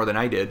a lot more than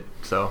I did,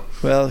 so.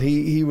 Well,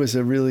 he was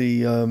a really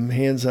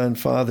hands-on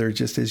father,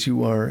 just as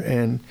you are.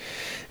 And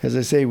as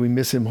I say, we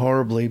miss him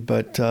horribly,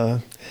 but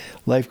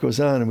life goes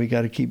on and we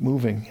got to keep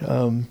moving.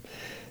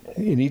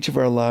 In each of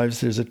our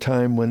lives, there's a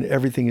time when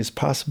everything is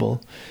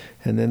possible,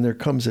 and then there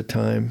comes a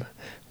time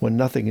when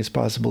nothing is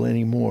possible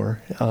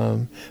anymore.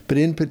 But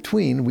in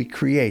between, we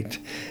create.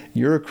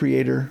 You're a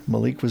creator.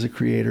 Malik was a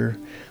creator.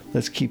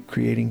 Let's keep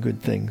creating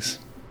good things.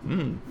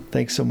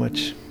 Thanks so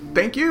much.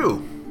 Thank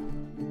you.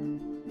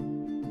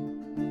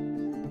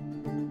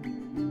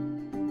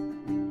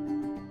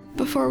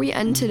 Before we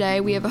end today,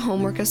 we have a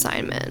homework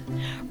assignment.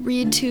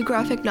 Read 2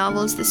 graphic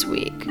novels this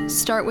week.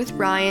 Start with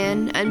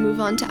Ryan and move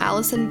on to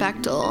Alison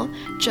Bechtel,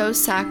 Joe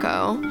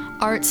Sacco,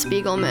 Art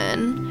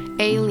Spiegelman,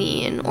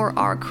 Aileen, or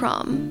R.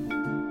 Crumb.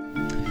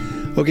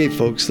 Okay,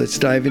 folks, let's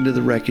dive into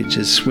the wreckage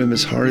and swim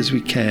as hard as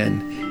we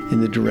can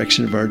in the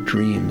direction of our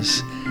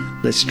dreams.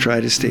 Let's try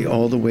to stay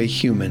all the way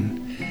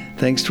human.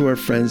 Thanks to our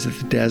friends at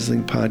the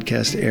dazzling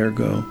podcast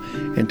Ergo,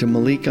 and to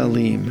Malik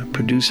Aleem,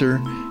 producer,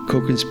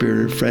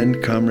 co-conspirator,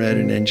 friend, comrade,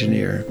 and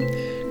engineer.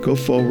 Go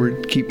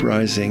forward, keep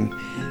rising,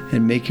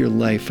 and make your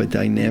life a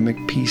dynamic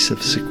piece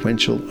of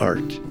sequential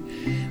art.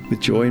 With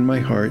joy in my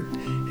heart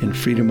and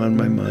freedom on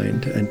my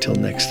mind. Until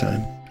next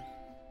time.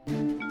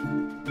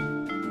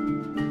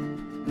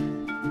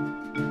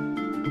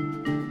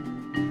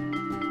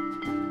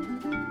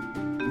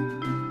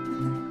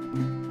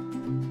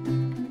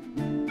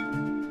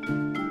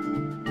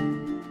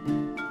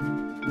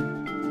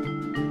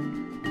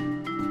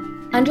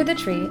 Under the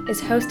Tree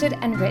is hosted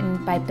and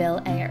written by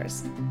Bill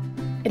Ayers.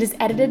 It is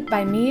edited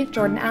by me,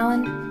 Jordan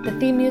Allen. The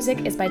theme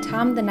music is by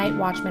Tom the Night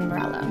Watchman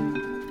Morello.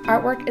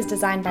 Artwork is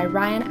designed by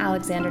Ryan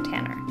Alexander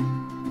Tanner.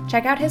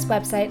 Check out his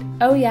website,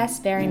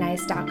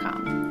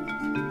 ohyesverynice.com.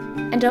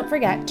 And don't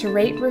forget to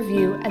rate,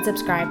 review, and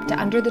subscribe to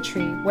Under the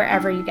Tree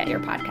wherever you get your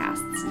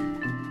podcasts.